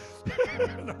wife.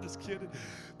 No, I'm just kidding.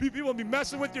 People will be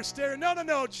messing with your steering.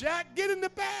 No, Jack, get in the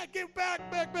back. Get back.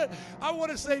 I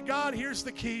want to say, God, here's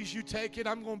the keys. You take it.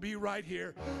 I'm going to be right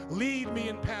here. Lead me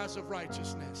in paths of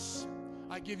righteousness.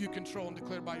 I give you control and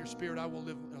declare by your Spirit I will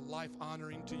live a life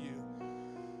honoring to you.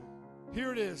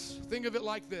 Here it is. Think of it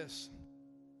like this.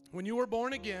 When you were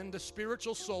born again, the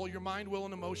spiritual soul, your mind, will,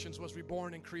 and emotions was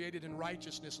reborn and created in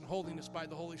righteousness and holiness by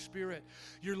the Holy Spirit.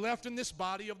 You're left in this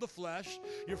body of the flesh.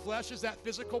 Your flesh is that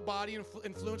physical body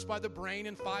influenced by the brain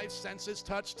and 5 senses,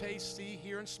 touch, taste, see,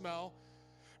 hear, and smell.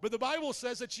 But the Bible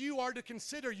says that you are to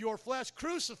consider your flesh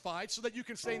crucified so that you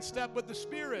can stay in step with the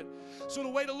Spirit. So the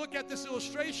way to look at this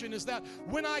illustration is that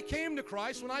when I came to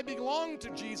Christ, when I belonged to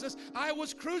Jesus, I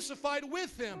was crucified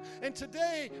with him. And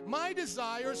today, my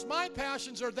desires, my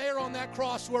passions are there on that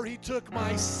cross where he took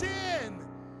my sin.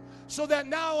 So that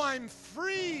now I'm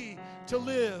free to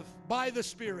live by the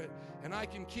Spirit and I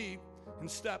can keep in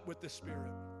step with the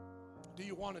Spirit. Do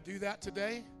you want to do that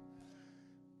today?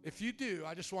 If you do,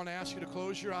 I just want to ask you to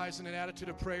close your eyes in an attitude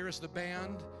of prayer as the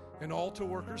band and altar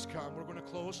workers come. We're going to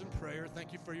close in prayer.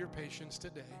 Thank you for your patience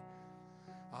today.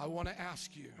 I want to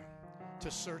ask you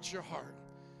to search your heart.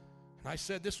 And I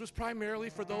said this was primarily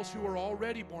for those who are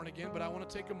already born again, but I want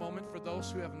to take a moment for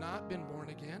those who have not been born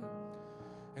again.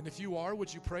 And if you are,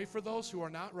 would you pray for those who are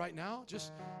not right now?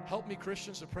 Just help me,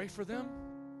 Christians, to pray for them.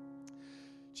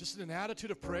 Just in an attitude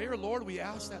of prayer, Lord, we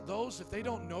ask that those, if they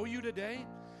don't know you today,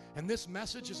 and this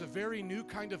message is a very new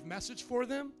kind of message for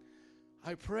them,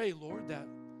 I pray, Lord, that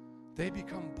they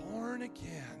become born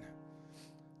again,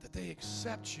 that they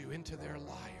accept you into their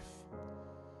life,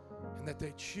 and that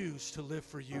they choose to live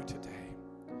for you today.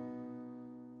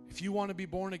 If you want to be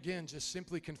born again, just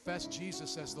simply confess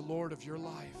Jesus as the Lord of your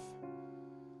life.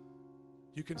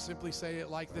 You can simply say it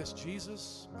like this: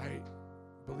 Jesus, I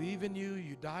believe in you.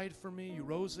 You died for me. You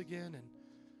rose again, and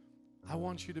I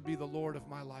want you to be the Lord of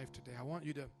my life today. I want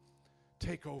you to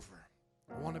take over.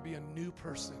 I want to be a new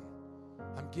person.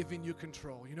 I'm giving you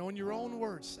control. You know, in your own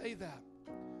words, say that.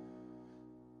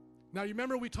 Now, you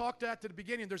remember we talked at the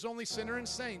beginning, there's only sinner and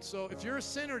saint. So if you're a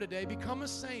sinner today, become a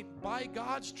saint by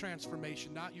God's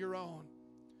transformation, not your own.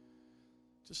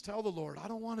 Just tell the Lord, I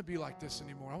don't want to be like this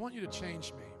anymore. I want you to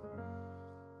change me.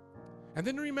 And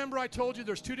then remember I told you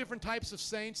there's two different types of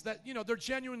saints that, they're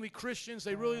genuinely Christians.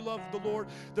 They really love the Lord.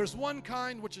 There's one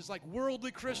kind which is like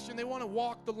worldly Christian. They want to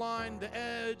walk the line, the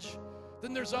edge.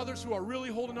 Then there's others who are really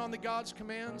holding on to God's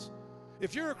commands.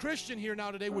 If you're a Christian here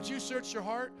now today, would you search your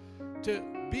heart to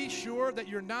be sure that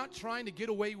you're not trying to get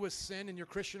away with sin in your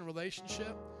Christian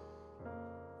relationship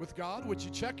with God? Would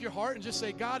you check your heart and just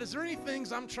say, God, is there any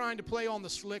things I'm trying to play on the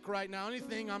slick right now?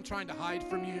 Anything I'm trying to hide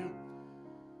from you?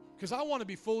 Because I want to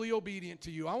be fully obedient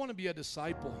to you. I want to be a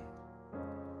disciple.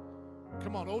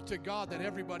 Come on, to God that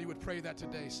everybody would pray that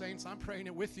today. Saints, I'm praying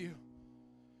it with you.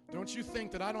 Don't you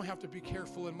think that I don't have to be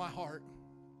careful in my heart?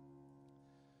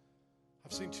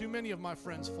 I've seen too many of my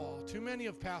friends fall. Too many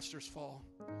of pastors fall.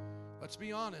 Let's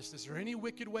be honest. Is there any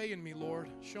wicked way in me, Lord?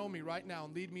 Show me right now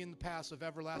and lead me in the paths of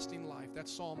everlasting life.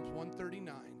 That's Psalms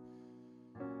 139.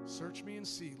 Search me and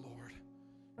see, Lord.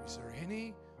 Is there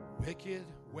any wicked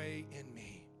way in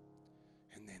me?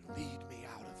 Lead me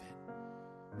out of it.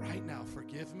 Right now,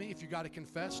 forgive me. If you got to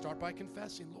confess, start by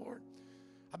confessing, Lord,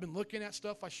 I've been looking at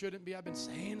stuff I shouldn't be. I've been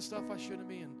saying stuff I shouldn't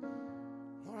be. And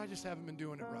Lord, I just haven't been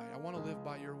doing it right. I want to live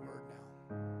by your word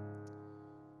now.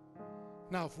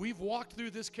 Now, if we've walked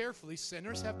through this carefully,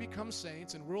 sinners have become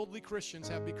saints and worldly Christians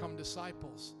have become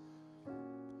disciples.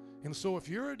 And so if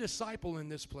you're a disciple in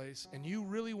this place and you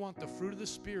really want the fruit of the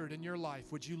Spirit in your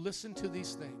life, would you listen to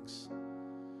these things?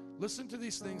 Listen to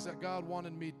these things that God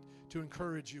wanted me to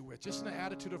encourage you with, just in an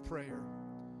attitude of prayer.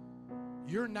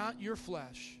 You're not your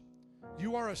flesh.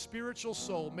 You are a spiritual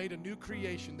soul made a new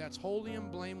creation that's holy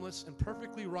and blameless and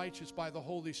perfectly righteous by the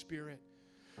Holy Spirit.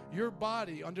 Your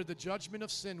body under the judgment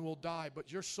of sin will die,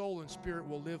 but your soul and spirit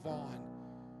will live on.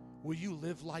 Will you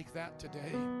live like that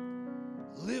today?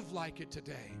 Live like it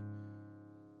today.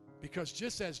 Because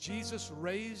just as Jesus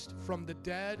raised from the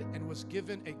dead and was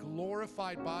given a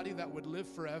glorified body that would live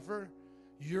forever,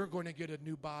 you're going to get a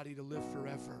new body to live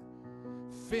forever.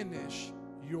 Finish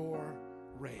your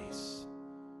race.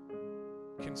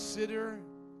 Consider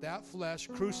that flesh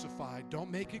crucified. Don't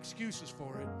make excuses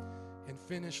for it, and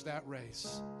finish that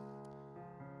race.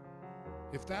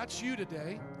 If that's you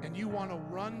today and you want to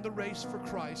run the race for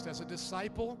Christ as a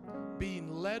disciple,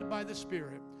 being led by the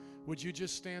Spirit, would you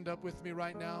just stand up with me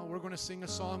right now? We're going to sing a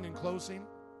song in closing.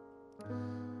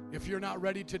 If you're not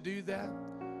ready to do that,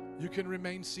 you can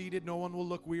remain seated. No one will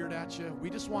look weird at you. We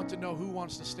just want to know who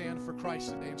wants to stand for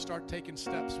Christ today and start taking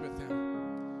steps with Him.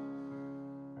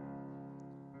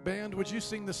 Band, would you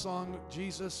sing the song,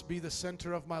 Jesus, Be the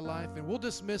Center of My Life? And we'll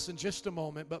dismiss in just a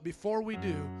moment, but before we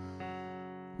do,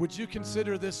 would you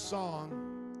consider this song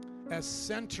as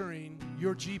centering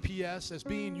your GPS, as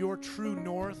being your true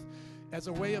north, as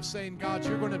a way of saying, God,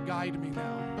 you're going to guide me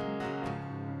now,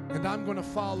 and I'm going to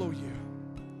follow you.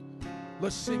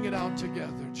 Let's sing it out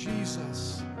together.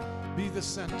 Jesus, be the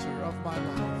center of my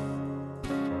life.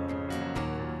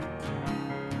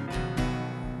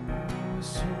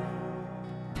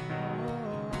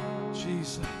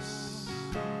 Jesus.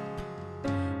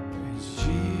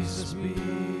 Jesus, be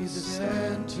the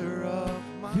center of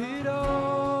my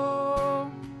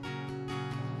life.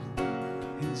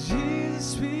 And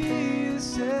Jesus, be the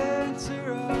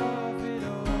center of it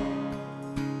all.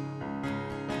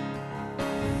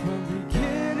 From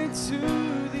beginning to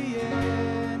the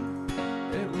end,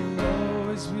 it will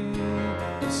always be,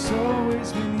 it's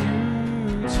always been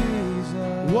you,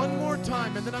 Jesus. One more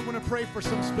time, and then I'm going to pray for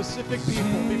some specific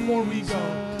people before we go.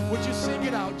 Would you sing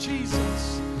it out?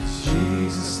 Jesus.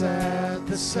 Jesus at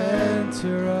the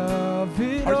center of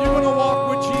it all. Are you going to walk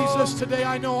with Jesus today?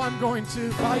 I know I'm going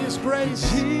to. By His grace,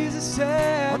 Jesus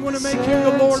I'm going to make Him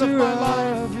the Lord of my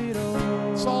life.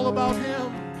 It's all about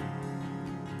Him.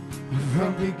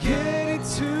 From beginning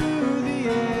to the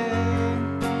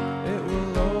end, it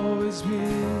will always be,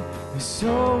 it's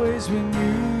always been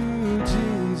you,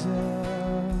 Jesus.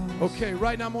 Okay,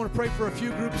 right now I'm going to pray for a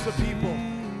few groups of people.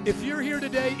 If you're here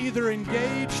today, either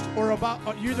engaged or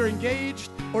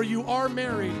you are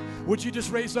married, would you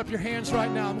just raise up your hands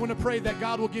right now? I'm going to pray that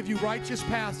God will give you righteous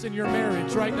paths in your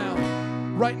marriage right now.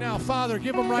 Right now, Father,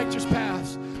 give them righteous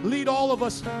paths. Lead all of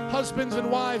us, husbands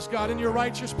and wives, God, in your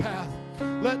righteous path.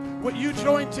 Let what you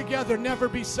join together never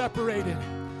be separated.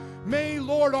 May,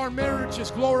 Lord, our marriages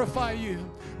glorify you.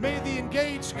 May the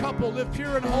engaged couple live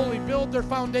pure and holy, build their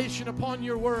foundation upon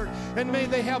your word, and may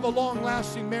they have a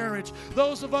long-lasting marriage.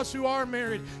 Those of us who are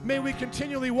married, may we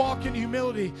continually walk in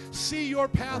humility, see your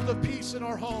path of peace in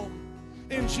our home.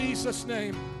 In Jesus'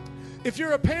 name. If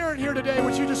you're a parent here today,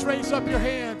 would you just raise up your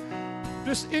hand?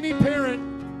 Just any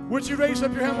parent Would you raise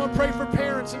up your hand? I want to pray for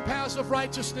parents and paths of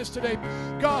righteousness today.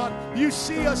 God, you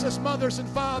see us as mothers and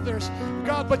fathers.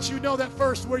 God, but you know that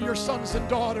first we're your sons and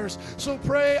daughters. So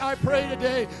I pray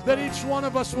today that each one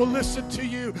of us will listen to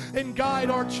you and guide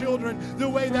our children the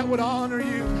way that would honor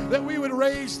you, that we would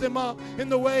raise them up in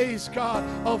the ways, God,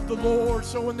 of the Lord,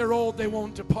 so when they're old they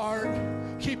won't depart.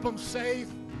 Keep them safe.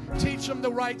 Teach them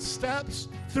the right steps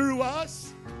through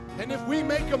us. And if we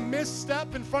make a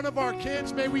misstep in front of our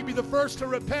kids, may we be the first to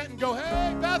repent and go,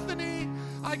 hey, Bethany,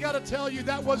 I got to tell you,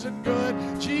 that wasn't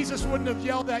good. Jesus wouldn't have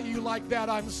yelled at you like that.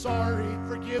 I'm sorry.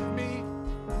 Forgive me.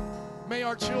 May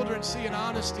our children see an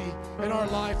honesty in our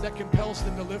life that compels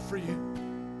them to live for you.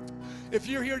 If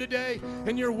you're here today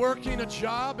and you're working a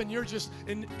job and you're just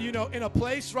in a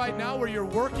place right now where you're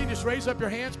working, just raise up your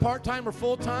hands, part-time or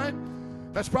full-time.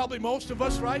 That's probably most of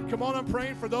us, right? Come on, I'm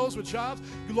praying for those with jobs.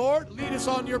 Lord, lead us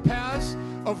on your paths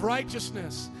of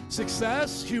righteousness,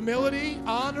 success, humility,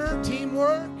 honor,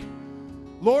 teamwork.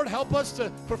 Lord, help us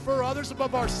to prefer others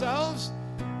above ourselves.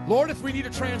 Lord, if we need to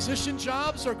transition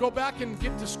jobs or go back and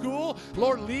get to school,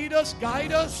 Lord, lead us,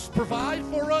 guide us, provide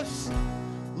for us.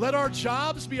 Let our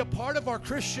jobs be a part of our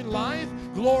Christian life,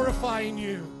 glorifying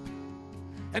you.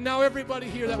 And now everybody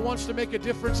here that wants to make a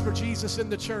difference for Jesus in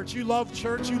the church. You love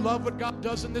church. You love what God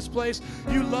does in this place.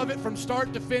 You love it from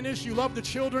start to finish. You love the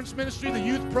children's ministry, the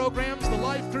youth programs, the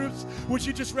life groups. Would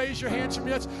you just raise your hands for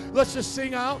me? Let's just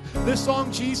sing out this song,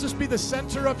 Jesus Be the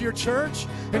Center of Your Church.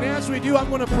 And as we do, I'm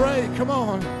going to pray. Come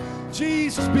on.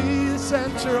 Jesus be the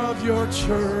center of your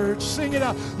church. Sing it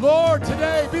out. Lord,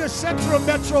 today be the center of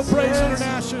Metro Praise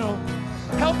International.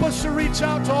 Help us to reach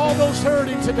out to all those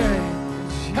hurting today.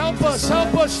 Help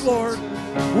us, Lord.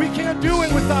 We can't do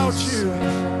it without you.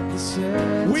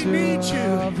 We need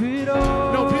you.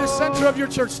 No, be the center of your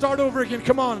church. Start over again.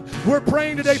 Come on. We're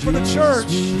praying today for the church.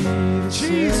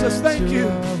 Jesus, thank you.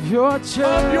 Of your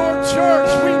church.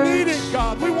 We need it,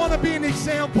 God. We want to be an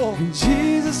example.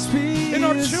 In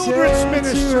our children's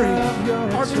ministry,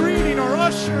 our greeting, our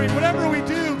ushering, whatever we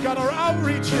do, God, our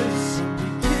outreaches.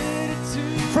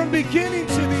 From beginning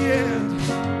to the end.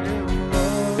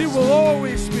 It will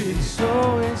always be.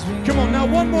 Come on, now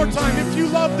one more time. If you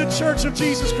love the Church of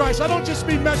Jesus Christ, I don't just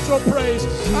mean Metro Praise.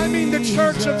 I mean the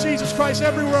Church of Jesus Christ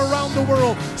everywhere around the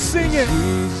world. Sing it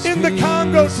in the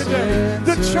Congo today.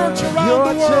 The church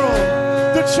around the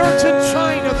world. The church in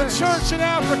China. The church in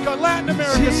Africa, Latin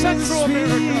America, Central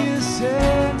America.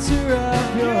 Center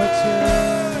of your church.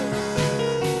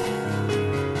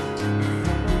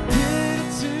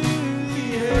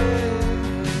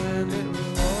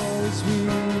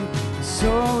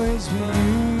 Always be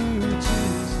you,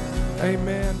 Jesus.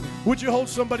 Amen. Would you hold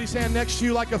somebody's hand next to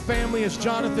you like a family as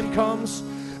Jonathan comes?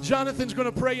 Jonathan's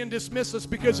going to pray and dismiss us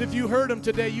because if you heard him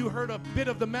today, you heard a bit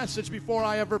of the message before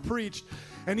I ever preached.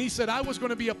 And he said, I was going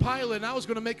to be a pilot and I was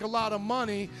going to make a lot of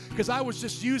money because I was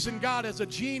just using God as a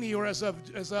genie or as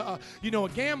a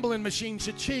gambling machine,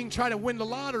 cha-ching, trying to win the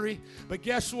lottery. But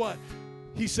guess what?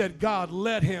 He said, God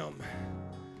led him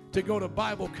to go to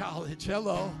Bible college.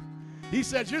 Hello. He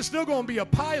said, you're still going to be a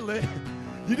pilot.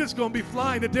 You're just going to be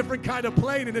flying a different kind of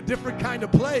plane in a different kind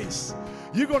of place.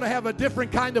 You're going to have a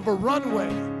different kind of a runway.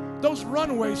 Those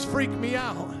runways freak me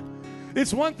out.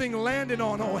 It's one thing landing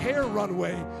on O'Hare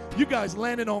runway. You guys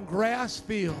landed on grass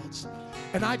fields.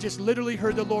 And I just literally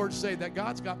heard the Lord say that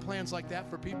God's got plans like that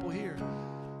for people here.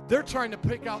 They're trying to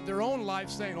pick out their own life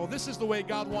saying, oh, this is the way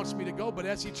God wants me to go. But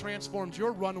as he transformed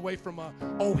your runway from a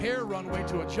O'Hare runway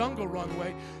to a jungle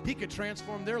runway, he could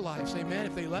transform their lives. Amen.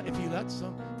 If he lets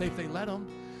them, if they let them.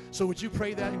 So would you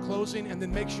pray that in closing and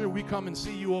then make sure we come and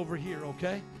see you over here,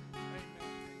 okay?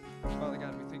 Amen. Father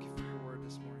God, we thank you for your word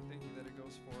this morning. Thank you that it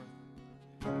goes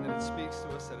forth and that it speaks to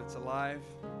us, that it's alive.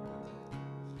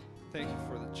 Thank you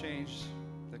for the change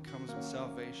that comes with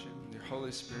salvation, your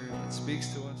Holy Spirit that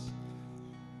speaks to us.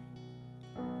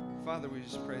 Father, we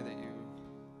just pray that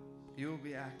you will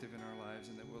be active in our lives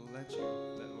and that we'll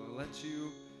let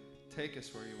you take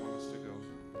us where you want us to go.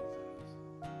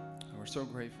 And we're so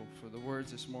grateful for the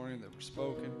words this morning that were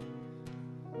spoken.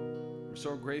 We're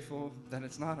so grateful that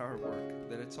it's not our work,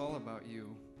 that it's all about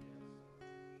you.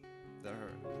 That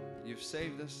you've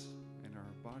saved us and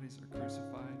our bodies are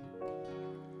crucified.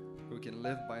 We can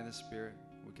live by the Spirit.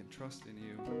 We can trust in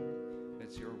you.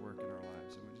 It's your work in our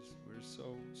lives. And we're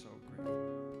so, so grateful.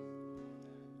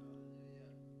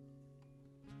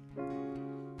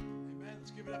 Amen.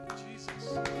 Let's give it up for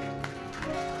Jesus.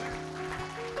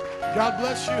 God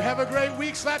bless you. Have a great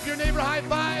week. Slap your neighbor high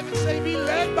five and say, be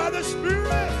led by the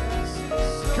Spirit.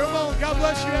 Come on. God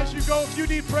bless you as you go. If you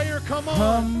need prayer, come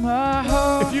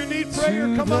on. If you need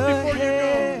prayer, come up before you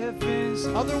go.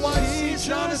 Otherwise, see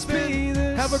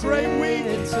Jonathan. Have a great week.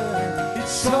 It's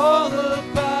all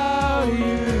about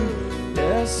you.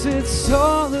 Yes, it's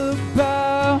all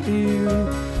about you.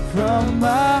 From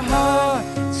my heart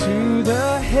to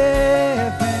the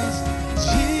heavens,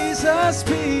 Jesus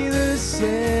be the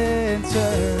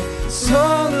center. It's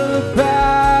all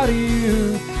about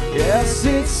you. Yes,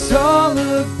 it's all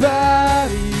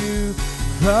about you.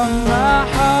 From my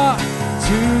heart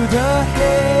to the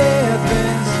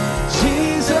heavens,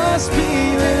 Jesus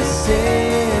be the center.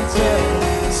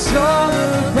 It's all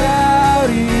about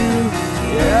you.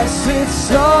 Yes,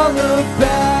 it's all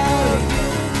about you.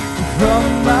 From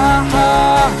my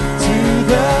heart to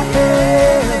the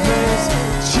heavens,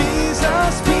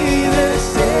 Jesus be the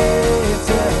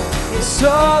center. It's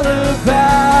all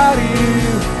about you.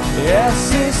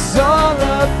 Yes, it's all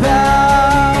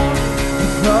about.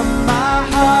 From my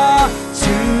heart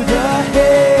to the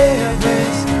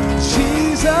heavens,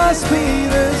 Jesus be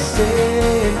the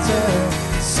center.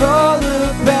 It's all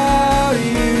about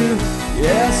you.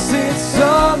 Yes, it's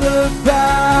all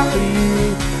about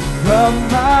you. From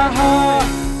my heart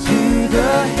to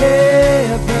the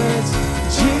heavens,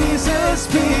 Jesus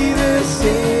be the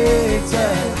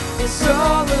center. It's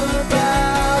all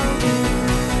about you.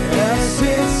 Yes,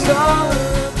 it's all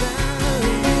about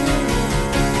you.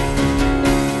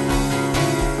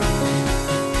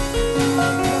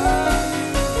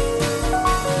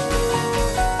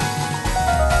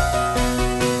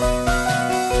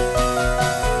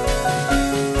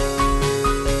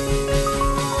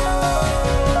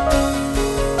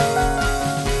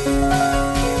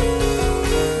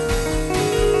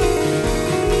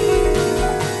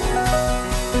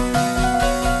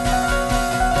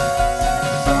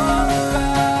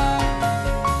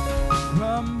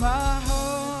 From my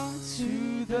heart to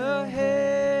the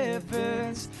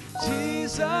heavens,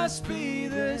 Jesus be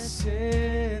the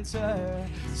center.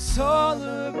 It's all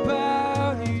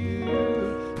about you.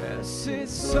 Yes,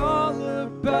 it's all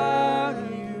about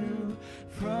you.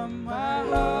 From my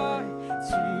heart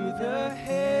to the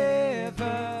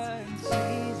heavens,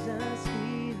 Jesus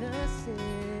be the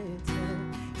center.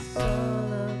 It's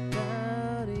all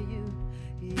about you.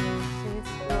 Yes,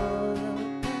 it's all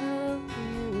about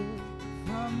you.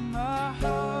 From my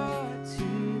heart to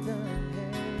the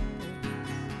heavens,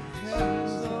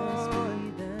 Jesus be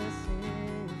the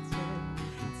center.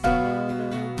 It's all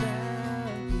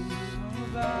about you. It's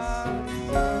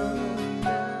all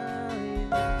about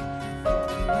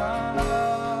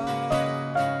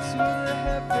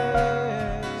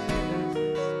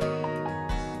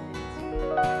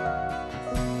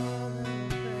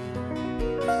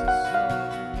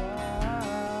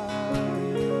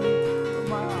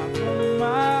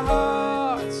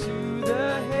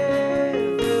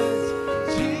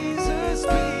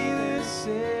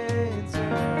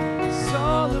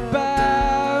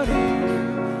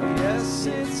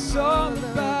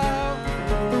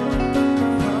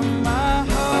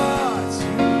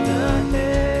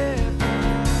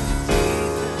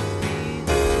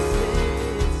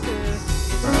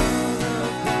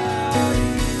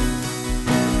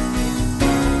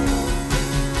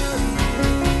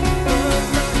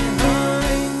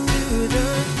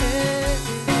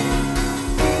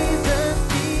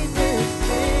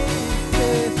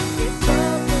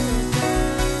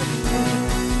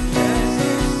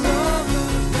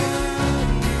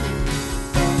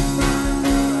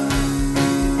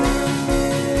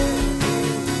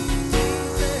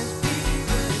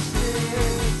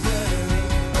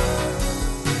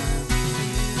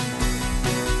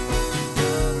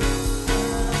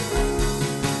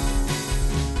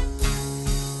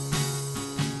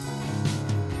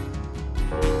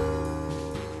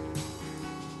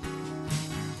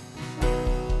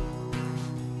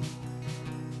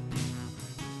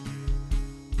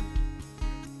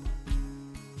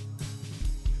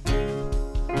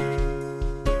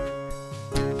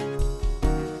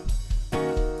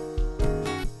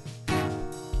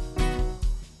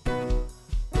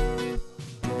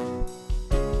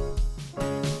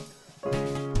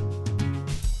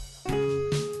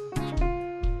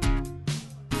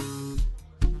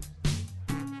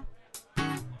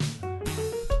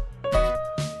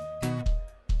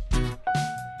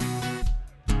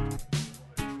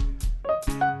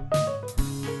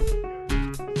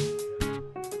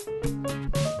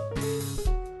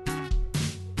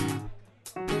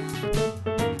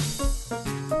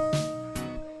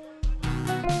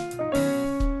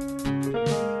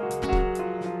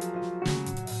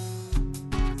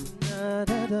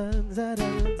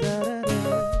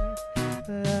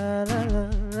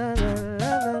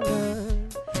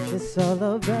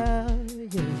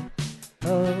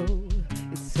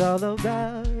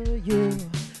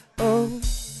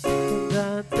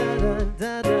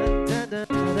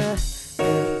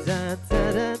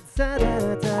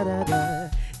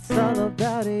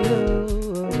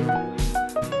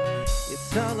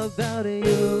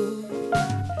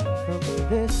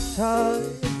His heart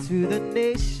to the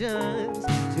nations,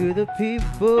 to the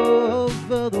people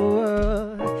over the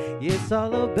world. It's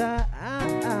all about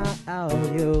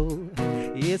you.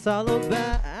 It's all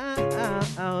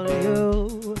about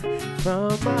you. From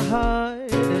my heart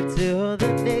to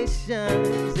the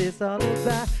nations, it's all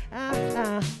about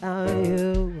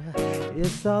you.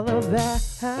 It's all about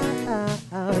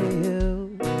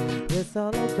you. It's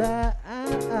all about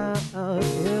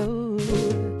you.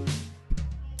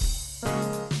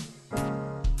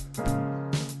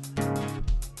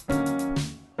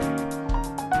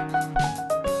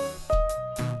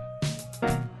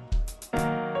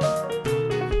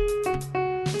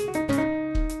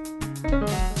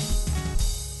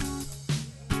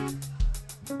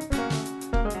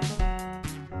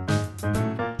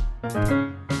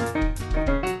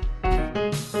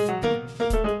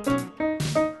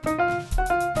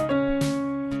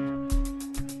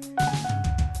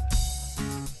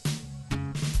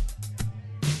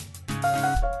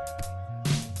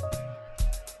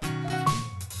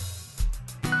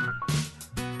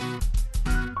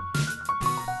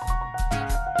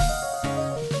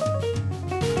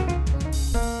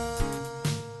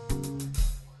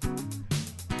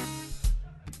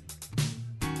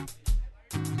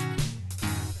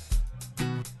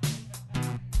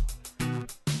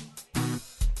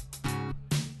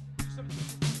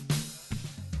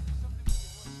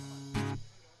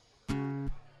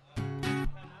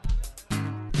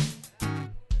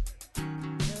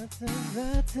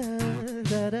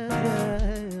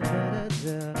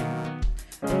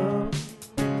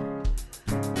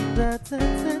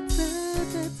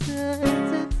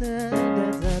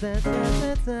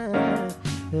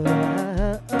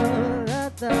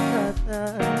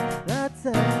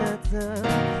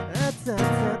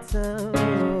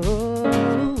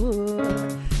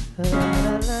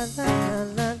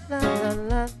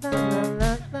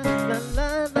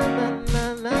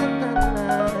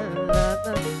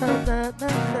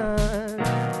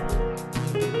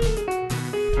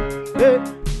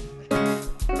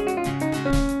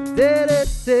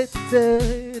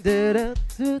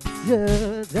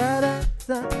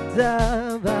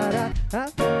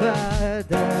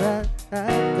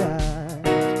 Da